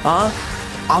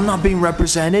 I'm not being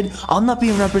represented. I'm not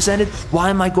being represented.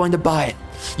 Why am I going to buy it?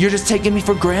 You're just taking me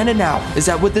for granted now. Is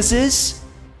that what this is?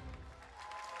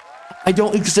 I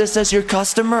don't exist as your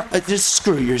customer? Just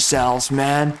screw yourselves,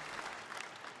 man.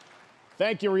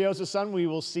 Thank you, Ryosa-san. We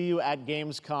will see you at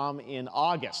Gamescom in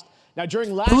August. Now,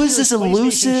 during last Who is this year's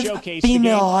elusive showcase,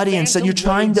 female audience that you're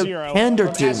trying to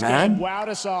pander to, man? Wowed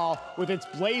us all with its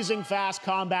blazing fast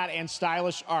combat and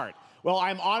stylish art. Well,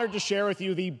 I'm honored to share with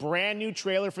you the brand new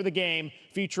trailer for the game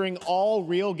featuring all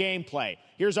real gameplay.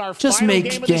 Here's our Just final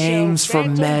make game of the games show, for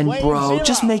men, Phantom bro. Blade Zero.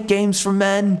 Just make games for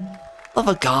men. Love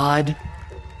of God.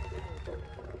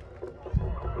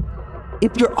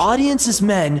 If your audience is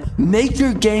men, make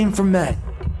your game for men.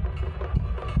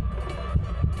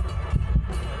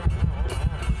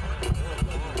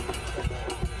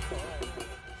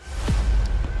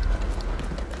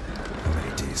 How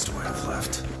many days do I have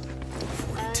left?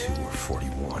 42 or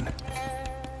 41? The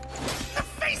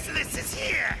Faceless is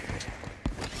here!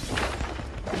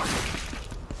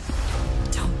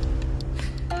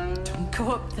 Don't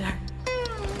go up there.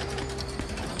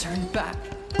 Turn back.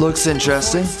 Looks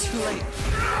interesting. It's too late.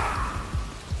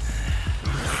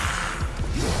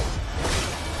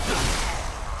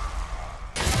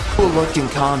 Cool looking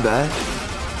combat.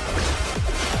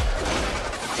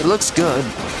 It looks good.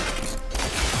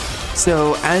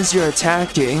 So as you're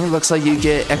attacking, it looks like you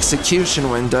get execution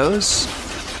windows.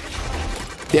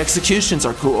 The executions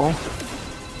are cool.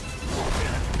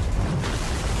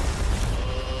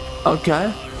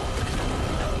 Okay.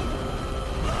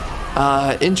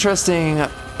 Interesting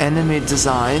enemy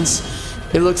designs.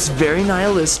 It looks very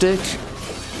nihilistic.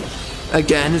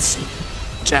 Again, it's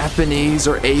Japanese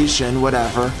or Asian,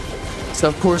 whatever. So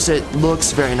of course it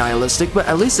looks very nihilistic, but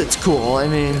at least it's cool. I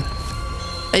mean,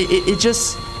 it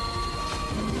just,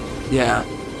 yeah.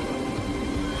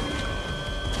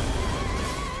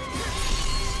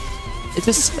 It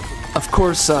just, of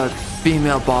course,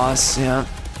 female boss, yeah.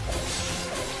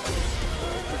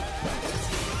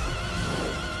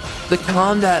 The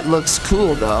combat looks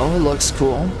cool, though. It looks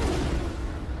cool.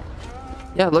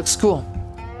 Yeah, it looks cool.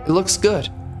 It looks good.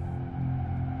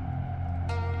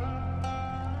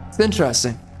 It's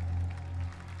interesting.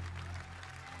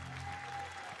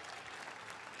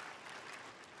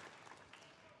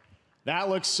 That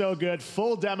looks so good.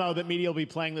 Full demo that media will be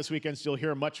playing this weekend, so you'll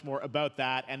hear much more about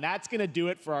that. And that's going to do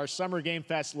it for our Summer Game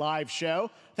Fest live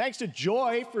show. Thanks to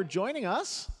Joy for joining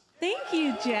us. Thank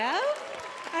you, Jeff.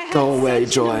 I had Go away,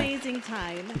 such Joy. an amazing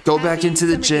time. Go back Happy into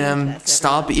the Summer Game gym. Fest,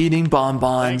 Stop eating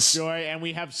bonbons. Thanks, Joy. And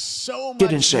we have so Get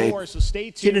in much shape. more, so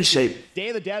stay tuned. Get in shape. Day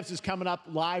of the Devs is coming up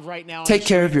live right now. Take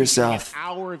care of yourself. An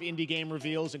hour of indie game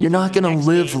reveals. You're not going to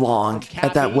live long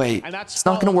at that weight. And that's It's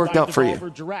not going to work followed by out for you.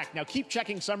 Devolver Direct. Now keep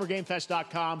checking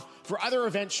summergamefest.com for other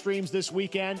event streams this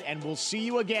weekend, and we'll see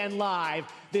you again live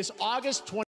this August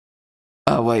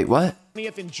 20th Wait, what?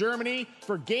 in Germany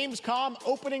for Gamescom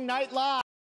opening night live.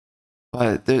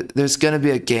 What? There's going to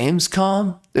be a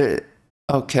Gamescom?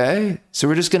 Okay. So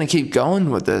we're just going to keep going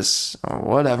with this. Or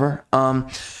whatever. All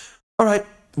right.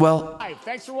 Well,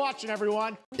 Thanks for watching,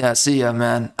 everyone. yeah, see ya,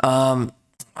 man.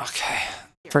 Okay.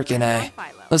 Freaking A.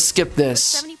 Let's skip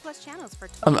this.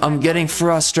 I'm getting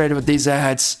frustrated with these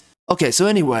ads. Okay, so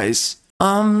anyways,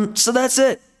 so that's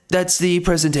it. That's the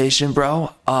presentation,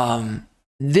 bro.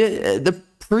 The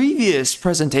previous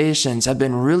presentations have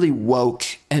been really woke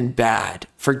and bad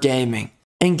for gaming.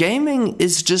 And gaming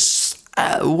is just,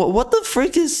 what the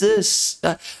frick is this?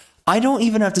 I don't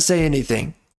even have to say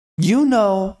anything. You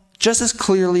know just as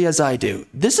clearly as I do,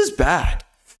 this is bad.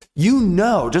 You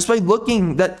know, just by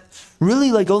looking that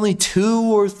really like only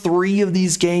 2 or 3 of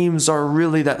these games are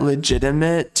really that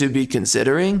legitimate to be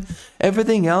considering.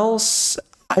 Everything else,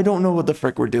 I don't know what the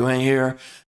frick we're doing here.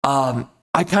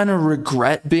 I kind of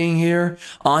regret being here.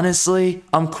 Honestly,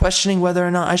 I'm questioning whether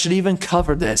or not I should even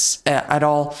cover this at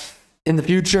all in the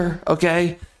future,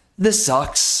 okay? This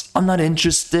sucks. I'm not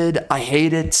interested. I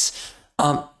hate it.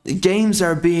 Games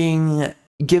are being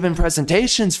given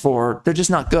presentations for, they're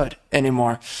just not good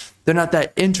anymore. They're not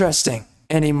that interesting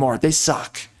anymore. They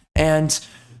suck. And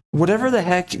whatever the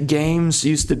heck games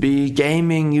used to be,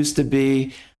 gaming used to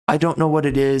be, I don't know what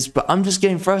it is, but I'm just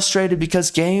getting frustrated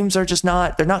because games are just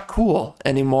they're not cool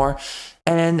anymore.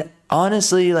 And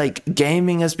honestly, like,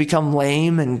 gaming has become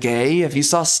lame and gay. If you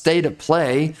saw State of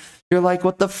Play, you're like,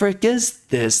 what the frick is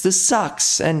this? This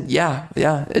sucks. And yeah,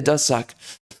 it does suck.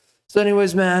 So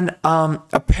anyways, man,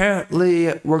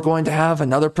 apparently we're going to have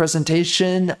another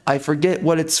presentation. I forget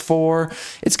what it's for.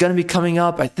 It's going to be coming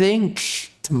up, I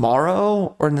think,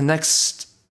 tomorrow or in the next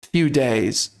few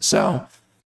days. So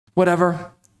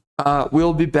whatever,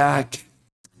 we'll be back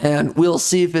and we'll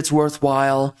see if it's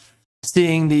worthwhile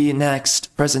seeing the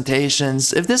next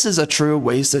presentations. If this is a true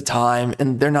waste of time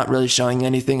and they're not really showing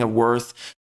anything of worth,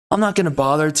 I'm not going to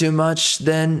bother too much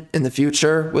then in the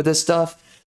future with this stuff.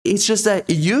 It's just that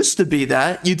it used to be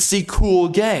that you'd see cool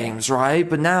games, right?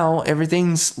 But now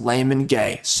everything's lame and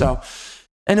gay. So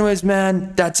anyways,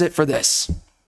 man, that's it for this.